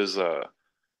issue is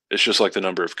it's just like the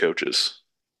number of coaches.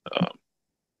 Um,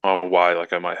 on why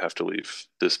like I might have to leave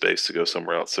this base to go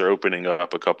somewhere else. They're opening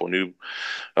up a couple new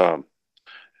um,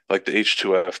 like the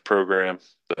H2F program,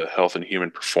 the Health and Human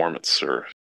Performance or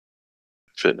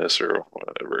Fitness or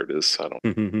whatever it is. I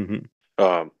don't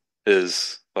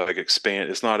is like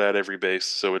expand. It's not at every base,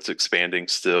 so it's expanding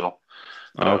still.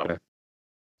 Um, Okay.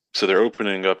 so they're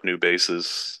opening up new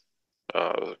bases,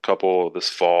 a couple this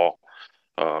fall,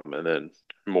 and then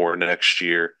more next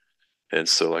year. And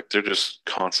so like they're just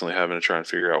constantly having to try and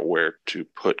figure out where to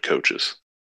put coaches.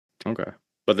 Okay.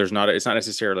 But it's not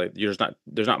necessarily there's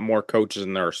not more coaches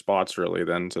than there are spots really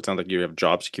then. So it sounds like you have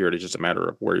job security, it's just a matter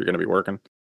of where you're going to be working.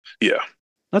 Yeah.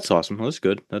 That's awesome. Well, that's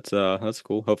good. That's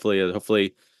cool. Hopefully, in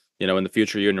the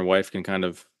future you and your wife can kind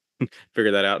of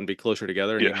figure that out and be closer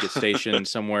together and you Yeah. can get stationed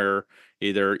somewhere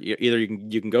either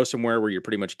you can go somewhere where you're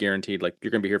pretty much guaranteed like you're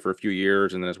going to be here for a few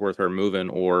years and then it's worth her moving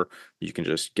or you can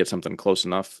just get something close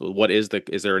enough. Is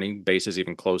there any bases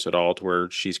even close at all to where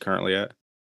she's currently at?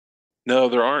 No,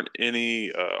 there aren't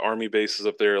any Army bases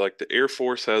up there. Like the Air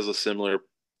Force has a similar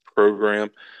program,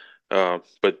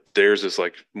 but theirs is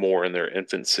like more in their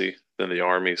infancy than the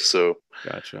Army. So,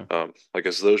 Gotcha. like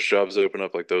as those jobs open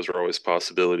up, like those are always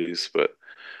possibilities. But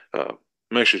I'm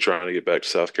actually trying to get back to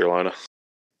South Carolina.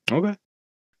 Okay.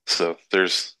 So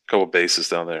there's a couple bases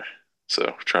down there.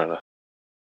 So trying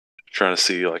to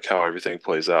see like how everything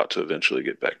plays out to eventually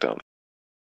get back down.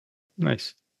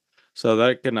 Nice. So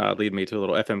that can lead me to a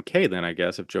little FMK then, I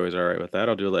guess, if Joey's all right with that.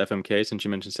 I'll do a little FMK since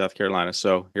you mentioned South Carolina.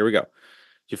 So here we go.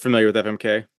 You familiar with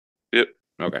FMK? Yep.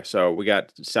 Okay, so we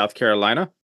got South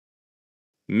Carolina,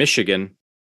 Michigan,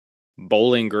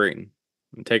 Bowling Green.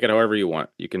 Take it however you want.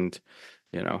 You can,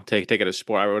 take it as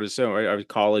sport. I would assume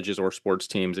colleges or sports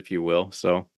teams, if you will.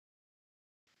 So,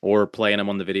 or playing them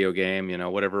on the video game.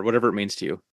 Whatever it means to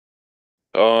you.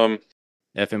 Um,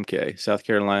 FMK, South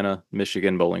Carolina,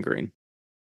 Michigan, Bowling Green.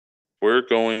 we're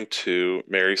going to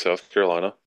marry South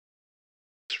Carolina.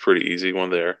 It's a pretty easy one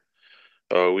there.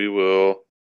 We will.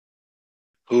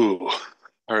 Ooh.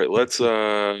 All right, let's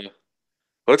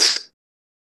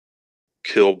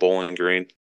kill Bowling Green.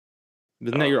 Uh,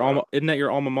 Isn't that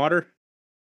your alma mater?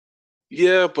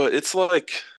 yeah, but it's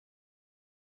like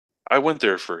I went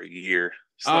there for a year.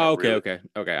 It's Oh, not okay, really. okay,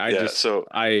 okay. Yeah, so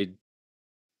I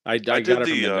I got did it from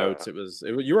the the notes.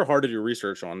 You were hard to do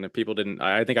research on. People didn't.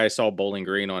 I think I saw Bowling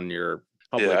Green on your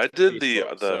yeah, public I did the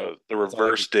Facebook. So the that's all I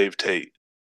reverse can. Dave Tate.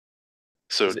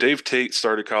 So Is it? Dave Tate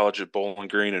started college at Bowling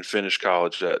Green and finished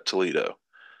college at Toledo.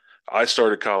 I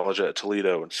started college at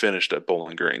Toledo and finished at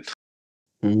Bowling Green.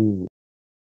 Ooh.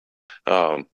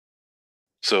 Um,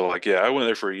 so like yeah, I went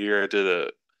there for a year.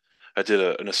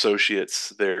 An associate's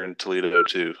there in Toledo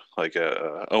too, like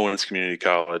Owens Community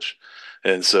College,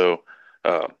 and so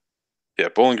yeah,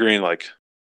 Bowling Green like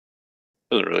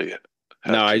doesn't really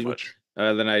No, have too much.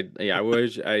 then I yeah, I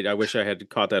wish I had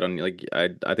caught that on like I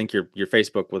think your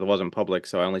Facebook wasn't public,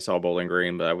 so I only saw Bowling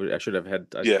Green, but I should have had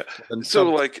Yeah, then so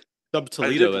like sub I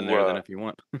Toledo did in there then if you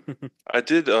want.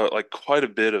 like quite a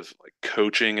bit of like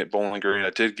coaching at Bowling Green. I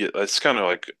did get that's kind of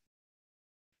like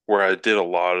where I did a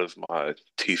lot of my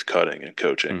teeth cutting and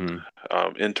coaching.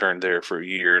 Hmm. Interned there for a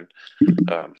year.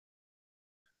 And, um,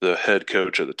 the head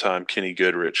coach at the time, Kenny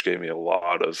Goodrich, gave me a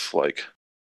lot of like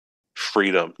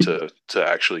freedom to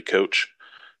actually coach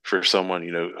for someone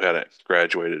who hadn't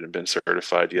graduated and been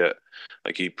certified yet.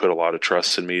 Like he put a lot of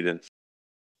trust in me to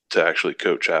actually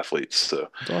coach athletes. So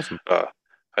It's awesome. uh,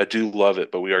 I do love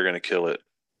it, but we are going to kill it,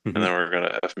 and Hmm. then we're going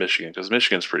to F Michigan because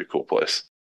Michigan's a pretty cool place.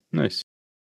 Nice.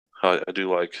 I do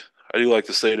like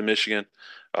the state of Michigan.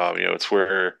 It's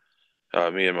where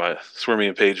it's where me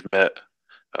and Paige met.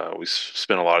 We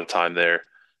spent a lot of time there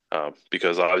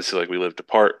because obviously like we lived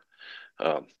apart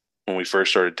um, when we first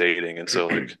started dating, and so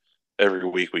like every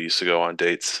week we used to go on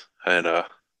dates and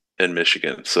in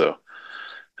Michigan. So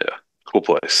yeah, cool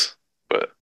place.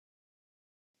 But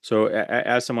So,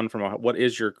 as someone from what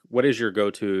is your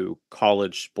go to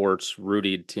college sports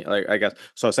rooted team? Like, I guess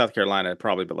so. South Carolina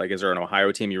probably, but like, is there an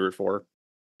Ohio team you root for?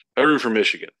 I root for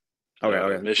Michigan. Okay,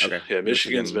 okay, okay. Michigan's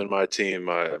Michigan, been my team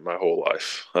my whole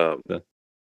life.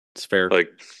 it's fair. Like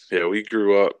yeah, we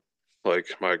grew up.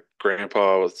 Like my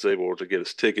grandpa was able to get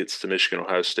us tickets to Michigan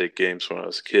Ohio State games when I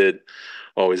was a kid,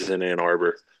 always in Ann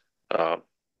Arbor. Uh,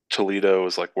 Toledo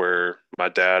is like where my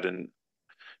dad and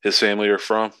his family are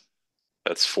from.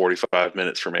 That's 45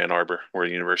 minutes from Ann Arbor, where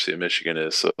the University of Michigan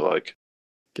is. So like,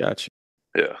 Gotcha.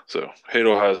 yeah. So hate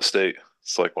Ohio State.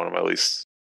 It's like one of my least.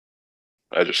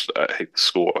 I hate the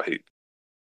school. I hate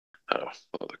uh,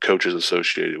 the coaches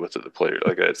associated with it, the player.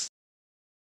 Like I Was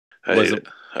hate it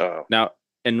it. now?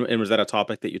 And was that a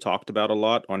topic that you talked about a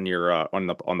lot on your on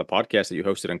the podcast that you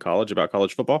hosted in college about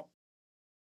college football?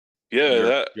 Yeah,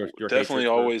 that Your definitely hatred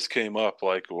for always came up.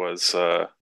 Like was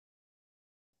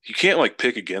you can't like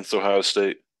pick against Ohio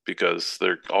State because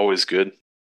they're always good,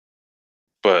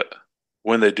 but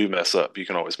when they do mess up, you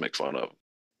can always make fun of them.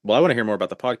 well, I want to hear more about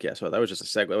the podcast. So that was just a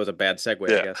segue. That was a bad segue,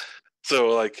 I Yeah. guess. So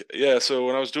like yeah, so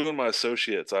when I was doing my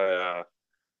associates, I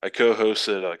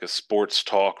co-hosted like a sports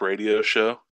talk radio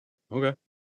show, Okay.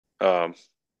 um,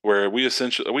 where we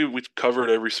essentially we covered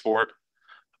every sport,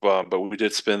 but we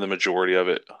did spend the majority of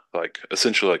it like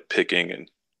essentially like picking and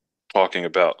talking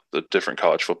about the different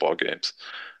college football games,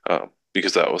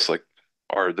 because that was like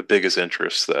the biggest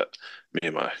interest that me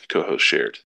and my co-host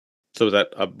shared. So was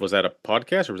that a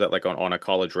podcast or was that like on a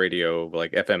college radio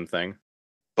like FM thing?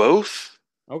 Both.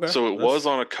 Okay. So it was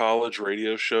on a college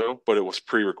radio show, but it was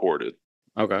pre-recorded.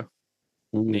 Okay.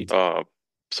 Mm. Neat.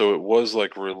 So it was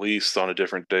like released on a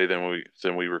different day than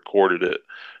we recorded it,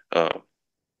 uh,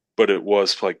 but it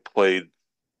was like played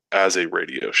as a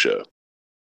radio show.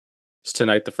 Is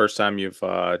tonight the first time you've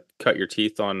cut your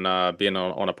teeth on being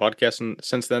on a podcast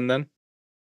since then?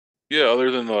 Yeah, other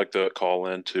than like the call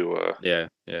in Yeah,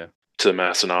 yeah. to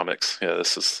Massonomics. Yeah,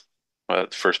 this is my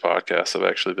first podcast I've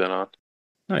actually been on.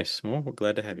 Nice. Well, we're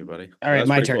glad to have you, buddy. All right, That's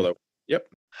my pretty turn. cool, though. Yep.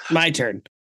 My turn.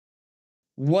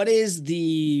 What is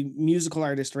the musical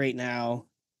artist right now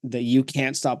that you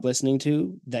can't stop listening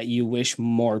to that you wish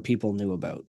more people knew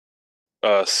about?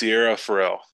 Sierra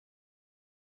Farrell.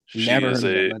 She Never is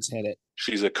heard of it. Let's hit it.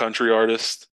 she's a country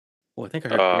artist. Well, I think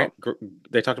I heard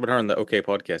they talked about her on the OK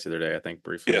podcast the other day, I think,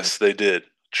 briefly. Yes, they did.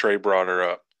 Trey brought her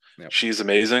up. Yep. She's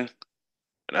amazing,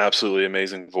 an absolutely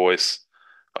amazing voice.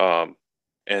 Um,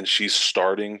 and she's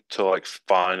starting to like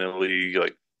finally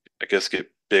like I guess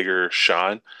get bigger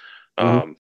shine.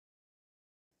 Mhm.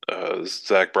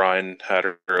 Zach Bryan had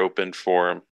her open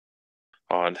for him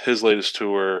on his latest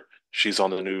tour. She's on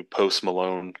the new Post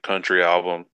Malone country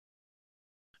album.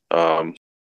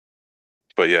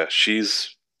 But yeah,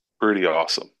 she's pretty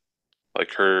awesome.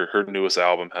 Like her newest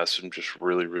album has some just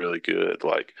really really good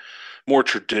like more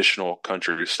traditional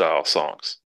country style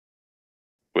songs,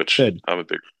 which Good. I'm a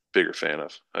bigger fan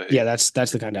of. Yeah, that's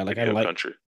the kind I like. I don't like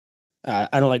country. I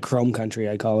don't like chrome country,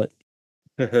 I call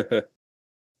it.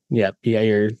 Yeah,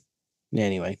 you're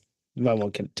anyway. I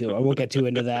won't get too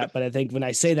into that, but I think when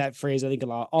I say that phrase, I think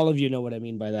all of you know what I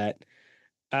mean by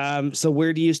that. So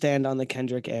where do you stand on the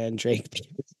Kendrick and Drake?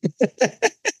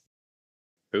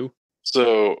 Who?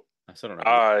 So I still don't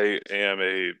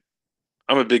know.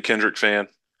 I'm a big Kendrick fan.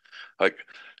 Like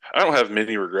I don't have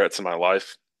many regrets in my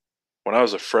life. When I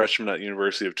was a freshman at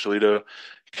University of Toledo,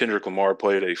 Kendrick Lamar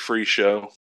played a free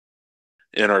show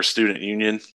in our student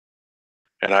union,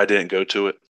 and I didn't go to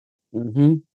it.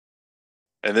 Mm-hmm.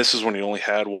 And this is when he only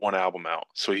had one album out,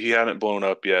 so he hadn't blown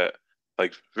up yet.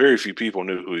 Like very few people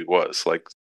knew who he was. Like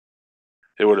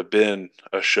it would have been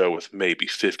a show with maybe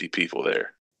 50 people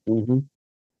there, Mm-hmm.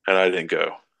 and I didn't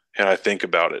go. And I think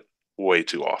about it way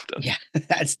too often. Yeah,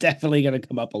 that's definitely gonna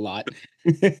come up a lot.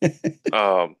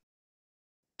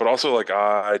 But also like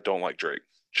I don't like Drake.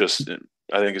 Just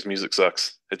I think his music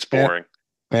sucks. It's boring.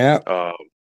 Yeah.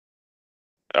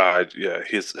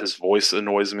 His voice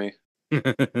annoys me.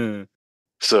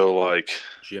 So like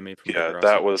Jimmy from yeah, Degrassi.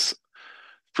 that was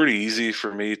pretty easy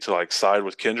for me to like side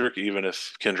with Kendrick, even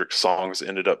if Kendrick's songs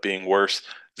ended up being worse.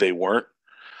 They weren't.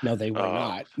 No, they were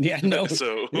not. Yeah, no.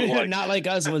 So like, Not Like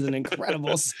Us was an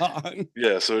incredible song.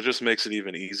 Yeah, so it just makes it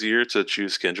even easier to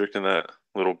choose Kendrick in that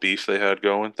little beef they had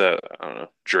going. That I don't know.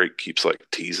 Drake keeps like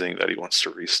teasing that he wants to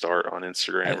restart on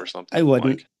Instagram or something. I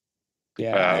wouldn't. Like,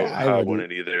 Yeah, I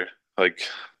wouldn't either. Like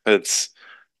it's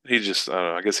he just I don't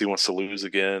know. I guess he wants to lose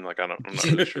again. Like I'm not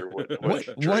really sure what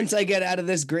Once I get out of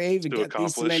this grave and get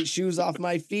these cement accomplish. shoes off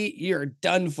my feet, you're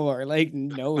done for. Like,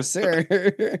 no, sir.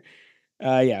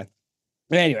 Yeah.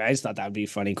 Anyway, I just thought that would be a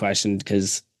funny question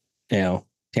because Tanner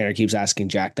keeps asking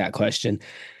Jack that question.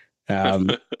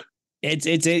 I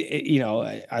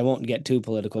won't get too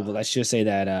political, but let's just say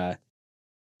that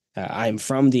I'm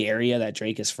from the area that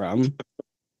Drake is from,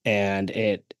 and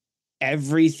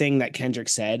everything that Kendrick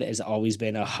said has always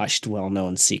been a hushed,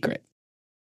 well-known secret.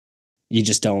 You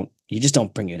just don't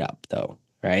bring it up though,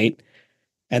 right?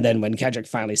 And then when Kendrick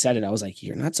finally said it, I was like,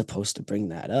 "You're not supposed to bring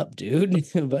that up, dude,"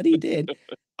 but he did.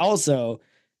 Also,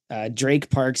 Drake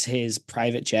parks his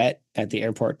private jet at the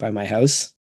airport by my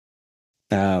house,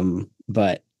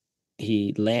 but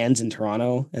he lands in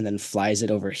Toronto and then flies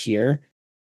it over here,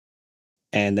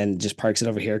 and then just parks it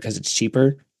over here because it's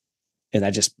cheaper, and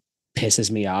that just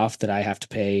pisses me off that I have to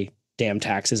pay damn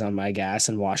taxes on my gas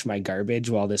and wash my garbage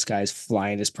while this guy's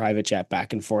flying his private jet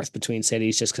back and forth between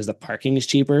cities just because the parking is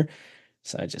cheaper.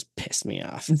 So it just pissed me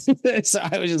off. So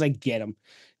I was just like, get him,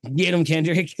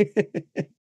 Kendrick.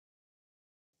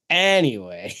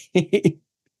 Anyway,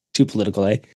 too political,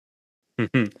 eh?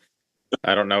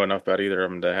 I don't know enough about either of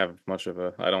them to have much of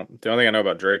a. I don't. The only thing I know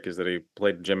about Drake is that he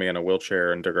played Jimmy in a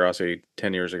wheelchair in Degrassi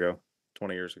 10 years ago,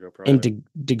 20 years ago, probably. In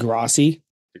Degrassi.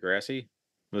 Degrassi?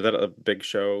 Was that a big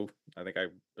show? I think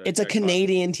It's a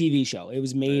Canadian TV show. It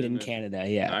was made in Canada.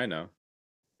 Yeah, I know.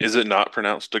 Is it not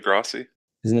pronounced Degrassi?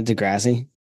 Isn't it Degrassi?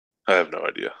 I have no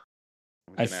idea.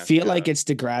 I feel like it's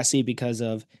Degrassi because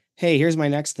of, hey, here's my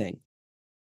next thing.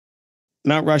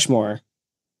 Mount Rushmore,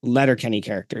 Letterkenny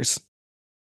characters.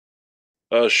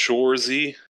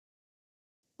 Shoresy.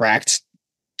 Correct.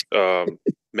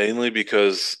 Mainly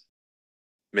because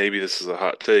maybe this is a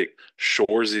hot take.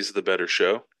 Shoresy's the better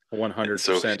show.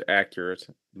 100% accurate.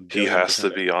 He has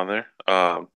to be on there.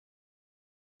 And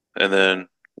then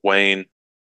Wayne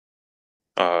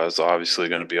is obviously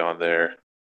going to be on there.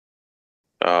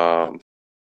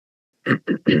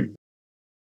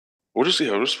 We'll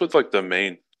just put like the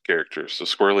main characters. So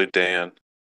Squirrely Dan.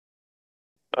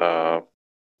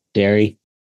 Derry.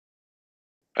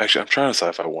 Actually, I'm trying to decide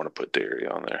if I want to put Derry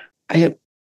on there.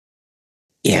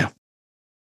 Yeah.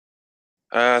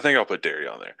 I think I'll put Derry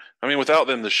on there. I mean, without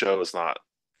them, the show is not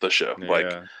the show. Yeah.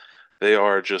 Like, they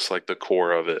are just like the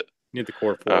core of it. You need the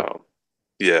core four.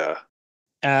 Yeah.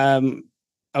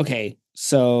 Okay.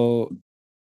 So,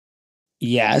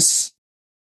 yes,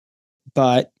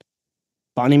 but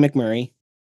Bonnie McMurray,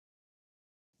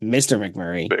 Mr.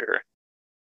 McMurray, Fair.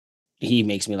 he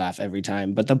makes me laugh every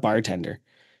time. But the bartender,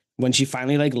 when she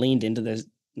finally like leaned into this,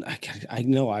 I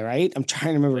know, all right. I'm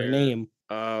trying to remember her name.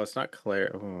 Oh, it's not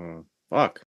Claire. Oh,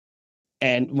 fuck.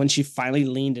 And when she finally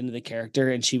leaned into the character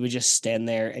and she would just stand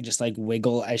there and just like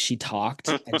wiggle as she talked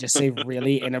and just say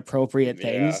really inappropriate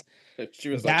things. She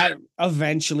was that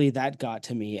eventually that got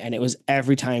to me. And it was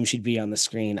every time she'd be on the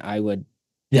screen, I would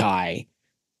die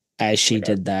as she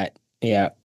did that. Yeah.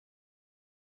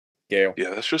 Gail.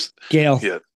 Yeah, that's just Gail.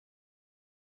 Yeah.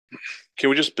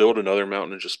 Can we just build another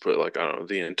mountain and just put like, I don't know,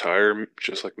 the entire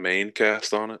just like main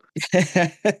cast on it?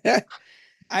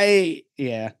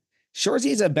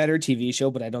 Shoresy is a better TV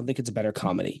show, but I don't think it's a better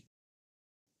comedy.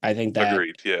 I think that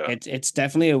agreed. Yeah, it's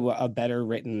definitely a better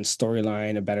written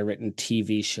storyline, a better written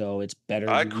TV show. It's better.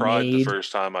 I cried the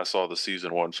first time I saw the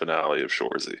season 1 finale of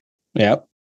Shoresy. Yep,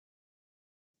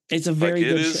 it's a very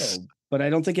good show, but I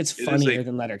don't think it's funnier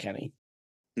than Letterkenny.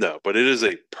 No, but it is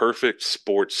a perfect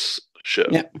sports show.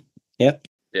 Yep.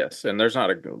 Yes, and there's not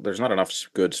enough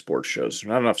good sports shows. There's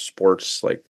not enough sports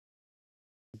like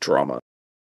drama.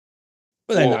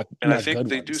 Well, I think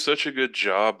they do such a good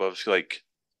job of like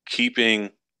keeping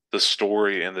the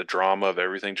story and the drama of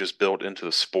everything just built into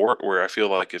the sport, where I feel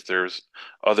like if there's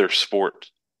other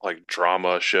sport like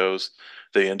drama shows,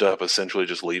 they end up essentially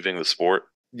just leaving the sport.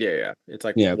 Yeah. It's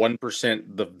like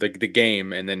 1% the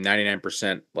game, and then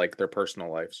 99% like their personal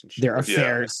lives and shit. Their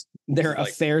affairs. Their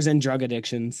affairs and drug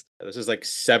addictions. This is like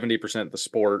 70% the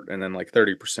sport, and then like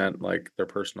 30% like their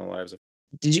personal lives.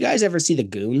 Did you guys ever see The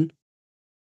Goon?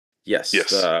 Yes.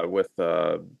 With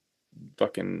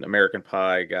fucking American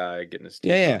Pie guy getting his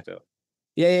teeth knocked out.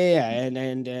 Yeah.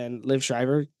 And Liv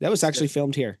Schreiber. That was actually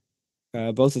filmed here.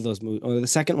 Both of those movies, or the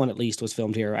second one at least, was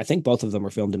filmed here. I think both of them were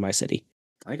filmed in my city.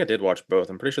 I think I did watch both.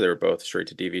 I'm pretty sure they were both straight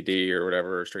to DVD or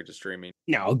whatever, or straight to streaming.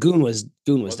 No, Goon was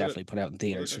definitely put out in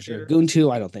theaters for sure. Goon 2,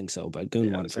 I don't think so, but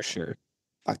Goon 1 for sure.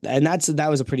 And that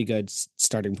was a pretty good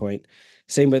starting point.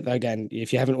 Same with, again,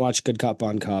 if you haven't watched Good Cop,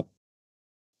 Bad Cop,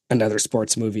 another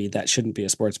sports movie that shouldn't be a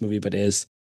sports movie but is.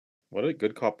 What is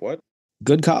Good Cop? What?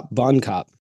 Good Cop, Bad Cop.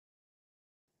 Is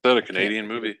that a Canadian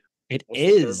movie? It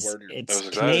is. It's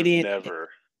Canadian. I've never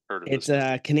heard of it.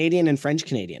 It's Canadian and French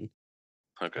Canadian.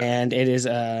 Okay. And it is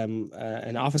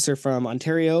an officer from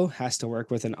Ontario has to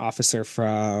work with an officer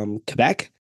from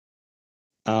Quebec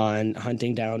on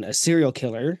hunting down a serial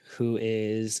killer who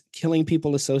is killing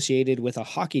people associated with a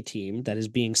hockey team that is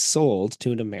being sold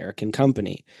to an American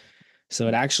company. So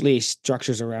it actually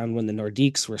structures around when the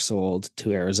Nordiques were sold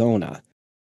to Arizona.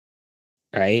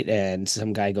 Right? And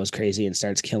some guy goes crazy and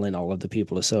starts killing all of the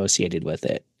people associated with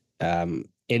it.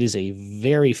 It is a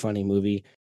very funny movie.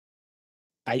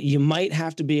 You might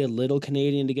have to be a little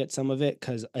Canadian to get some of it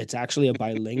because it's actually a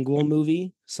bilingual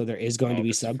movie, so there is going to be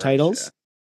it's French, subtitles.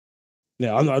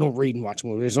 Yeah, I don't read and watch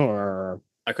movies. I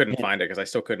couldn't Yeah. find it because I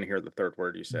still couldn't hear the third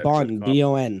word you said. Good Bon, cop,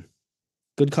 B-O-N.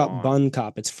 Good cop, bon. bun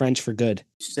cop. It's French for good.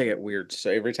 You say it weird. So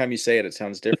every time you say it, it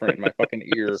sounds different in my fucking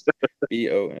ear.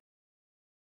 B-O-N.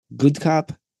 Good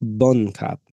cop, bun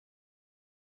cop.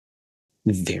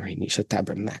 Very niche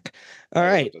tabernacle. All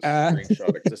right.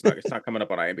 Screenshot it 'cause it's not coming up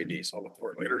on IMDb, so I'll look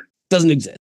for it later. Doesn't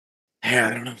exist. Yeah,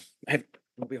 I don't know.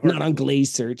 It'll be hard. Not on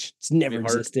Glaze search. It's never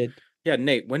existed. Yeah,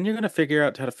 Nate, when are you gonna figure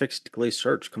out how to fix Glaze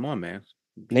search? Come on, man.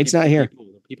 Nate's not here.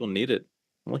 People need it.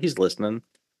 Well, he's listening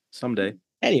someday.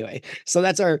 Anyway, so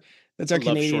that's our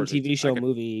Canadian TV show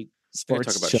movie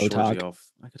sports show talk.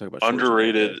 I could talk about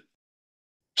underrated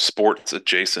sports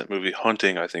adjacent movie.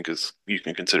 Hunting, I think, you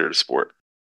can consider it a sport.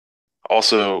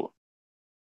 Also,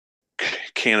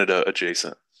 Canada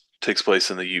adjacent takes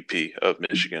place in the UP of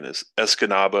Michigan is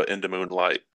Escanaba into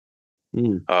Moonlight.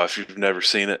 If you've never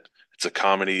seen it, it's a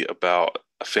comedy about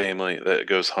a family that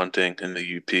goes hunting in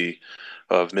the UP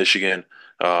of Michigan.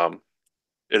 It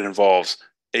involves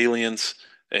aliens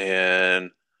and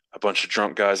a bunch of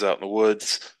drunk guys out in the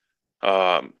woods.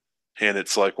 And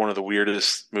it's like one of the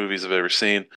weirdest movies I've ever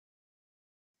seen.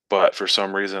 But for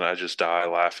some reason, I just die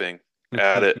laughing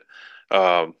at it.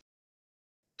 Yeah,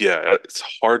 it's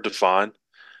hard to find.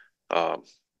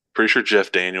 Pretty sure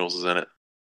Jeff Daniels is in it.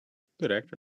 Good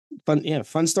actor.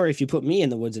 Fun story. If you put me in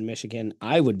the woods in Michigan,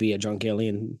 I would be a drunk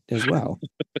alien as well.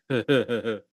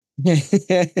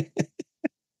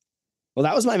 Well,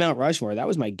 that was my Mount Rushmore. That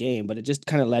was my game, but it just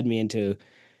kind of led me into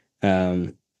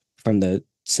from the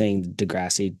saying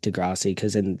Degrassi,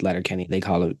 because in Letterkenny they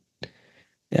call it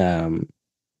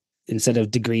instead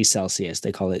of degrees Celsius,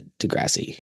 they call it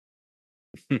Degrassi.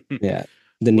 Yeah,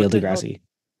 the Neil deGrasse.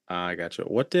 I gotcha.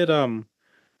 What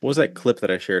was that clip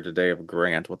that I shared today of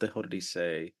Grant? What the hell did he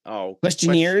say? Oh,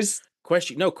 questionnaires. Yeah,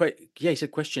 he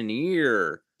said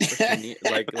questionnaire.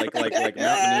 like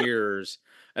mountaineers,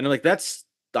 and I'm like,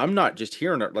 I'm not just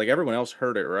hearing it. Like everyone else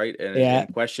heard it, right?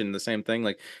 And questioned the same thing.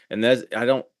 Like, and that's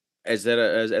as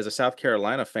a South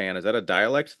Carolina fan, is that a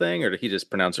dialect thing, or did he just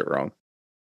pronounce it wrong?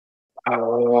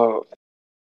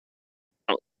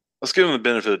 Let's give him the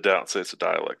benefit of the doubt and say it's a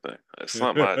dialect thing. It's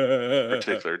not my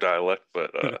particular dialect, but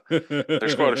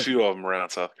there's quite a few of them around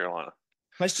South Carolina.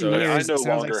 Questionnaires. I no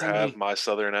longer have my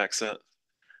Southern accent.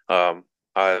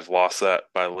 I've lost that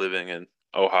by living in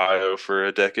Ohio for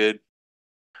a decade.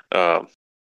 But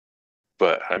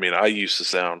I mean, I used to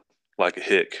sound like a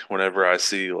hick whenever I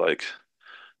see like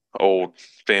old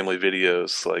family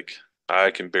videos. Like I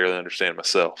can barely understand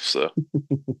myself. So,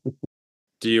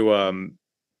 do you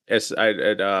I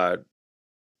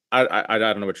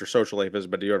don't know what your social life is,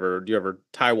 but do you ever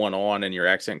tie one on and your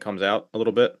accent comes out a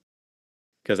little bit?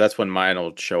 Because that's when mine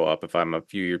will show up. If I'm a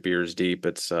few beers deep,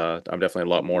 it's I'm definitely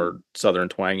a lot more Southern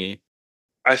twangy.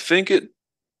 I think it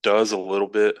does a little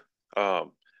bit.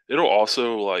 It'll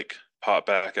also like pop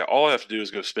back out. All I have to do is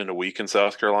go spend a week in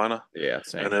South Carolina. Yeah,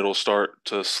 same. And it'll start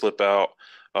to slip out.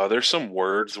 There's some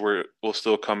words where it will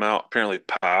still come out. Apparently,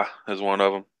 pie is one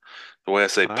of them. The way I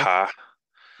say pie.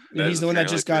 He's the one that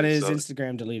just got his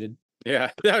Instagram deleted.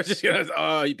 Yeah, I was just gonna.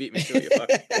 Oh, you beat me to it. You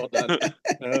well done.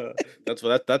 That's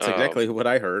exactly what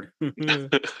I heard.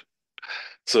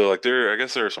 So like I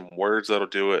guess there are some words that'll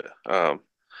do it.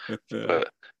 But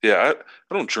yeah,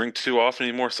 I don't drink too often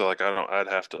anymore, so like I'd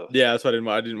have to. Yeah, that's what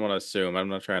I didn't want to assume. I'm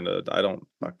not trying to. I don't.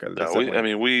 No,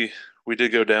 we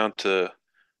did go down to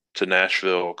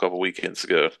Nashville a couple weekends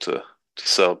ago to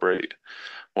celebrate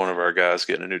one of our guys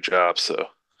getting a new job. So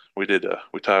we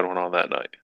tied one on that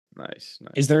night. Nice.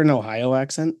 Is there an Ohio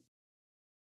accent?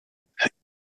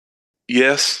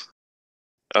 Yes.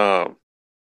 But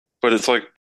it's a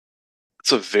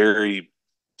very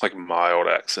like mild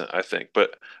accent, I think.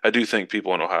 But I do think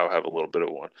people in Ohio have a little bit of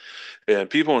one. And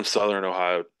people in Southern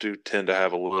Ohio do tend to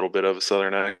have a little bit of a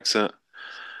Southern accent.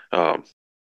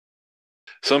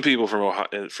 Some people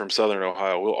from Southern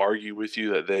Ohio will argue with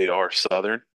you that they are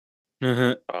Southern.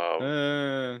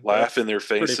 Laugh in their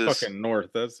faces. Pretty fucking north.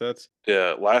 That's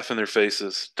laugh in their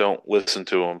faces. Don't listen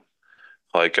to them.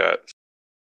 Like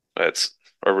that's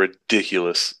a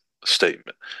ridiculous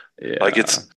statement. Yeah. Like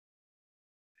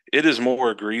it is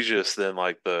more egregious than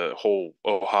like the whole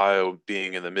Ohio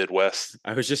being in the Midwest.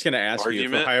 I was just gonna ask you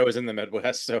if Ohio is in the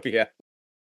Midwest. So yeah.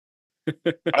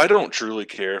 I don't truly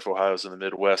care if Ohio's in the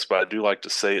Midwest, but I do like to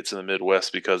say it's in the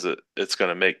Midwest because it's going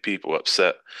to make people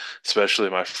upset, especially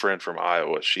my friend from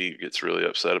Iowa. She gets really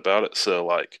upset about it. So,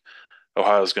 like,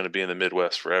 Ohio's going to be in the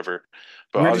Midwest forever.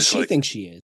 But where does she think she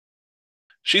is?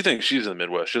 She thinks she's in the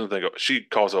Midwest. She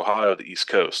calls Ohio the East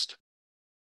Coast.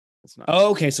 It's not.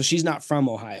 Oh, okay, so she's not from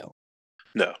Ohio.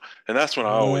 No. And that's when I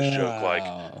always joke, like,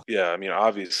 Oh. yeah, I mean,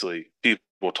 obviously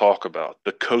people talk about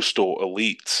the coastal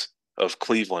elites of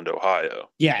Cleveland, Ohio.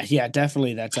 Yeah,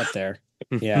 definitely that's up there.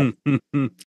 Yeah.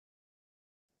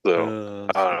 So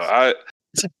I That's don't know.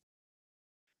 good.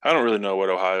 I don't really know what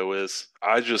Ohio is.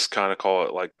 I just kind of call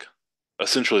it like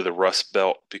essentially the Rust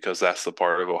Belt because that's the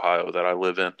part of Ohio that I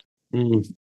live in.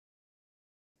 Mm.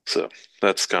 So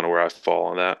that's kind of where I fall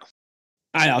on that.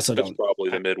 I also It's don't. probably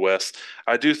the Midwest.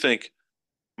 I do think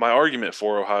my argument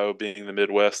for Ohio being the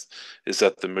Midwest is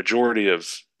that the majority of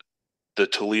the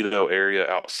Toledo area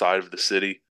outside of the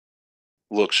city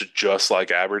looks just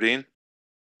like Aberdeen.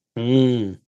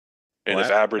 Mm. And if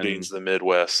Flat Aberdeen's and the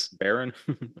Midwest, barren.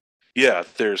 yeah,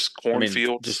 there's I mean,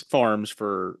 cornfields, just farms yeah,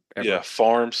 forever.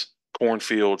 farms,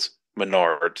 cornfields,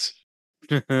 Menards.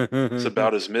 It's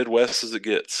about as Midwest as it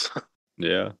gets.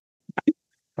 Yeah.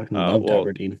 Fucking loved Well,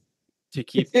 Aberdeen. to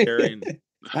keep carrying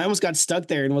I almost got stuck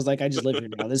there and was like, I just live here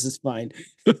now. This is fine.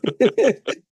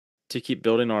 to keep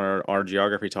building on our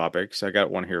geography topics, I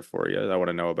got one here for you that I want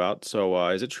to know about. So,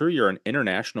 is it true you're an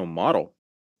international model?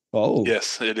 Oh,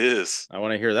 Yes, it is. I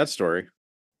want to hear that story.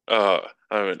 I'm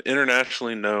an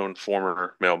internationally known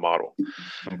former male model,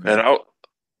 Okay. and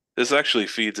this actually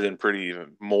feeds in pretty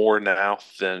even more now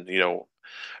than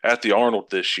at the Arnold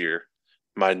this year.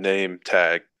 My name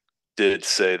tag did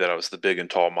say that I was the big and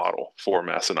tall model for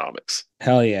Massonomics.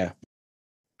 hell yeah.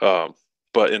 Um,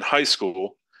 but in high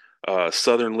school,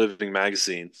 Southern Living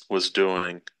magazine was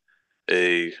doing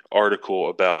a article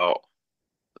about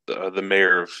the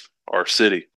mayor of our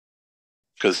city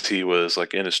because he was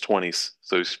like in his 20s,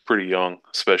 so he's pretty young,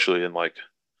 especially in like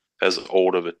as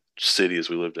old of a city as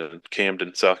we lived in.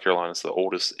 Camden, South Carolina is the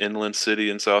oldest inland city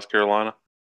in South Carolina.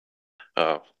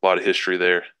 A lot of history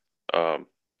there.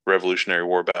 Revolutionary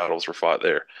War battles were fought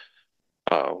there.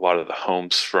 A lot of the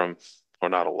homes from, or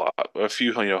not a lot, a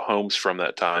few homes from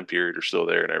that time period are still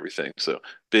there and everything. So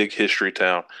big history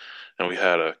town. And we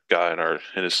had a guy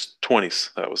in his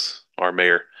 20s that was our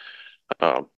mayor.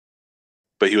 Um,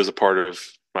 but he was a part of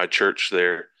my church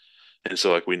there, and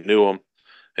so like we knew him.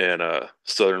 And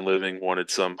Southern Living wanted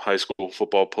some high school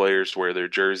football players to wear their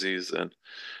jerseys and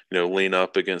lean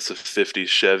up against a '50s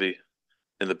Chevy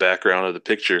in the background of the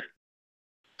picture.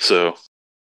 So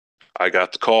I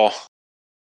got the call,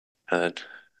 and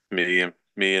me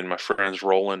and my friends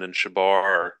Roland and Shabar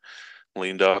are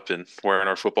leaned up and wearing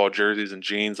our football jerseys and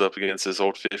jeans up against this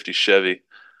old '50s Chevy.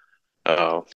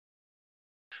 Uh,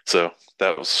 so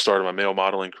that was the start of my male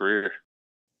modeling career.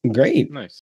 Great.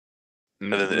 Nice.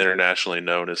 And then the internationally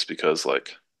known is because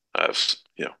like I have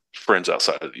friends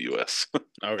outside of the U.S.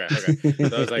 Okay.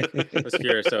 So I was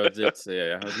curious. So it's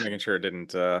yeah, I was making sure it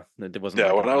wasn't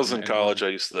Yeah, like when I was in an college, I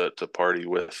used to party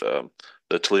with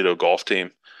the Toledo golf team,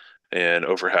 and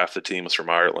over half the team was from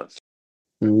Ireland.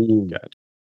 Mm. Gotcha.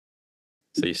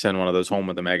 So you send one of those home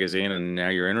with a magazine, and now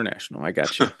you're international. I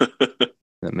got you.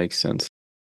 That makes sense.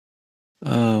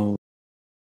 Oh,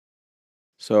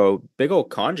 so big old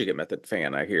conjugate method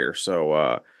fan, I hear.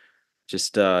 So,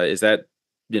 just is that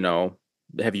you know,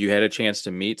 have you had a chance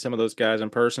to meet some of those guys in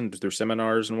person through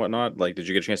seminars and whatnot? Like, did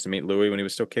you get a chance to meet Louis when he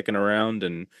was still kicking around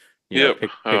and Yep.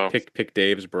 pick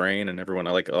Dave's brain and everyone?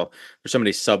 I like, oh, there's so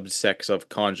many subsects of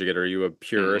conjugate. Are you a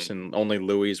purist Mhm. and only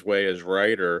Louis's way is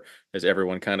right, or does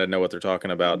everyone kind of know what they're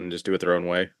talking about and just do it their own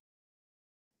way?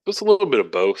 It's a little bit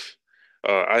of both.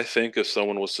 I think if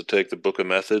someone was to take the book of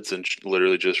methods and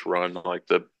literally just run like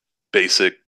the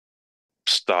basic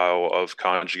style of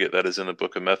conjugate that is in the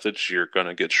book of methods, you're going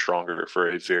to get stronger for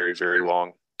a very, very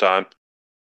long time.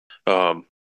 Um,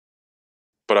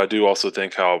 but I do also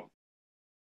think how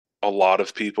a lot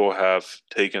of people have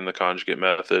taken the conjugate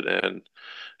method and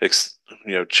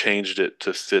changed it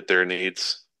to fit their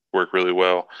needs, work really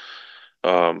well.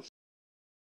 Um,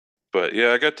 but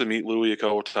yeah, I got to meet Louis a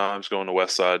couple of times going to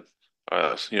West Side.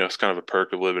 It's kind of a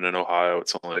perk of living in Ohio.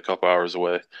 It's only a couple hours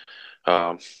away.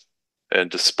 Um, and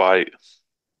despite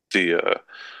the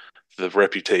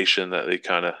reputation that they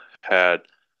kind of had,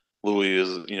 Louis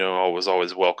is was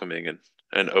always welcoming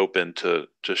and open to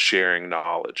sharing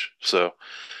knowledge. So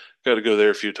got to go there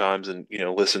a few times and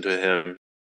listen to him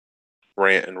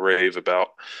rant and rave about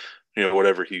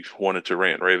whatever he wanted to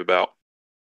rant and rave about.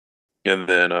 And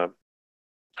then I've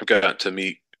got to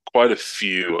meet quite a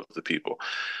few of the people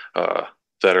uh,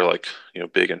 that are like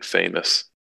big and famous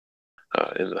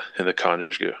in the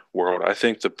conjugate world. I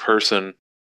think the person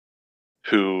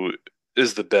who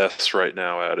is the best right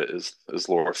now at it is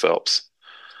Laura Phelps.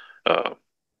 Uh,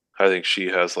 I think she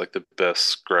has like the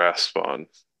best grasp on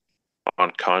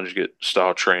conjugate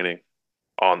style training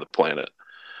on the planet.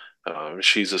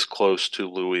 She's as close to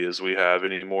Louis as we have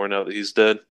anymore now that he's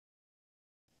dead.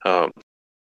 Um,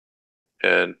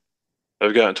 and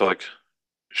I've gotten to like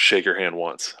shake her hand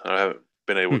once. I haven't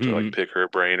been able to like pick her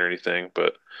brain or anything,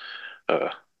 but uh,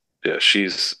 yeah,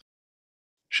 she's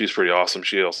pretty awesome.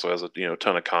 She also has a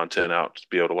ton of content out to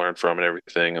be able to learn from and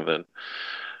everything. And then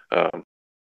um,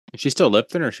 Is she still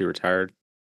lifting or is she retired?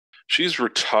 she's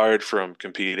retired from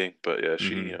competing, but yeah,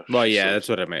 Well, she yeah, still that's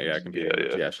what I meant. Yeah, yeah competing,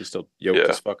 but yeah yeah, she's still yoked yeah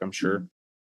as fuck, I'm sure.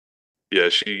 yeah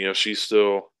she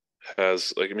still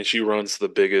has like I mean she runs the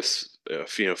biggest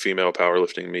female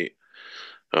powerlifting meet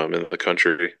in the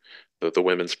country, the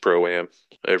women's pro-am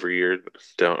every year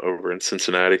down over in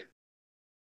Cincinnati.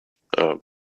 Um,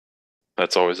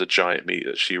 that's always a giant meet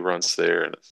that she runs there,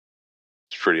 and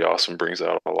it's pretty awesome. Brings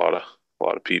out a lot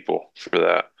of people for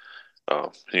that.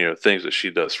 Things that she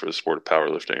does for the sport of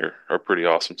powerlifting are pretty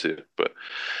awesome too. But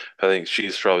I think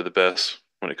she's probably the best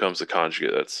when it comes to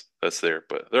conjugate. That's there.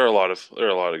 But there are a lot of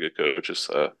good coaches.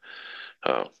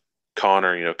 Uh,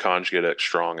 Connor, conjugate X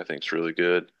strong, I think is really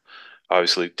good.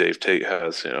 Obviously, Dave Tate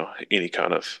has any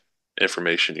kind of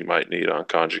information you might need on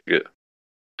conjugate.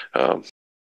 I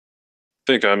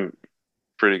think I'm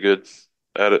pretty good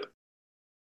at it.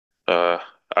 Uh,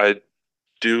 I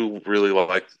do really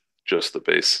like just the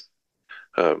base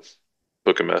uh,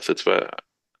 book of methods, but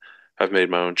I've made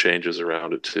my own changes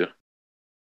around it too.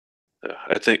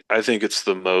 I think it's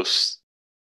the most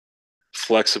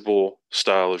flexible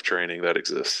style of training that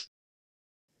exists,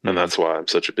 and Hmm. that's why I'm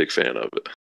such a big fan of it.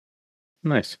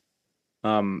 Nice.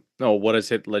 No, what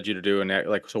has it led you to do? And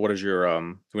like, so what is your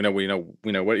we know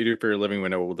what you do for your living. We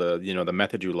know the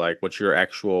method you like. What's your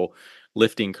actual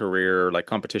lifting career, like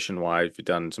competition wise? Have you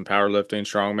done some powerlifting,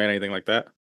 strongman, anything like that?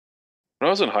 When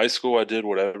I was in high school, I did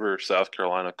whatever South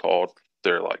Carolina called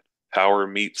their like power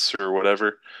meets or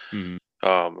whatever. Hmm.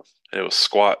 Um, and it was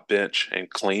squat, bench, and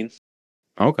clean.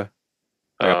 Okay.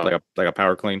 Um, Like a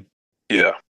power clean.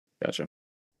 yeah, Gotcha.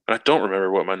 and I don't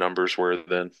remember what my numbers were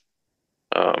then.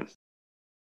 Um,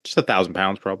 Just 1,000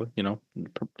 pounds, probably.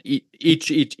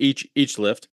 Each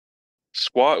lift.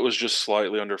 Squat was just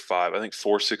slightly under five. I think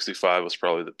 465 was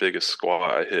probably the biggest squat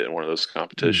I hit in one of those Mm.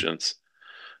 competitions.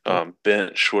 Dope.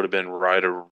 Bench would have been right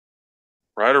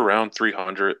around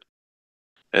 300,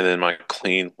 and then my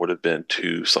clean would have been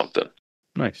two something.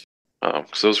 Nice.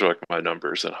 Because those were like my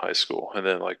numbers in high school. And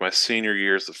then like my senior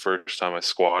year is the first time I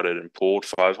squatted and pulled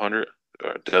 500,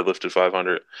 deadlifted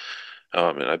 500,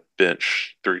 and I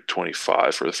benched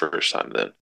 325 for the first time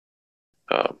then.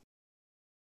 Um,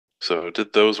 so I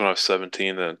did those when I was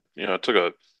 17. Then I took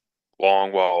a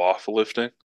long while off of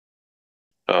lifting.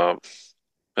 Um,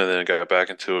 and then got back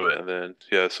into it. And then,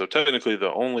 yeah, so technically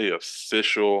the only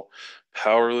official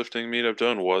powerlifting meet I've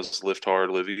done was Lift Hard,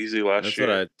 Live Easy last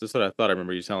year. That's what I thought I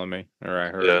remember you telling me, or I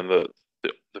Yeah, heard. and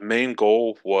the main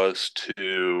goal was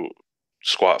to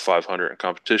squat 500 in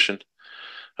competition,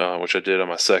 which I did on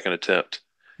my second attempt.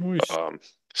 Nice. Um,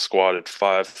 Squatted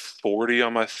 540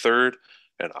 on my third,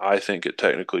 and I think it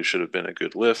technically should have been a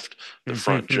good lift. The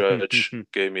front judge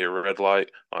gave me a red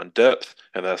light on depth,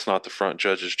 and that's not the front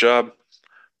judge's job.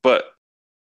 But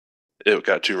it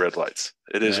got two red lights.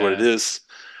 It is what it Yeah. is.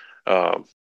 Um,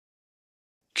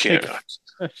 Take can't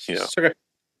you know? it's okay.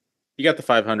 You got the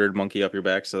 500 monkey up your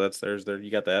back, so there's there.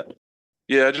 You got that.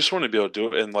 Yeah, I just want to be able to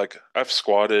do it. And like I've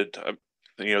squatted,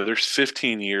 there's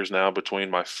 15 years now between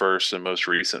my first and most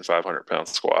recent 500-pound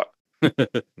squat.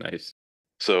 Nice.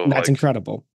 So That's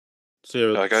incredible.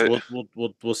 So, like so I,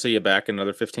 we'll see you back in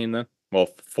another 15 then. Well,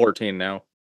 14 now.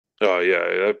 oh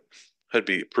yeah, that'd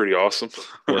be pretty awesome.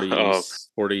 40, um,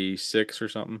 46 or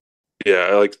something.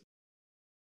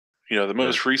 yeah, the Or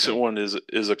most recent well, one is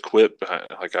a quip.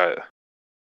 Like I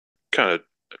kind of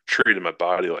treated my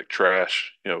body like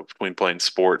trash, between playing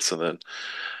sports and then,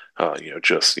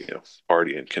 just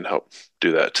partying can help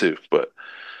do that too. But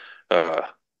uh,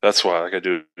 that's why like I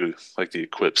do like the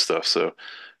equip stuff. So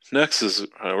next is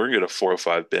we're gonna get a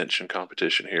 405 bench in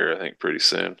competition here. I think pretty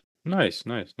soon. nice,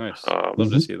 nice, nice. Um, Love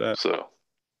to Hmm. see that. so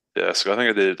yeah, so I think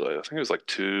I did. Like, I think it was like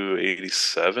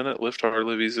 287 at Lift Hard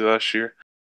Live Easy last year.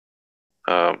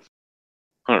 Um,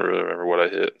 I don't really remember what I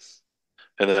hit,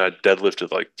 and then I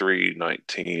deadlifted like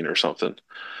 319 or something.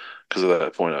 Because at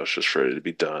that point, I was just ready to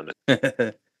be done.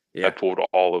 I Yeah, pulled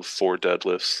all of four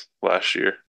deadlifts last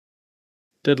year.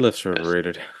 deadlifts are Yes.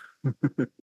 overrated.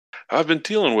 I've been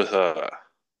dealing with I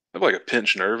have like a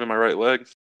pinched nerve in my right leg,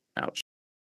 Ouch.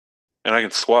 and I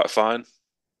can squat fine.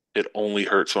 It only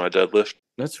hurts when I deadlift.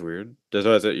 That's weird.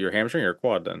 Is it your hamstring or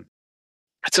quad then?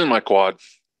 It's in my quad.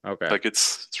 Okay. Like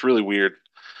it's really weird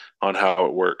on how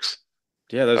it works.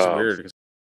 Yeah, that's Um, weird.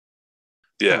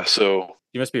 yeah, Huh. so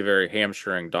You must be a very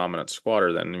hamstring dominant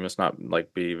squatter then. You must not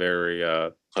like be very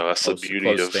That's the beauty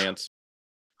close of stance.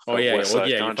 Oh yeah, yeah. West Well,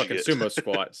 Side yeah. You fucking Conjugate. sumo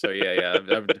squat. So yeah.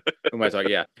 Who am I talking?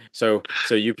 Yeah. So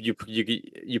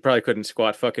you probably couldn't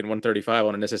squat fucking 135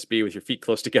 on an SSB with your feet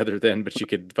close together then, but you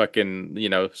could fucking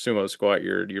sumo squat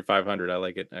your 500. I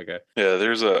like it. Okay. Yeah,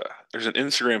 there's an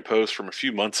Instagram post from a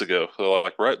few months ago, so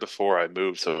like right before I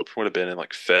moved, so it would have been in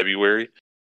like February.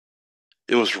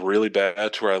 It was really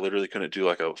bad to where I literally couldn't do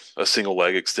like a single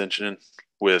leg extension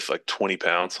with like 20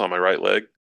 pounds on my right leg,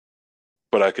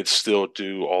 but I could still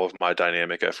do all of my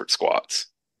dynamic effort squats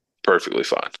perfectly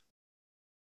fine.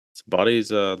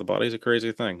 The body's a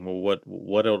crazy thing. Well,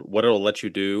 what it'll let you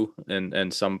do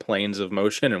in some planes of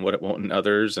motion and what it won't in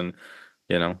others, and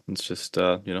it's just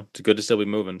it's good to still be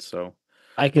moving. So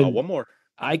I could one more.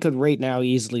 I could right now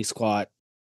easily squat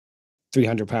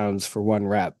 300 pounds for 1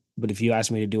 rep, but if you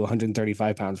asked me to do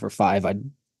 135 pounds for 5, I'd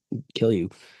kill you.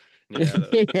 Yeah,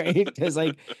 Right? Because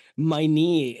like my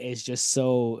knee is just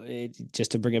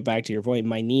just to bring it back to your point,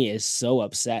 my knee is so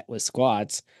upset with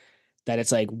squats that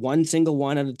it's like one single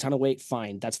one at a ton of weight,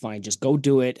 fine, that's fine. Just go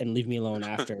do it and leave me alone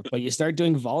after. But you start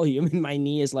doing volume and my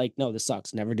knee is like, no, this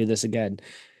sucks. Never do this again.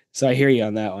 So I hear you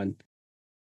on that one.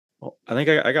 Well, I think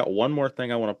I got one more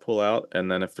thing I want to pull out, and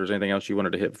then if there's anything else you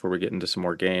wanted to hit before we get into some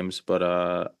more games, but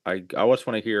I always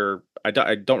want to hear. I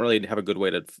don't really have a good way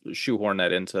to shoehorn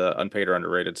that into unpaid or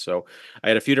underrated. So I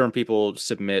had a few different people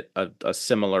submit a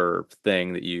similar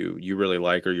thing that you really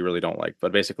like or you really don't like.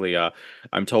 But basically,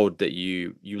 I'm told that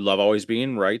you love always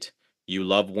being right, you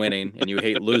love winning, and you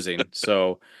hate losing.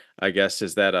 So I guess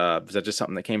is that just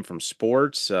something that came from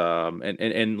sports?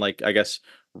 And like I guess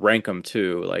rank them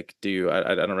too. Like, I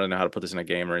don't really know how to put this in a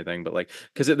game or anything, but like,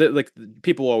 because like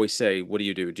people always say, what do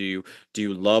you do? Do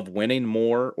you love winning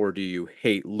more or do you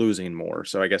hate losing more?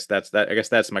 So I guess that's that. I guess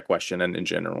that's my question, and in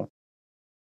general,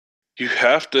 You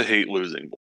have to hate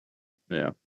losing.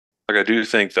 yeah, Like I do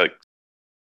think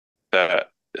that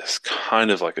is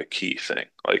kind of like a key thing.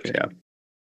 Like yeah,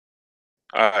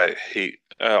 I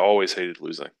always hated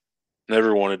losing.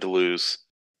 Never wanted to lose.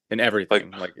 in Like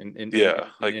everything, like yeah, in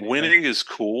like anything, winning is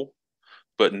cool,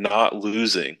 but not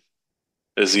losing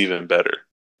is even better.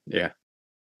 yeah,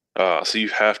 So you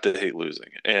have to hate losing.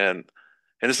 And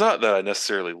it's not that I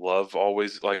necessarily love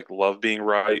being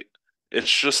right. It's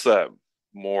just that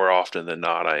more often than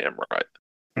not I am right.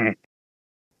 Mhm.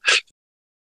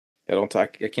 I don't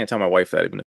talk. I can't tell my wife that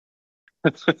even.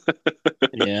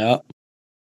 Yeah.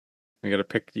 You gotta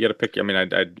pick. You gotta pick. I mean,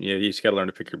 yeah, you just gotta learn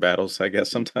to pick your battles. I guess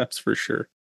sometimes for sure.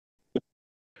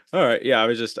 All right. Yeah, I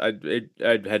was just I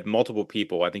had multiple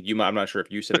people. I think I'm not sure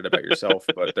if you said it about yourself,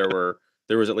 but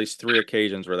there was at least 3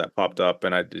 occasions where that popped up,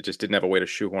 and I just didn't have a way to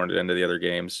shoehorn it into the other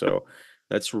games. So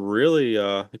that's really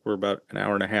I think we're about an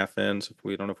hour and a half in. So if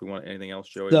we don't know if we want anything else,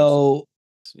 Joey. So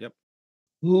Yep.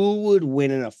 who would win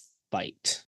in a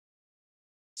fight?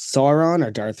 Sauron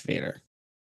or Darth Vader?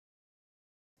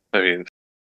 I mean,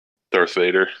 Darth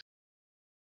Vader,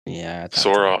 Yeah, I thought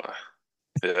so. Sauron.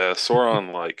 Yeah,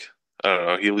 Sauron, like, I don't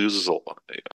know, he loses a lot.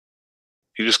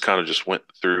 He just kind of just went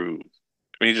through,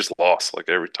 I mean, he just lost like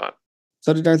every time.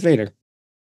 So did Darth Vader.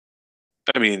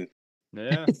 I mean,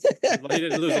 Yeah. He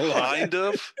didn't lose a lot. kind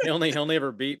of. He'll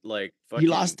never beat like He fucking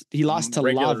lost to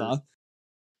regular. lava.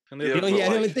 Yeah, The but only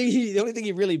like, the only thing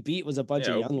he really beat was a bunch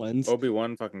of young ones.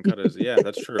 Obi-Wan fucking cut his yeah,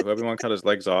 that's true. Obi-Wan cut his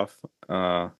legs off.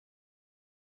 but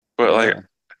like, Yeah.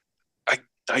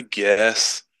 I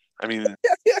guess. I mean, I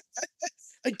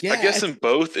I guess guess. in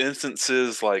both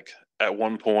instances, like at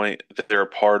one point, they're a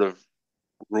part of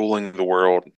ruling the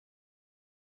world.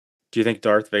 Do you think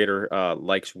Darth Vader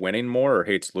likes winning more or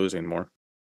hates losing more?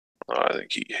 I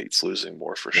think he hates losing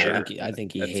more for I Yeah, sure. think I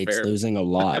think he that's hates fair. losing a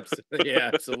lot. Yeah,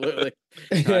 absolutely.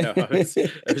 I know.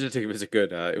 It was a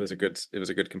good. It was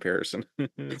a good comparison.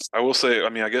 I will say, I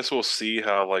mean, I guess we'll see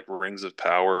how like Rings of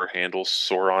Power handles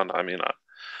Sauron. I mean,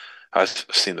 I've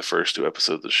seen the first 2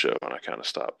 episodes of the show and I kind of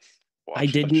stopped I watching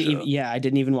that didn't even show. I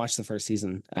didn't even watch the first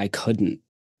season. I couldn't.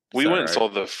 We It's all went and right. saw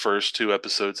the first 2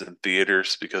 episodes in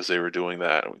theaters because they were doing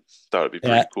that, and we thought it'd be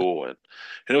Yeah. pretty cool. And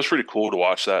it was pretty cool to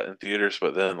watch that in theaters.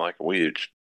 But then, like,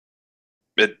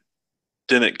 it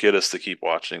didn't get us to keep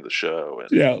watching the show. And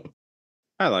Yeah.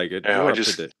 I like it. I We're up to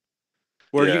just, date.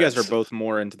 Where you yeah, guys are both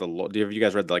more into the. Have you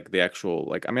guys read like the actual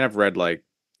like? I mean, I've read like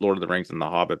Lord of the Rings and The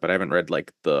Hobbit, but I haven't read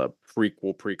like the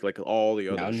prequel, like all the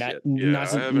No, other shit. yeah, I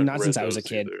haven't not since read I was a those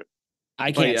kid. either. I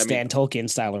Well, can't yeah, I mean, stand Tolkien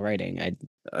style of writing.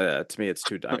 to me, it's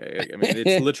too. I mean,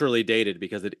 it's literally dated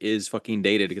because it is fucking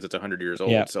dated because it's 100 years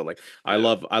Yeah. old. So like,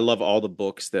 Yeah, I love all the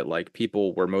books that like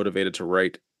people were motivated to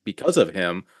write because of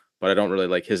him, but I don't really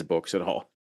like his books at all.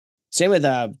 Same with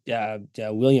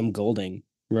William Golding.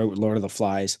 wrote Lord of the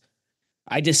Flies.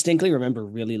 I distinctly remember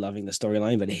really loving the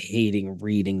storyline, but hating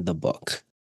reading the book.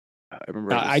 I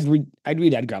remember just... I'd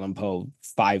read Edgar Allan Poe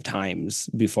 5 times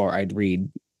before I'd read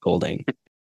Golding.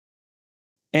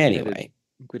 Anyway,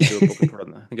 we did do a book report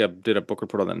on that. I think I did a book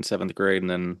report on that in 7th grade, and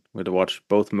then we had to watch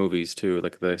both movies too,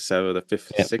 like the 50s,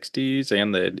 60s,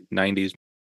 and the 90s.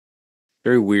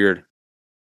 Very weird.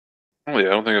 Oh yeah,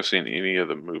 I don't think I've seen any of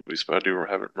the movies, but I do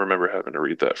remember having to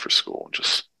read that for school and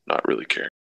just not really caring.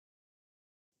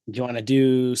 do you want to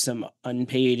do some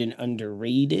unpaid and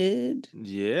underrated?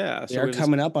 Yeah, We are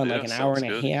coming up on like an hour and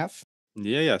good. a half.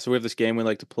 Yeah. So we have this game we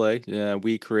like to play. Yeah,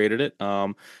 we created it.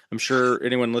 I'm sure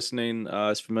anyone listening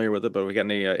is familiar with it, but we got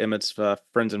any Emmett's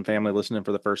friends and family listening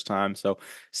for the first time. So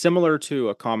similar to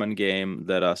a common game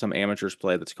that some amateurs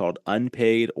play that's called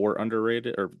unpaid or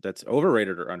underrated, or that's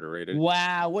overrated or underrated.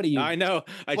 Wow, what are you? I know.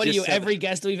 What are you? Every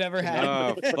guest we've ever had.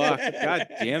 Oh fuck! God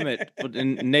damn it!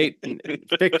 And Nate,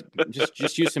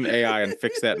 just use some AI and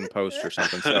fix that in post or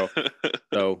something.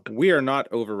 So we are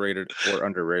not overrated or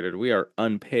underrated. We are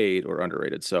unpaid or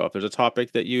underrated. So if there's a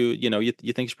topic that you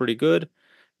think is pretty good,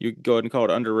 you go ahead and call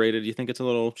it underrated. You think it's a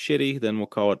little shitty, then we'll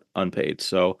call it unpaid.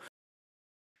 So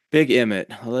Big Emmett,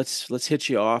 let's hit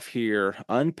you off here.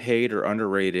 Unpaid or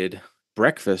underrated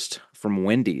breakfast from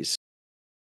Wendy's?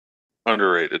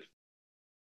 Underrated.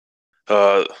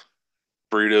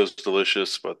 Burritos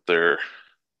delicious, but their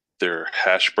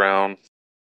hash brown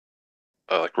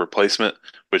like replacement,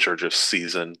 which are just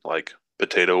seasoned like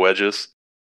potato wedges.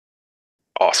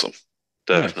 Awesome.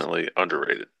 Definitely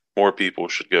underrated. More people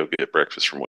should go get breakfast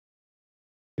from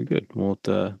Good. We'll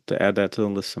have to add that to the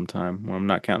list sometime. Well, I'm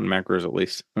not counting macros at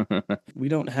least. We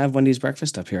don't have Wendy's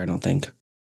breakfast up here, I don't think.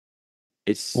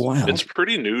 Wow. It's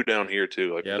pretty new down here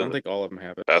too. Like yeah, I don't think all of them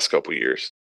have it. Past couple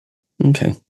years.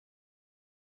 Okay.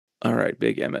 All right,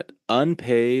 Big Emmett.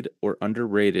 Unpaid or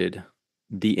underrated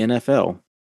the NFL?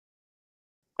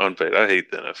 Unpaid. I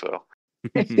hate the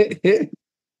NFL.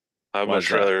 I'd Why is much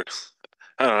that? rather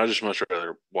I don't know, I just much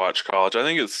rather watch college. I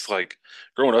think it's like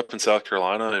growing up in South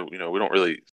Carolina, we don't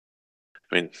really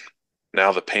I mean,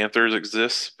 now the Panthers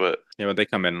exist, but Yeah, when they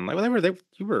come in, like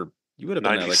you would have been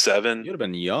like, 97. you would have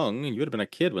been young, and you would have been a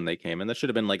kid when they came in. That should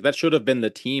have been the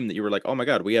team that you were like, oh my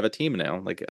god, we have a team now.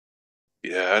 Like,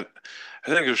 Yeah, I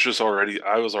think it was just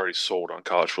I was already sold on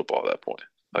college football at that point.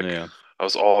 Like yeah, I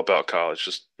was all about college,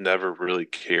 just never really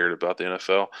cared about the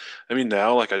NFL. I mean,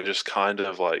 now like I just kind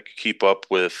of like keep up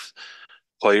with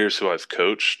players who I've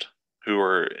coached who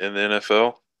are in the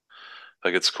NFL.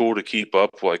 Like it's cool to keep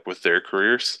up like with their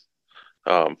careers.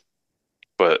 Um,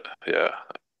 but yeah,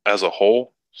 as a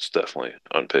whole, it's definitely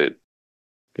unpaid.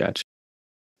 gotcha.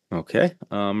 Okay,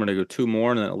 I'm gonna go 2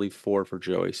 more, and then I'll leave 4 for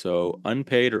Joey. So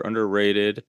unpaid or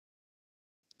underrated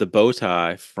the bow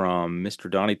tie from Mr.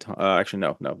 Donnie. Actually,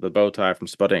 no, the bow tie from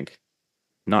Spud Inc.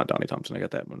 Not Donnie Thompson. I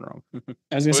got that one wrong.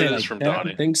 I was gonna Well, say it is like from I Donnie.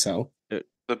 don't think so.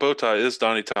 The bow tie is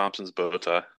Donnie Thompson's bow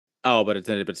tie. Oh, but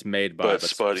it's made by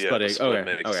Spud, yeah, Spud Inc. Spud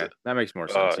Okay, makes it. that makes more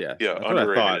sense. Yeah, Yeah, that's what I thought.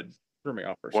 underrated. Threw me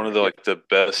off for a One of second. the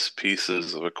best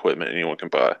pieces of equipment anyone can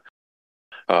buy.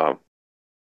 Um,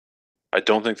 I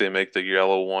don't think they make the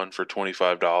yellow one for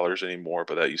 $25 anymore,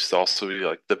 but that used to also be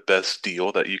like the best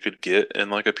deal that you could get in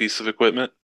like a piece of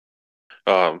equipment.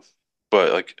 Um,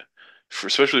 but like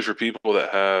especially for people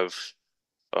that have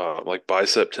like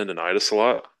bicep tendonitis a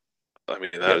lot, I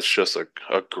mean that is just a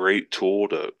great tool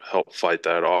to help fight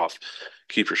that off,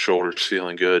 keep your shoulders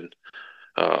feeling good.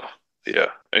 Uh, yeah,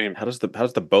 I mean, How does the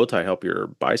bow tie help your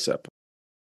bicep?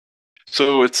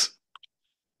 so it's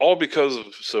all because of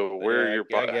where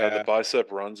Yeah, how the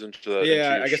bicep runs into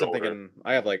yeah, your I guess I'm shoulder. thinking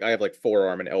I have like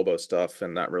forearm and elbow stuff,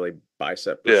 and not really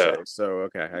bicep per Yeah, se. So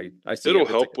okay, I see. it'll If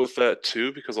it's help with that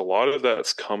too because a lot of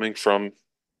that's coming from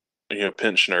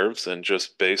pinched nerves and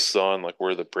just based on like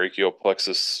where the brachial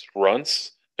plexus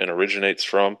runs and originates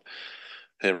from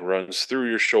and runs through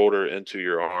your shoulder into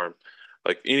your arm.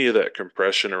 Like any of that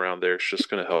compression around there is just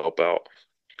going to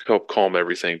help calm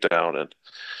everything down and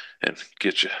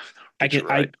get you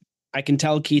right. I can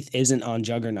tell Keith isn't on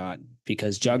Juggernaut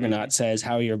because Juggernaut says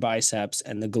how are your biceps,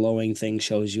 and the glowing thing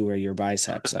shows you where your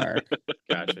biceps are.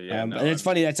 Gotcha. Yeah, and it's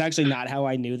funny, that's actually not how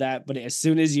I knew that, but as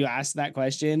soon as you asked that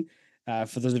question,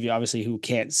 for those of you obviously who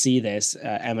can't see this,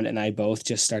 Emmett and I both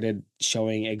just started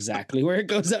showing exactly where it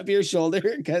goes up your shoulder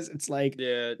because it's like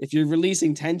if you're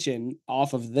releasing tension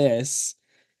off of this,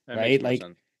 right? Like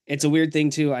it's a weird thing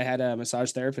too. I had a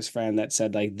massage therapist friend that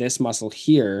said like this muscle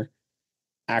here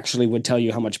actually would tell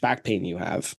you how much back pain you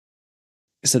have.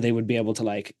 So they would be able to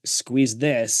like squeeze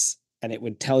this and it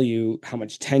would tell you how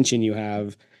much tension you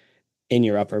have in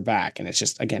your upper back. And it's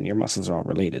just, again, your muscles are all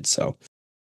related. So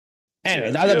anyway,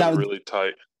 if you have really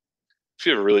tight if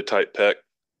you have a really tight pec,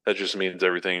 that just means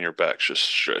everything in your back's just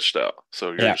stretched out. So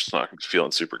you're Yeah. just not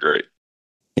feeling super great.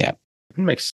 Yeah.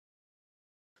 Makes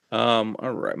all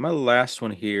right. My last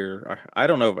one here. I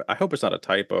don't know. I hope it's not a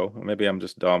typo. Maybe I'm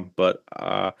just dumb, but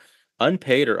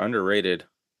unpaid or underrated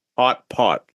hot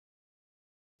pot.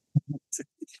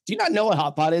 Do you not know what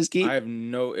hot pot is, Keith? I have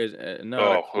no is not a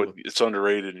Oh, clue. it's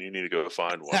underrated, and you need to go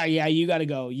find one. Yeah, you got to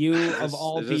go. You of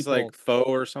all Is this people. like pho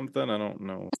or something? I don't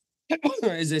know.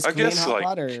 Is this I Korean guess hot like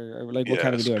pot or like what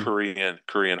kind are we yes, doing?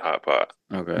 Korean hot pot.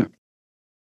 Okay.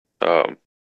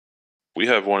 We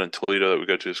have one in Toledo that we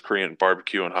go to. Is Korean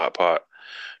barbecue and hot pot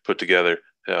put together.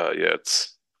 Yeah,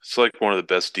 it's like one of the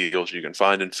best deals you can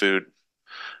find in food.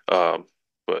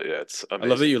 But yeah, it's I love that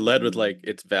amazing. you led with like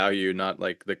its value, not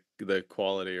like the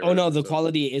quality or Oh no, the so.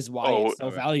 quality is why Oh, it's so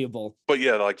okay. valuable. but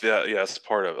yeah, like that. Yeah, it's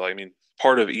part of it. Like, I mean,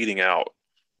 part of eating out.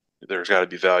 There's got to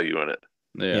be value in it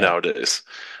Yeah. nowadays.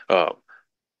 Um,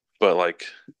 but like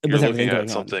you're With everything looking going at on.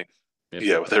 something, Yep.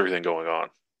 yeah, with everything going on,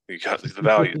 you got the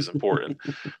value is important,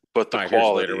 but the 5 years later,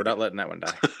 quality. we're not letting that one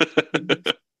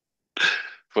die.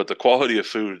 But the quality of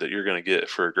food that you're going to get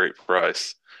for a great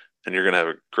price, and you're going to have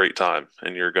a great time,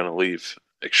 and you're going to leave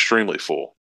extremely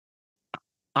full.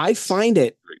 I find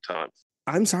it. Great time.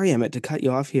 I'm sorry, Emmett, to cut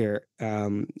you off here.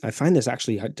 I find this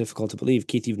actually difficult to believe.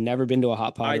 Keith, you've never been to a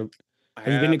hot pot. I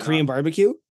Have you been to have Korean not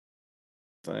barbecue?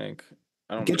 think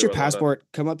I don't Get do your a lot of. passport.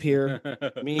 Come up here.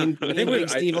 Me and I think Big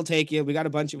Steve will take you. We got a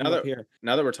bunch of them up here.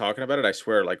 now that we're talking about it, I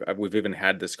swear, like we've even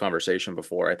had this conversation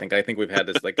before. I think we've had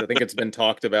this. Like I think it's been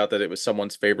talked about that it was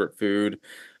someone's favorite food.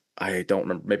 I don't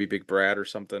remember, maybe Big Brad or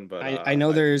something, but I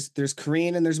know there's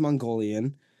Korean and there's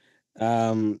Mongolian.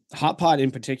 Hot pot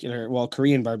in particular, well,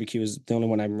 Korean barbecue is the only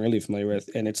one I'm really familiar with,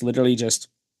 and it's literally just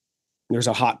there's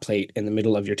a hot plate in the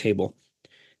middle of your table,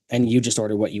 and you just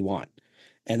order what you want,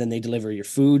 and then they deliver your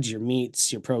foods, your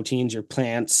meats, your proteins, your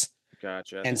plants,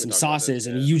 gotcha. I and think we some talked about this, sauces,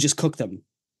 and yeah. you just cook them,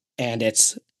 and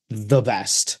it's the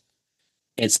best.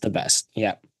 It's the best.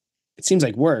 Yeah. It seems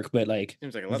like work, but like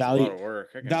Seems like a lot value of work.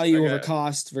 value over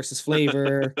cost versus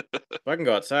flavor. If I can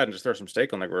go outside and just throw some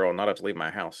steak on the grill and not have to leave my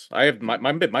house, I have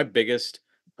my biggest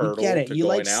You get hurdle it. to You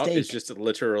like going out is steak. just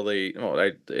literally.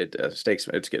 Oh, steaks.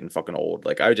 It's getting fucking old.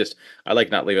 Like I like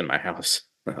not leaving my house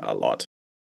a lot,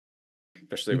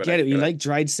 especially You when get I it. You gotta. like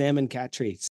dried salmon cat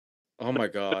treats. Oh my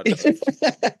god,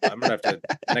 I'm gonna have to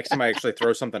next time I actually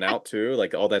throw something out too.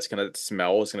 Like all that's gonna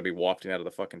smell is gonna be wafting out of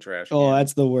the fucking trash Oh, can.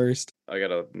 that's the worst. I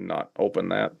gotta not open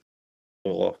that.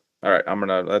 Ugh. All right,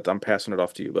 I'm passing it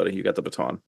off to you, buddy. You got the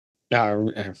baton. I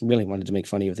really wanted to make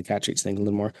fun of you with the cat treats thing a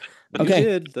little more. You Okay.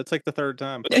 did. That's like the third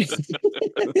time.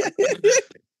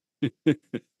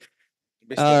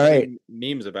 All right.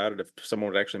 Memes about it if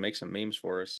someone would actually make some memes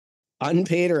for us.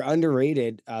 Unpaid or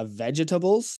underrated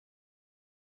vegetables?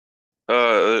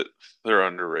 They're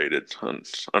underrated,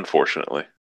 unfortunately.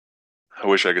 I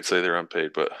wish I could say they're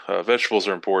unpaid, but vegetables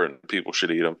are important. People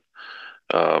should eat them.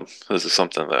 This is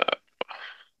something that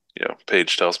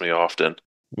Paige tells me often,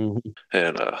 Mhm.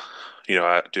 and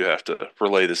I do have to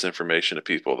relay this information to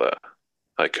people that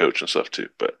I coach and stuff too.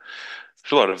 But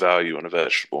there's a lot of value in a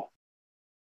vegetable.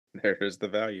 There's the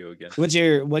value again. What's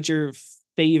your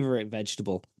favorite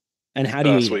vegetable, and how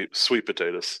do you eat it? Sweet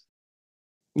potatoes.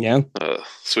 Yeah,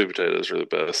 Sweet potatoes are the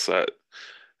best.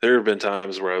 There have been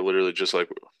times where I literally just like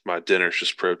my dinner's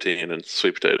just protein and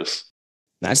sweet potatoes.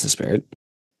 that's the spirit.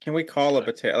 Can we call a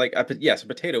potato yes, a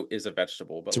potato is a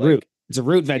vegetable, but It's a root. It's a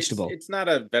root vegetable. It's not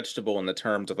a vegetable in the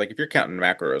terms of like if you're counting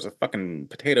macros, a fucking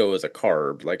potato is a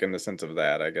carb, like in the sense of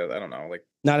that. I guess I don't know, like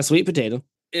Not a sweet potato.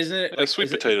 isn't it Like sweet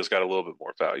potato's got a little bit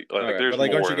more value. Like Okay, there's but,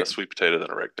 like, aren't more you in a sweet potato than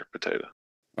a regular potato.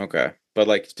 Okay, but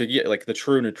like to get like the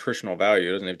true nutritional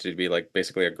value, doesn't it have to be like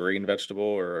basically a green vegetable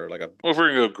or like a. Well, if we're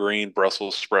gonna go green,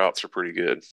 Brussels sprouts are pretty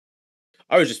good.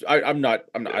 I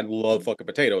love fucking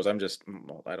potatoes. I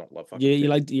don't love fucking You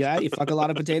potatoes. you fuck a lot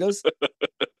of potatoes.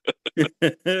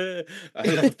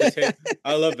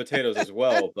 I love potatoes as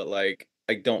well, but like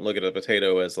I don't look at a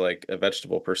potato as like a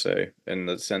vegetable per se in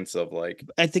the sense of like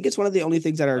I think it's one of the only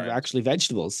things that are Right. actually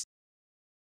vegetables.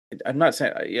 I'm not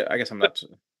saying yeah, I guess I'm not.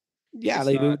 Yeah, It's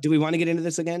like not. do we want to get into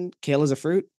this again? Kale is a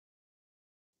fruit.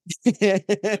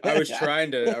 I was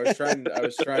trying.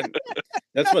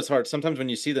 That's what's hard. Sometimes when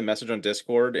you see the message on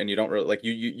Discord and you don't really like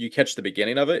you catch the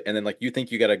beginning of it and then like you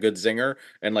think you got a good zinger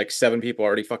and like 7 people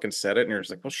already fucking said it and you're just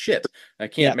like, well, shit, I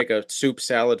can't Yeah. make a soup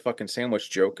salad fucking sandwich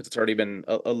joke because it's already been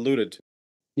alluded to.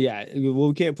 Yeah, well,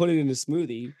 we can't put it in a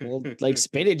smoothie. Well, like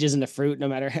spinach isn't a fruit, no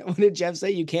matter what did Jeff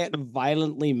say? You can't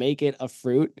violently make it a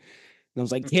fruit. And I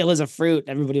was like, kale is a fruit.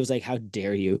 Everybody was like, how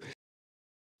dare you?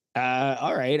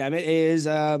 All right. I mean, is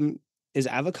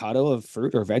avocado a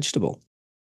fruit or vegetable?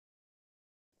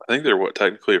 I think they're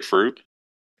technically a fruit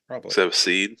Probably. instead of a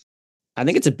seed. I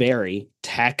think it's a berry,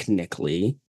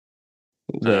 technically,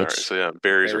 All right, which, so yeah,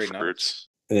 berries are Berry nuts. fruits.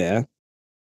 yeah.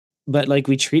 But like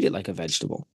we treat it like a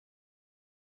vegetable.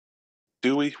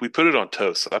 Do we? We put it on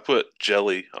toast. I put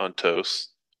jelly on toast.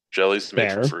 Jelly's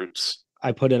made from Fair. fruits.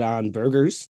 I put it on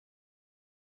burgers,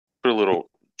 Put a little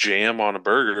jam on a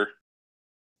burger.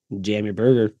 jam your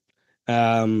burger.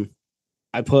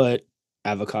 I put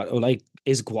avocado. Like,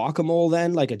 is guacamole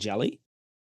then like a jelly?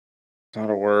 Not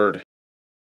a word.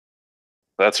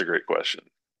 That's a great question.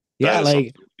 Yeah, That is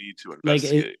something we need to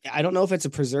investigate. I don't know if it's a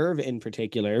preserve in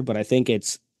particular, but I think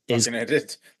it's is Fucking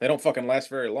it. They don't fucking last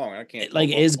very long. I can't like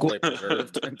call guacamole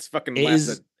preserved. It's fucking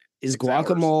lasted is 6 hours.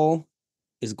 guacamole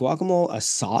a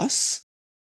sauce?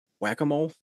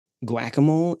 Whack-a-mole?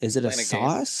 Guacamole? Is it a Playing a game.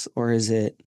 sauce or is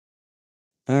it?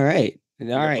 All right, all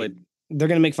right. They're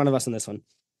gonna make fun of us on this one.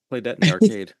 Played that in the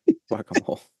arcade.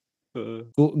 Whack-a-mole.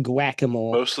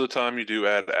 Guacamole. Most of the time, you do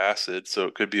add acid, so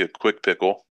it could be a quick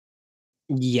pickle.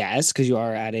 Yes, because you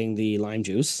are adding the lime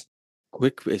juice.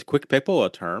 Is quick pickle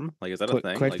a term? Like, is that a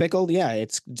thing? Quick Like, pickle? Yeah,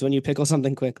 it's when you pickle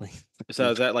something quickly.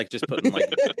 so is that like just putting like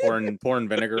pouring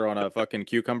vinegar on a fucking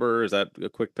cucumber? Is that a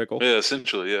quick pickle? Yeah,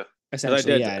 essentially, yeah. 'Cause I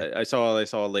Essentially, did. yeah. I saw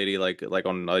a lady like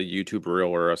on a YouTube reel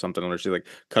or something where she like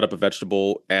cut up a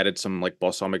vegetable, added some like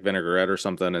balsamic vinaigrette or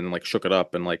something, and like shook it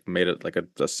up and like made it like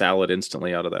a salad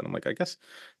instantly out of that. I'm like, I guess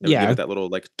that would give Yeah. it that little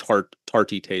like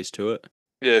tarty taste to it.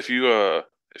 Yeah, if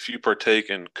you partake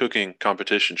in cooking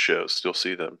competition shows, you'll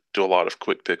see them do a lot of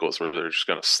quick pickles where they're just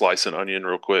gonna slice an onion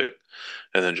real quick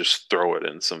and then just throw it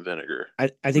in some vinegar. I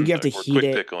think you have to Or heat quick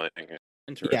it. pickling.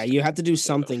 Interesting. Yeah, you have to do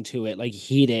something to it, like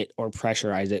heat it or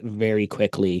pressurize it very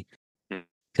quickly Hmm.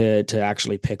 to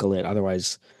actually pickle it.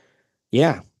 Otherwise,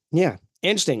 yeah.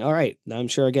 Interesting. All right. I'm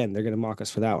sure again they're gonna mock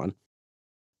us for that one.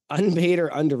 Unpaid or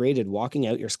underrated walking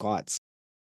out your squats.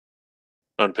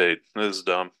 Unpaid. This is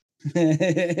dumb.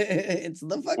 It's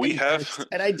the fucking worst,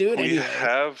 and I do it We anyway.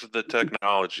 have the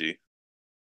technology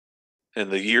in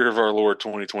the year of our Lord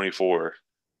 2024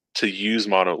 to use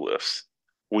monolifts.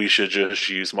 We should just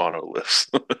use monolifts.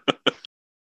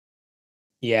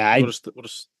 Yeah, we'll just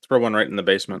throw one right in the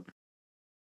basement.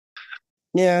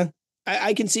 yeah.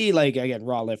 I can see like again,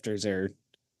 raw lifters are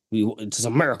it's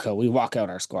America. We walk out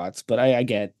our squats, but I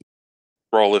get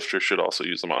Raw lifters should also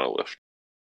use the monolift.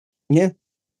 yeah.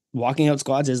 Walking out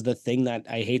squats is the thing that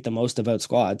I hate the most about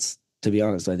squats, to be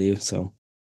honest with you. So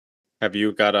Have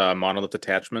you got monolith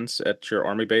attachments at your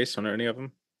army base on any of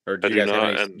them, or do I you do guys have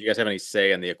not, any? and Do you guys have any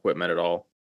say in the equipment at all?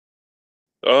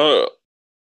 uh,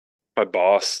 my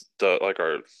boss, the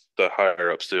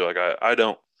higher ups do. Like I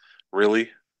don't really.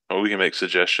 We can make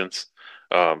suggestions.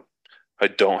 Um, I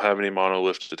don't have any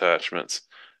monolift attachments,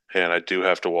 and I do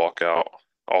have to walk out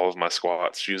all of my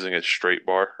squats using a straight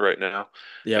bar right now.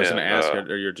 Yeah, I was gonna And ask,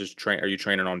 or you're just Are you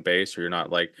training on base, or you're not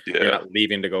like you're yeah, not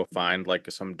leaving to go find like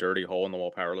some dirty hole in the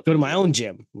wall powerlifting? go to my own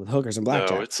gym with hookers and no,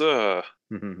 blackjack. it's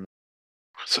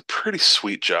a pretty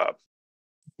sweet job.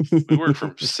 We work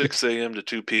from 6 a.m. to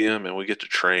 2 p.m. and we get to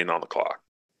train on the clock.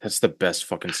 That's the best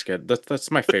fucking skid. That's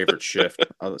my favorite shift.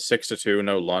 6 to 2,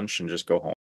 no lunch, and just go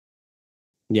home.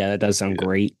 Yeah, that does sound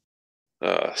great.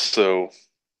 So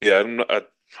yeah,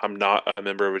 I'm not a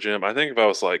member of a gym. I think if I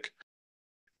was like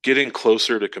getting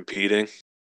closer to competing,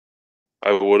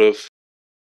 I would have.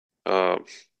 Um,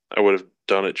 I would have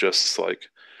done it just like.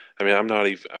 I mean, I'm not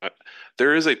even.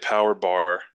 There is a power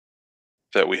bar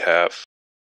that we have.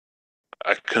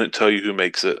 I couldn't tell you who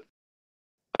makes it.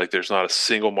 Like, there's not a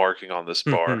single marking on this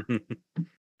bar.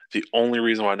 The only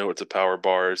reason why I know it's a power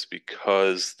bar is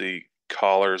because the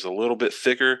collar is a little bit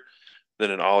thicker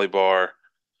than an ollie bar,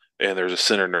 and there's a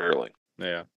center knurling.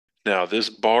 Yeah. Now,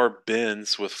 this bar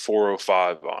bends with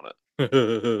 405 on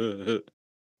it.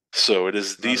 So it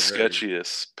is the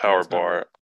sketchiest power bar.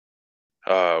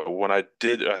 When I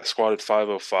squatted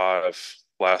 505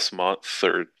 last month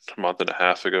or a month and a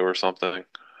half ago or something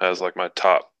as like my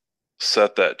top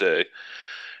set that day.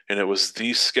 And it was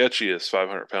the sketchiest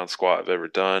 500-pound squat I've ever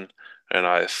done. And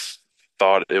I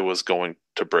thought it was going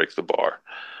to break the bar.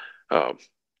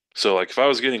 So like if I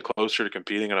was getting closer to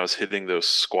competing and I was hitting those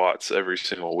squats every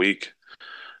single week,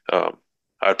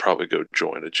 I'd probably go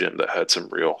join a gym that had some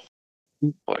real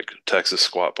like Texas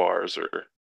squat bars. Or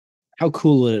how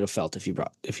cool would it have felt if you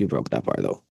broke that bar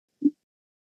though?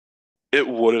 It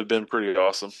would have been pretty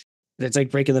awesome. It's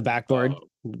like breaking the backboard.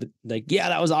 Like, yeah,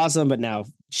 that was awesome, but now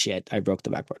shit, I broke the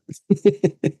backboard.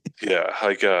 Yeah,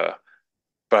 like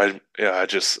but I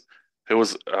just I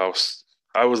was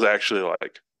actually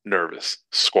like nervous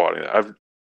squatting.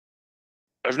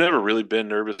 I've never really been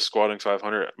nervous squatting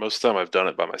 500. Most of the time I've done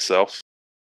it by myself.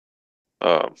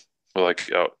 or like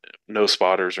no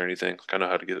spotters or anything. I know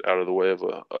how to get out of the way of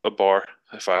a bar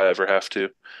if I ever have to.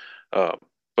 Um,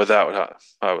 but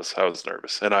I was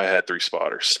nervous, and I had 3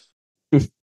 spotters.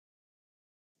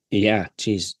 Yeah,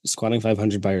 geez, squatting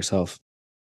 500 by yourself.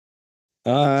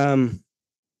 Um,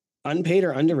 Unpaid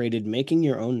or underrated, making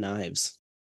your own knives.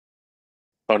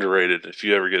 Underrated. If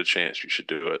you ever get a chance, you should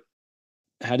do it.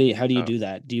 How do you Uh, do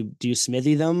that? Do you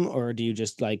smithy them or do you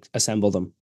just like assemble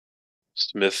them?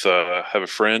 Smith, have a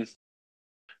friend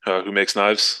who makes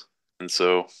knives, and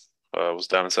so I was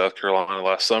down in South Carolina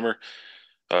last summer.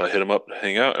 Hit him up to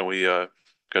hang out, and we got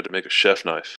to make a chef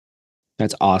knife.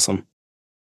 That's awesome.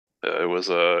 It was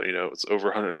it's over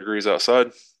 100 degrees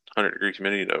outside, 100-degree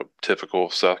humidity, typical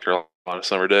South Carolina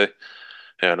summer day,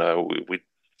 and we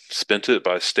spent it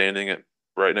by standing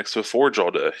right next to a forge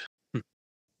all day.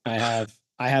 I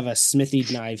have a smithy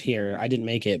knife here. I didn't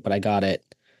make it, but I got it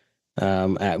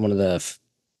at one of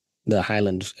the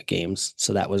Highland games.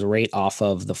 So that was right off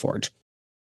of the forge.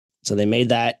 So they made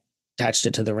that, attached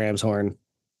it to the ram's horn.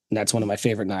 And that's one of my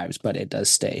favorite knives, but it does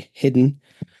stay hidden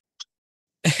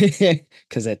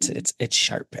because it's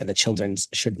sharp and the children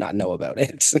should not know about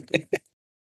it.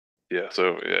 Yeah,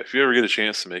 so yeah, if you ever get a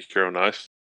chance to make your own knife,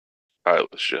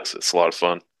 it's a lot of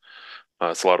fun.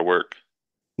 It's a lot of work,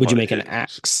 a Would you lot of make an hitting.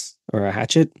 axe or a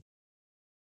hatchet?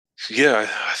 Yeah,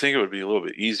 I think it would be a little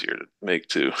bit easier to make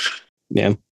too.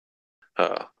 Yeah.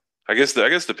 Uh, I guess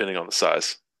depending on the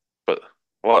size, but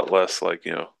a lot less like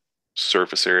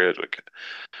surface area. Like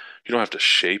you don't have to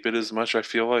shape it as much. I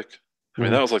feel like. I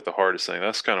mean, Mhm. that was like the hardest thing.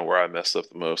 That's kind of where I messed up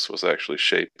the most was actually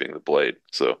shaping the blade.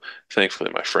 So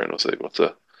thankfully, my friend was able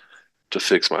to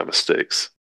fix my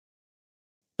mistakes.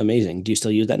 Amazing. Do you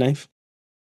still use that knife?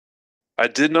 I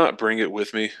did not bring it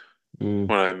with me Mm,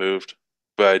 when I moved,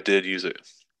 but I did use it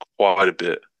quite a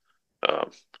bit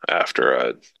um, after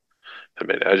I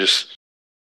mean, I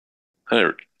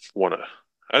didn't want to.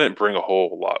 I didn't bring a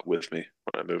whole lot with me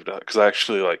when I moved out because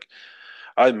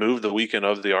I moved the weekend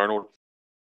of the Arnold,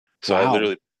 so I wow.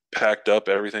 literally packed up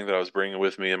everything that I was bringing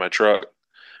with me in my truck.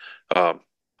 Um,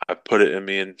 I put it in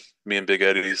me and Big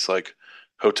Eddie's like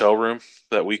hotel room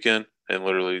that weekend, and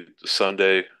literally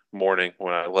Sunday morning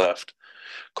when I left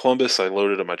Columbus, I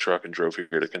loaded up my truck and drove here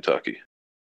to Kentucky.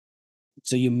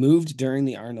 So you moved during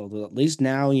the Arnold. Well, at least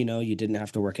now you know you didn't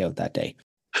have to work out that day.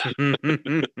 Got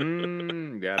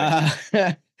it.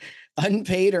 Uh,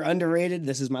 Unpaid or underrated.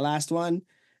 This is my last one.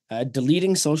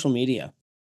 Deleting social media.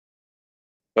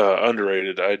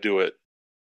 Underrated. I do it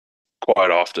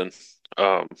quite often,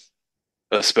 um,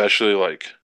 especially like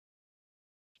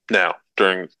now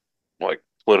during like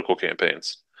political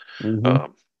campaigns. Mm-hmm.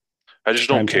 Um, I It's just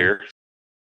don't prime time. care.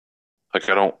 Like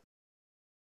I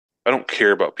don't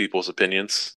care about people's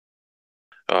opinions.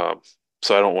 Um,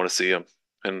 so I don't want to see them.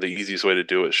 And the easiest way to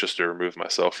do it is just to remove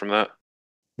myself from that.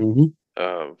 Mm-hmm.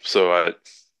 So I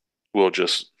will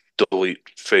just delete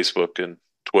Facebook and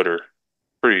Twitter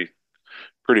pretty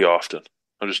pretty often.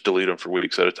 I'll just delete them for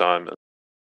weeks at a time and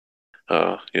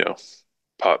uh, you know,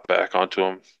 pop back onto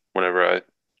them whenever I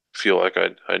feel like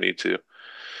I need to.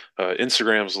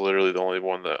 Instagram's literally the only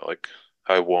one that like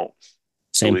I won't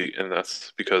Same. delete, and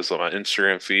that's because my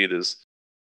Instagram feed is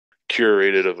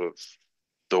curated of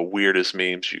the weirdest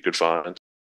memes you could find.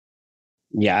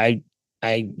 Yeah,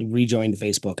 I rejoined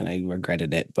Facebook and I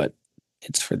regretted it, but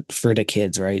it's for the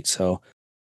kids, right? So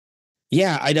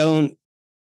yeah,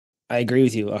 I agree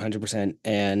with you 100%.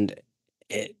 And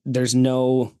there's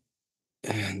no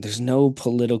there's no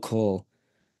political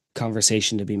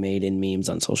conversation to be made in memes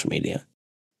on social media.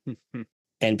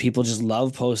 And people just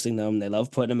love posting them. They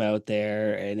love putting them out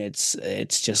there. And it's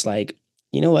just like,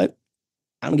 you know what?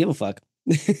 I don't give a fuck.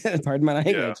 Pardon my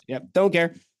Yeah, language. Yep. Don't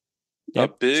care. a Yep.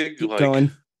 Just big keep like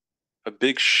going. a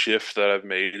big shift that I've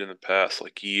made in the past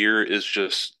like year is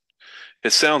just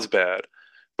it sounds bad,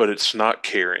 but it's not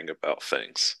caring about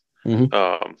things. Hmm.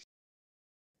 A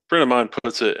friend of mine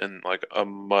puts it in like a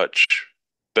much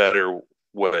better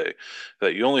way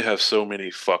that you only have so many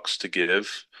fucks to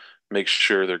give. Make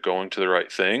sure they're going to the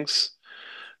right things.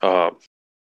 Um,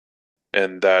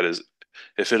 and that is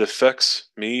if it affects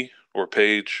me or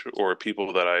Paige or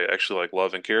people that I actually like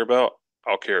love and care about,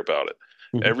 I'll care about it.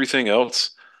 Hmm. Everything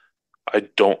else, I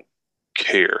don't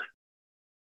care.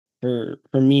 For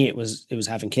me, it was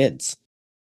having kids.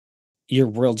 Your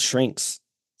world shrinks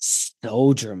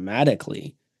so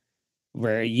dramatically.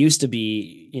 Where it used to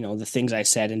be, the things I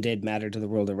said and did matter to the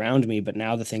world around me, but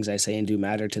now the things I say and do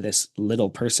matter to this little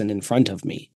person in front of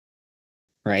me.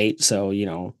 Right. So,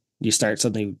 you start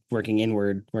suddenly working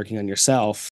inward, working on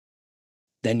yourself.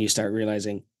 Then you start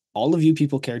realizing all of you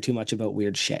people care too much about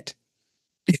weird shit.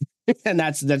 And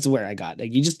that's where I got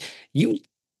like you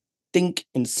think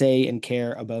and say and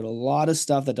care about a lot of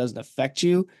stuff that doesn't affect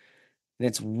you, and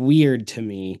it's weird to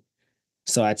me.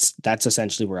 So that's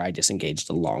essentially where I disengaged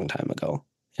a long time ago.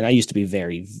 And I used to be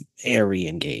very, very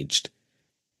engaged.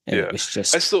 And it Yeah. was I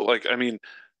just, still I mean,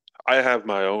 I have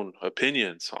my own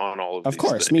opinions on all of of these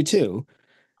course, me things. too.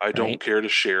 I don't Right. care to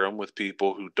share them with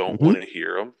people who don't Hmm. want to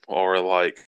hear them or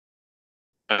like,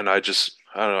 and I don't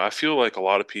know. I feel like a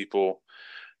lot of people,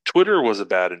 Twitter was a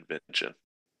bad invention.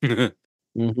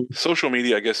 Hmm. Social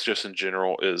media, I guess, just in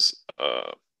general, is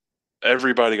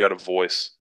everybody got a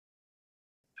voice,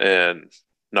 and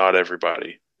not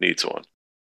everybody needs one.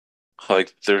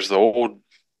 Like, there's the old,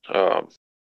 um,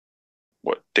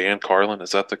 what, Dan Carlin?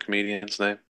 Is that the comedian's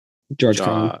name? George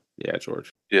Carlin. Yeah, George.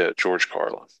 Yeah, George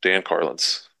Carlin. Dan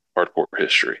Carlin's Hardcore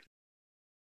History.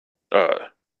 Uh,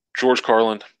 George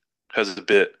Carlin has a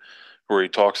bit where he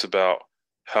talks about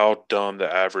how dumb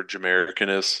the average American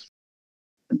is.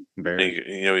 And Very.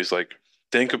 he's like,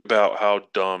 think about how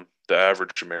dumb the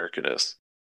average American is.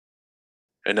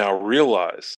 And now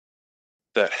realize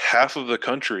that half of the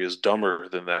country is dumber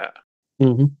than that.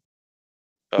 Hmm.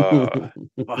 Uh,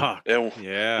 Fuck. and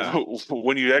Yeah.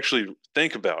 when you actually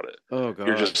think about it, Oh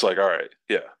you're God. just like, all right,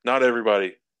 yeah, not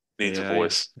everybody needs a Yeah,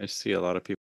 voice. I see a lot of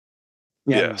people.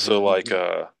 Yeah. Yeah, so like,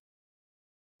 Mhm.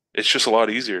 it's just a lot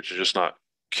easier to just not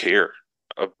care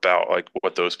about like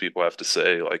what those people have to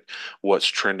say. Like what's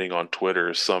trending on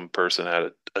Twitter. Some person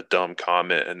had a dumb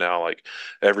comment, and now like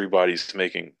everybody's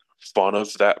making fun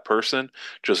of that person,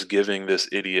 just giving this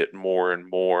idiot more and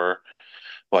more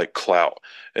like clout.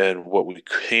 And what we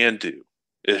can do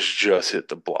is just hit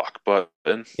the block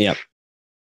button. Yeah.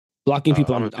 Blocking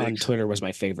people I'm a on big Twitter was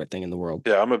my favorite thing in the world.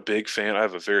 Yeah, I'm a big fan. I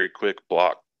have a very quick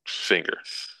block finger.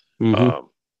 Hmm. Um,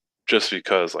 just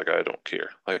because like I don't care.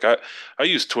 Like I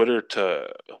use Twitter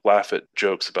to laugh at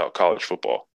jokes about college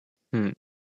football. Hmm.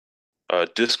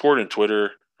 Discord and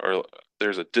Twitter are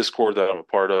there's a Discord that I'm a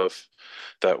part of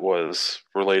that was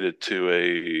related to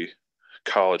a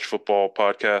college football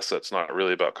podcast that's not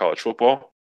really about college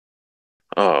football.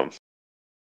 Um,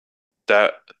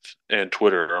 that and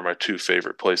Twitter are my two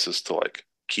favorite places to like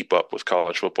keep up with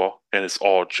college football, and it's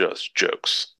all just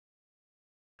jokes.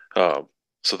 Um,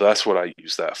 so that's what I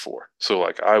use that for. So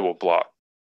like I will block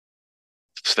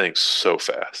things so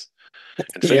fast.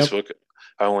 And Yep. Facebook,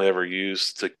 I only ever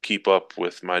use to keep up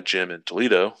with my gym in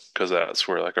Toledo because that's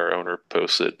where like our owner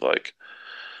posted like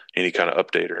any kind of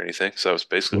update or anything. So that was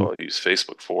basically all I use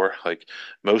Facebook for. Like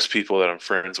most people that I'm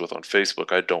friends with on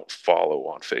Facebook, I don't follow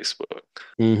on Facebook.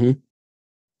 Hmm.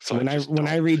 So I just When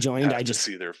I don't rejoined, have to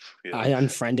see their, yeah. I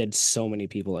unfriended so many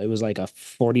people. It was like a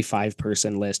 45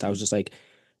 person list. I was just like,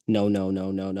 no, no, no,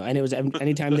 no, no. And it was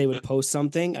anytime they would post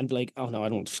something, I'd be like, oh no, I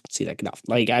don't see that enough.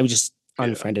 Like I was just Yeah.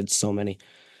 unfriended so many.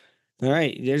 All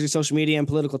right, there's your social media and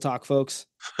political talk, folks.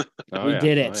 Oh We yeah.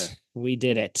 did Oh yeah. it. We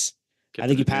did it. I think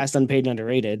Getting you it in. passed unpaid and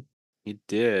underrated. You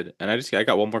did. And I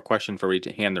got one more question for we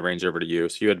to hand the reins over to you.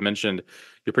 So you had mentioned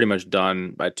you're pretty much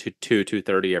done by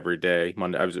 2:30 every day.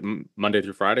 Monday, Monday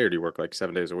through Friday, or do you work like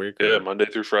 7 days a week Yeah, or? Monday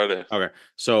through Friday. Okay.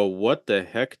 So what the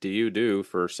heck do you do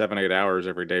for 7, 8 hours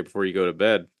every day before you go to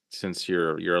bed? Since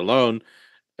you're alone,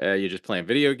 you're just playing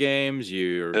video games.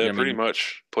 Yeah, I pretty mean,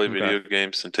 much play okay, video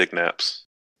games and take naps.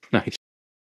 nice.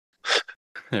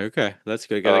 Okay, that's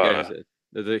good. Gotta Uh, guys.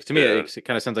 To me, yeah, it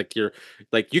kind of sounds like you're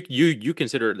like you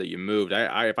consider that you moved.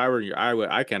 I if I were you,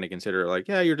 I kind of consider it like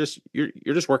yeah, you're just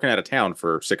working out of town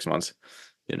for 6 months.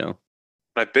 You know.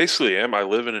 I basically am. I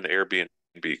live in an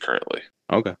Airbnb currently.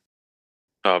 Okay.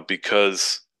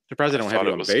 Because Surprised they I don't have thought you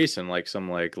it on was, base and like some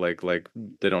like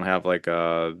they don't have like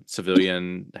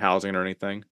civilian housing or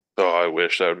anything. oh, I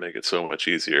wish that would make it so much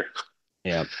easier.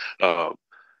 Yeah. Um,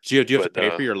 So do you have to but pay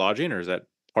for your lodging or is that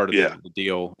part of yeah, the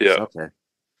deal? yeah. Okay.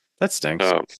 That stinks.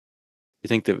 Um, You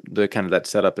think the kind of that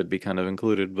setup would be kind of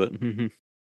included, but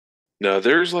no,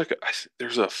 there's like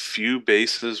there's a few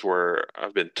bases where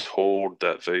I've been told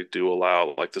that they do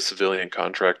allow like the civilian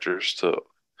contractors to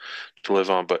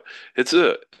live on, but it's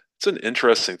an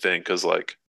interesting thing because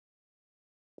like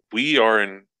we are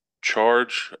in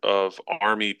charge of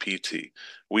Army PT.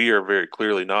 We are very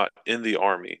clearly not in the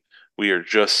Army. We are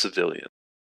just civilian.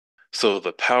 So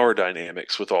the power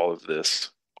dynamics with all of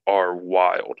this are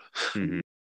wild Mhm.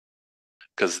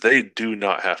 because they do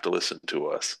not have to listen to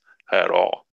us at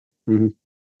all Hmm.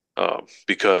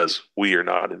 because we are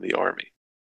not in the Army.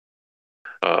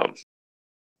 Um,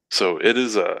 so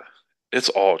it's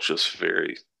all just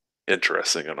very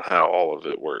interesting on how all of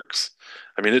it works.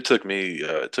 I mean, it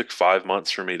took 5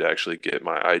 months for me to actually get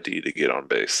my ID to get on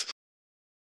base.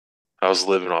 I was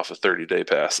living off of 30-day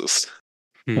passes.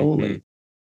 Mhm. Holy.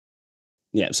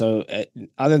 Yeah. So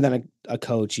other than a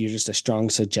coach, you're just a strong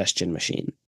suggestion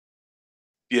machine.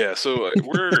 Yeah, so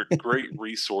we're great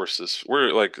resources.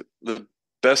 We're like the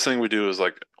best thing we do is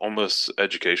like almost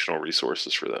educational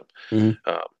resources for them. Hmm.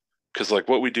 Because like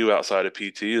what we do outside of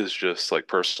PT is just like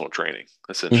personal training,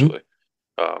 Hmm. essentially.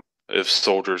 Um, if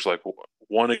soldiers like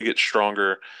want to get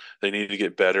stronger, they need to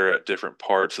get better at different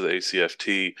parts of the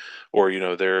ACFT, or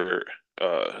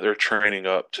they're training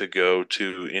up to go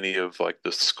to any of like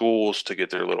the schools to get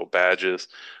their little badges.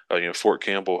 Fort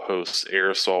Campbell hosts air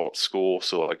assault school,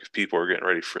 so like if people are getting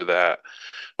ready for that,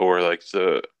 or like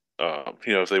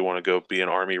if they want to go be an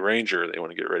Army Ranger, they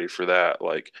want to get ready for that.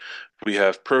 Like we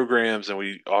have programs and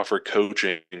we offer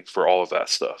coaching for all of that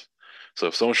stuff. So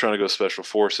if someone's trying to go special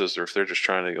forces, or if they're just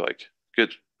trying to like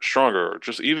get stronger, or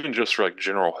just for like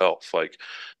general health, like,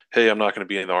 hey, I'm not going to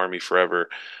be in the Army forever.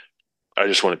 I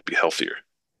just want to be healthier.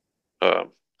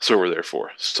 Um, so we're there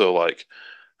for. So like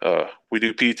we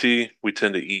do PT. We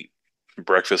tend to eat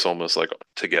breakfast almost like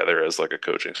together as like a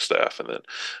coaching staff, and then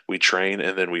we train,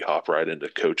 and then we hop right into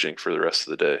coaching for the rest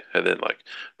of the day, and then like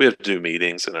we have to do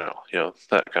meetings and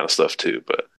that kind of stuff too.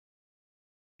 But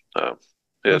um,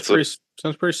 yeah,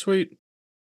 Sounds pretty sweet.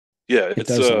 yeah, It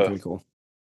does sound pretty cool.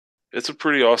 it's a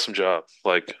pretty awesome job.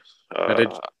 Like Now,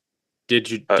 uh, did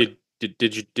you I,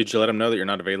 did you let them know that you're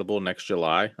not available next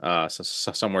July?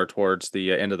 Somewhere towards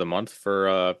the end of the month for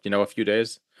a few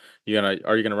days.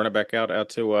 Are you gonna run it back out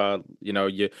to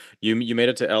you made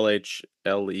it to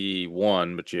LHLE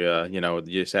 1, but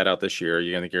you sat out this year.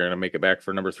 You think you're gonna make it back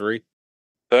for number 3?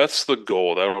 that's the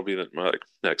goal. That'll be my like,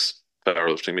 next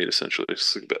powerlifting meet essentially,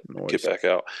 just to get Noise. back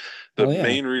out. The Oh yeah.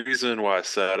 main reason why I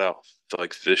sat out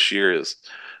like this year is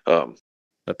um,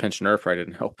 The pinched nerve probably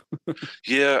didn't help.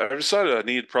 yeah, I decided I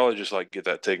need probably just like get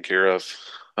that taken care of,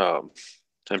 um,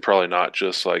 and probably not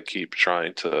just like keep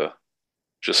trying to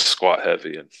just squat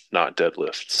heavy and not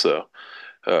deadlift. So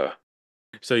uh,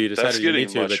 So you that's decided you need getting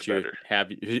to, much but better.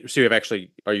 you have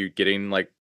actually, are you getting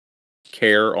like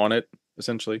care on it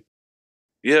essentially?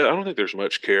 Yeah, I don't think there's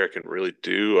much care I can really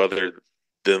do other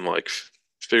than like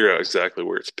figure out exactly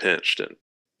where it's pinched and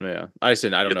Yeah,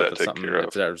 I don't get know if that that's taken something, care if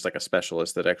of. there's like a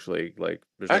specialist that actually, like,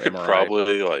 there's I no could MRI.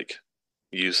 probably like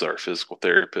use our physical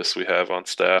therapists we have on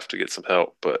staff to get some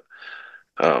help, but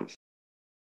um,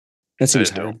 That I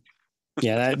seems don't. hard.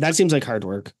 Yeah, that seems like hard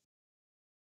work.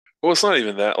 Well, it's not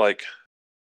even that. Like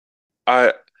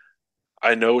I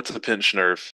I know it's a pinched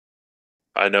nerve.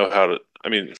 I know how to. I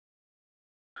mean,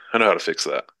 I know how to fix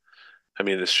that. I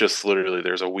mean, it's just literally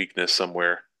there's a weakness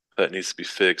somewhere that needs to be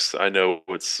fixed. I know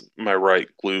it's my right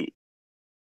glute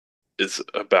is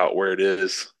about where it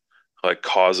is, like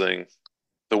causing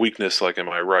the weakness, like in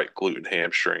my right glute and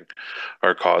hamstring,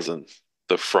 are causing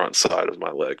the front side of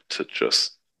my leg to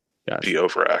just be Gotcha.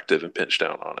 overactive and pinch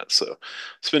down on it. So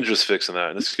it's been just fixing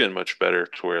that, and it's getting much better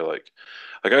to where like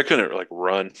I couldn't like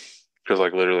run because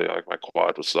like literally like my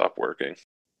quad would stop working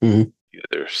Hmm.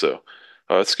 either. So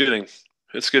it's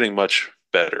getting much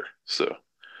better. So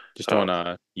Just doing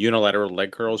um, unilateral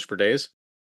leg curls for days.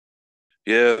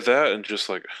 yeah, that and just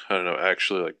like I don't know,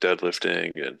 actually like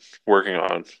deadlifting and working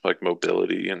on like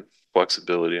mobility and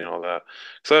flexibility and all that.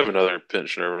 Because I have another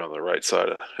pinched nerve on the right side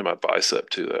in my bicep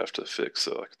too that I have to fix.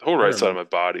 So like the whole right You're side of a, my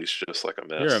body is just like a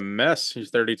you're a mess. mess. You're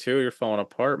 32. You're falling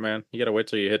apart, man. You gotta wait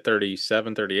till you hit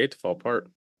 37, 38 to fall apart.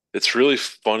 It's really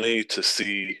funny to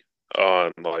see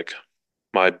on like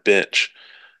my bench.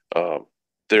 Um,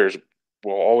 there's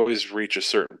will always reach a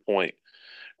certain point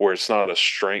where it's not a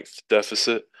strength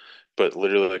deficit, but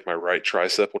literally like my right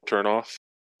tricep will turn off.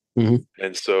 Hmm.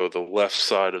 And so the left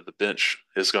side of the bench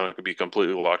is going to be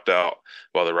completely locked out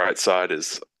while the right side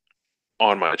is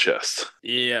on my chest.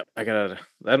 Yeah, I gotta.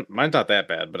 That mine's not that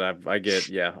bad, but I get,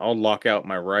 yeah. I'll lock out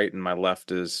my right, and my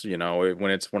left is, when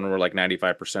we're like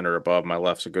 95% or above, my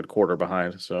left's a good quarter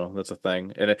behind. So that's a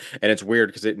thing, and it's weird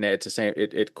because it's the same.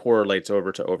 It correlates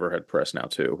over to overhead press now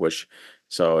too, which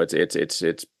so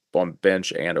it's on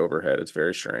bench and overhead. It's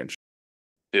very strange.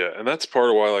 Yeah, and that's part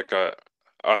of why like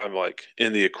I'm like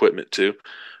in the equipment too.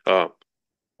 Um,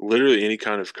 literally any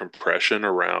kind of compression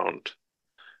around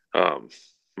um,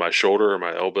 my shoulder or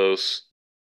my elbows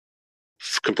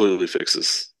completely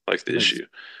fixes like the Just issue.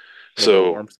 a little bit of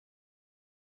So warmth.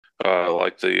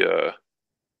 like the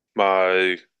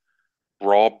my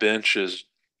raw bench is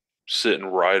sitting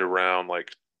right around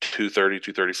like 230,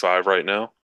 235 right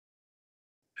now.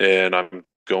 And I'm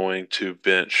going to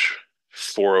bench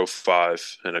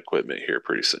 405 in equipment here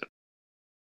pretty soon,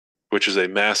 which is a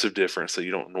massive difference that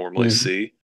you don't normally Hmm.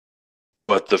 see.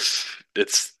 But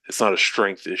it's not a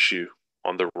strength issue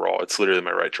on the raw. It's literally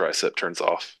my right tricep turns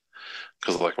off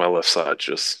because like my left side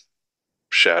just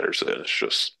shatters it. It's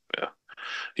just yeah.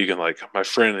 You can like my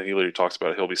friend, and he literally talks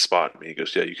about it. He'll be spotting me. He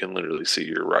goes, "Yeah, you can literally see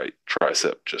your right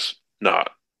tricep just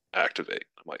not activate."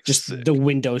 I'm like, Just sick. the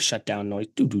windows shut down noise.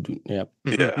 Doo, doo, doo. Yep.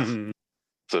 Yeah.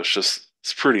 So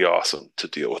it's pretty awesome to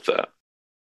deal with that.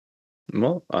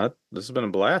 Well, this has been a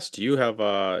blast. Do you have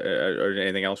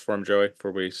anything else for him, Joey,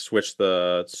 before we switch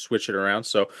it around?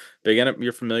 So, Big Emet,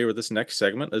 you're familiar with this next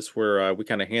segment. It's where we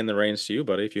kind of hand the reins to you,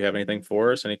 buddy. If you have anything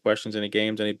for us, any questions, any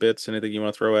games, any bits, anything you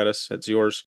want to throw at us, it's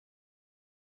yours.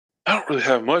 I don't really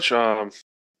have much.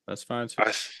 That's fine too.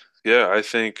 I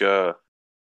think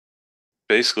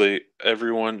basically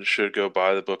everyone should go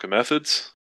buy the Book of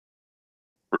Methods,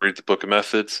 read the Book of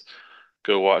Methods,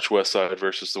 go watch West Side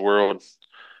versus the World.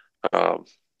 Um,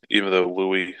 Even though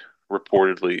Louis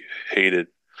reportedly hated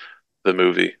the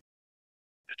movie,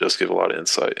 it does give a lot of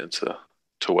insight into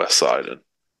West Side and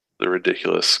the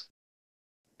ridiculous,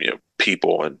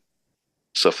 people and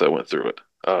stuff that went through it.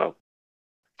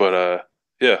 But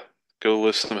yeah, go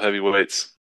lift some heavy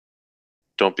weights.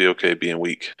 Don't be okay being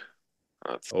weak.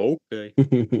 Okay.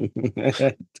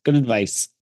 Good advice.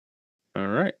 All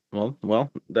right.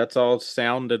 Well, that's all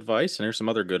sound advice, and here's some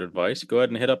other good advice. Go ahead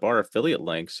and hit up our affiliate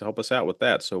links to help us out with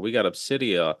that. So we got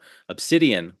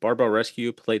Obsidian Barbell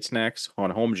Rescue Plate Snacks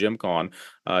on Home Gym Con.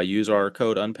 Use our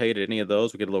code unpaid at any of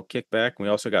those. We get a little kickback. We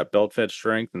also got Belt Fed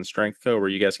Strength and Strength Co, where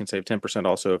you guys can save 10%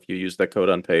 also if you use that code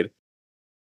unpaid.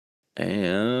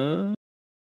 And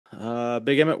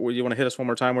Big Emmett, you want to hit us one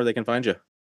more time where they can find you?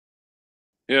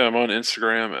 Yeah, I'm on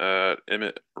Instagram at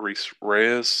Emmett Reese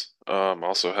Reyes.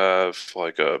 Also have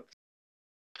like a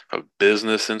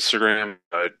business Instagram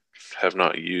I have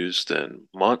not used in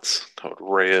months called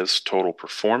Reyes Total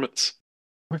Performance.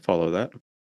 I follow that.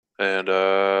 And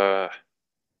yeah,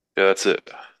 that's it.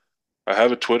 I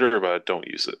have a Twitter, but I don't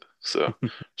use it. So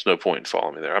there's no point in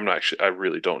following me there. I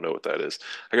really don't know what that is.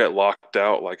 I got locked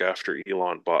out like after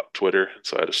Elon bought Twitter,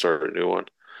 so I had to start a new one.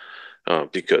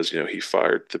 Because he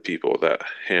fired the people that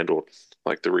handled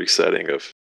like the resetting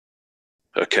of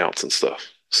accounts and stuff.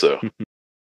 So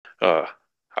uh,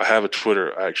 I have a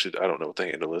Twitter. I don't know what the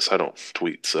handle is. I don't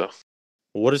tweet. So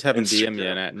What is having DM you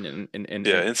Instagram. and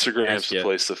Yeah, Instagram's the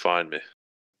place to find me.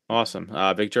 Awesome.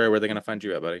 Big Jerry, where are they going to find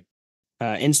you at, buddy?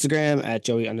 Instagram at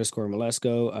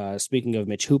Joey_Molesco. Speaking of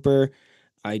Mitch Hooper,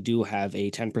 I do have a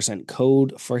 10%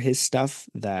 code for his stuff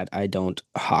that I don't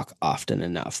hawk often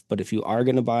enough. But if you are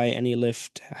going to buy any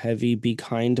lift heavy, be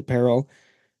kind apparel,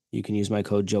 you can use my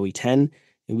code Joey10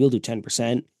 and we'll do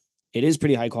 10%. It is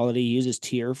pretty high quality. He uses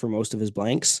tier for most of his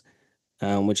blanks,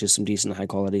 which is some decent high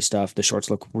quality stuff. The shorts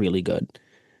look really good.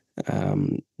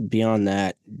 Beyond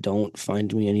that, don't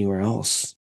find me anywhere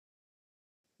else.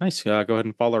 Nice. Go ahead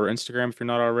and follow our Instagram if you're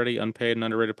not already. Unpaid and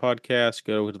Underrated Podcast.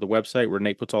 Go to the website where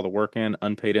Nate puts all the work in,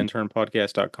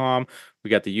 unpaidinternpodcast.com. We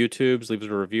got the YouTubes. Leave us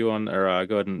a review on, or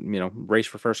go ahead and, race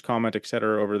for first comment,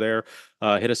 etc. over there.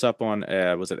 Hit us up on,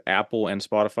 was it Apple and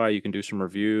Spotify? You can do some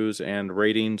reviews and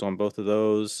ratings on both of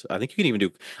those. I think you can even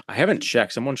do, I haven't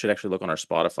checked. Someone should actually look on our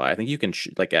Spotify. I think you can,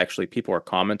 actually, people are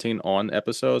commenting on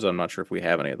episodes. I'm not sure if we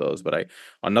have any of those, but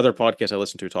another podcast I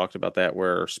listened to talked about that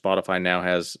where Spotify now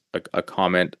has a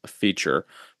comment feature,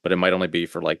 but it might only be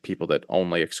for like people that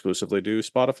only exclusively do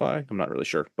Spotify. I'm not really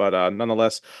sure, but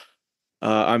nonetheless,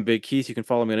 I'm Big Keith. You can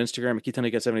follow me on Instagram at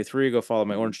KeithHoneyGet73. Go follow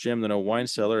my Orange Gym, the No Wine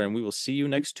Cellar, and we will see you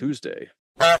next Tuesday.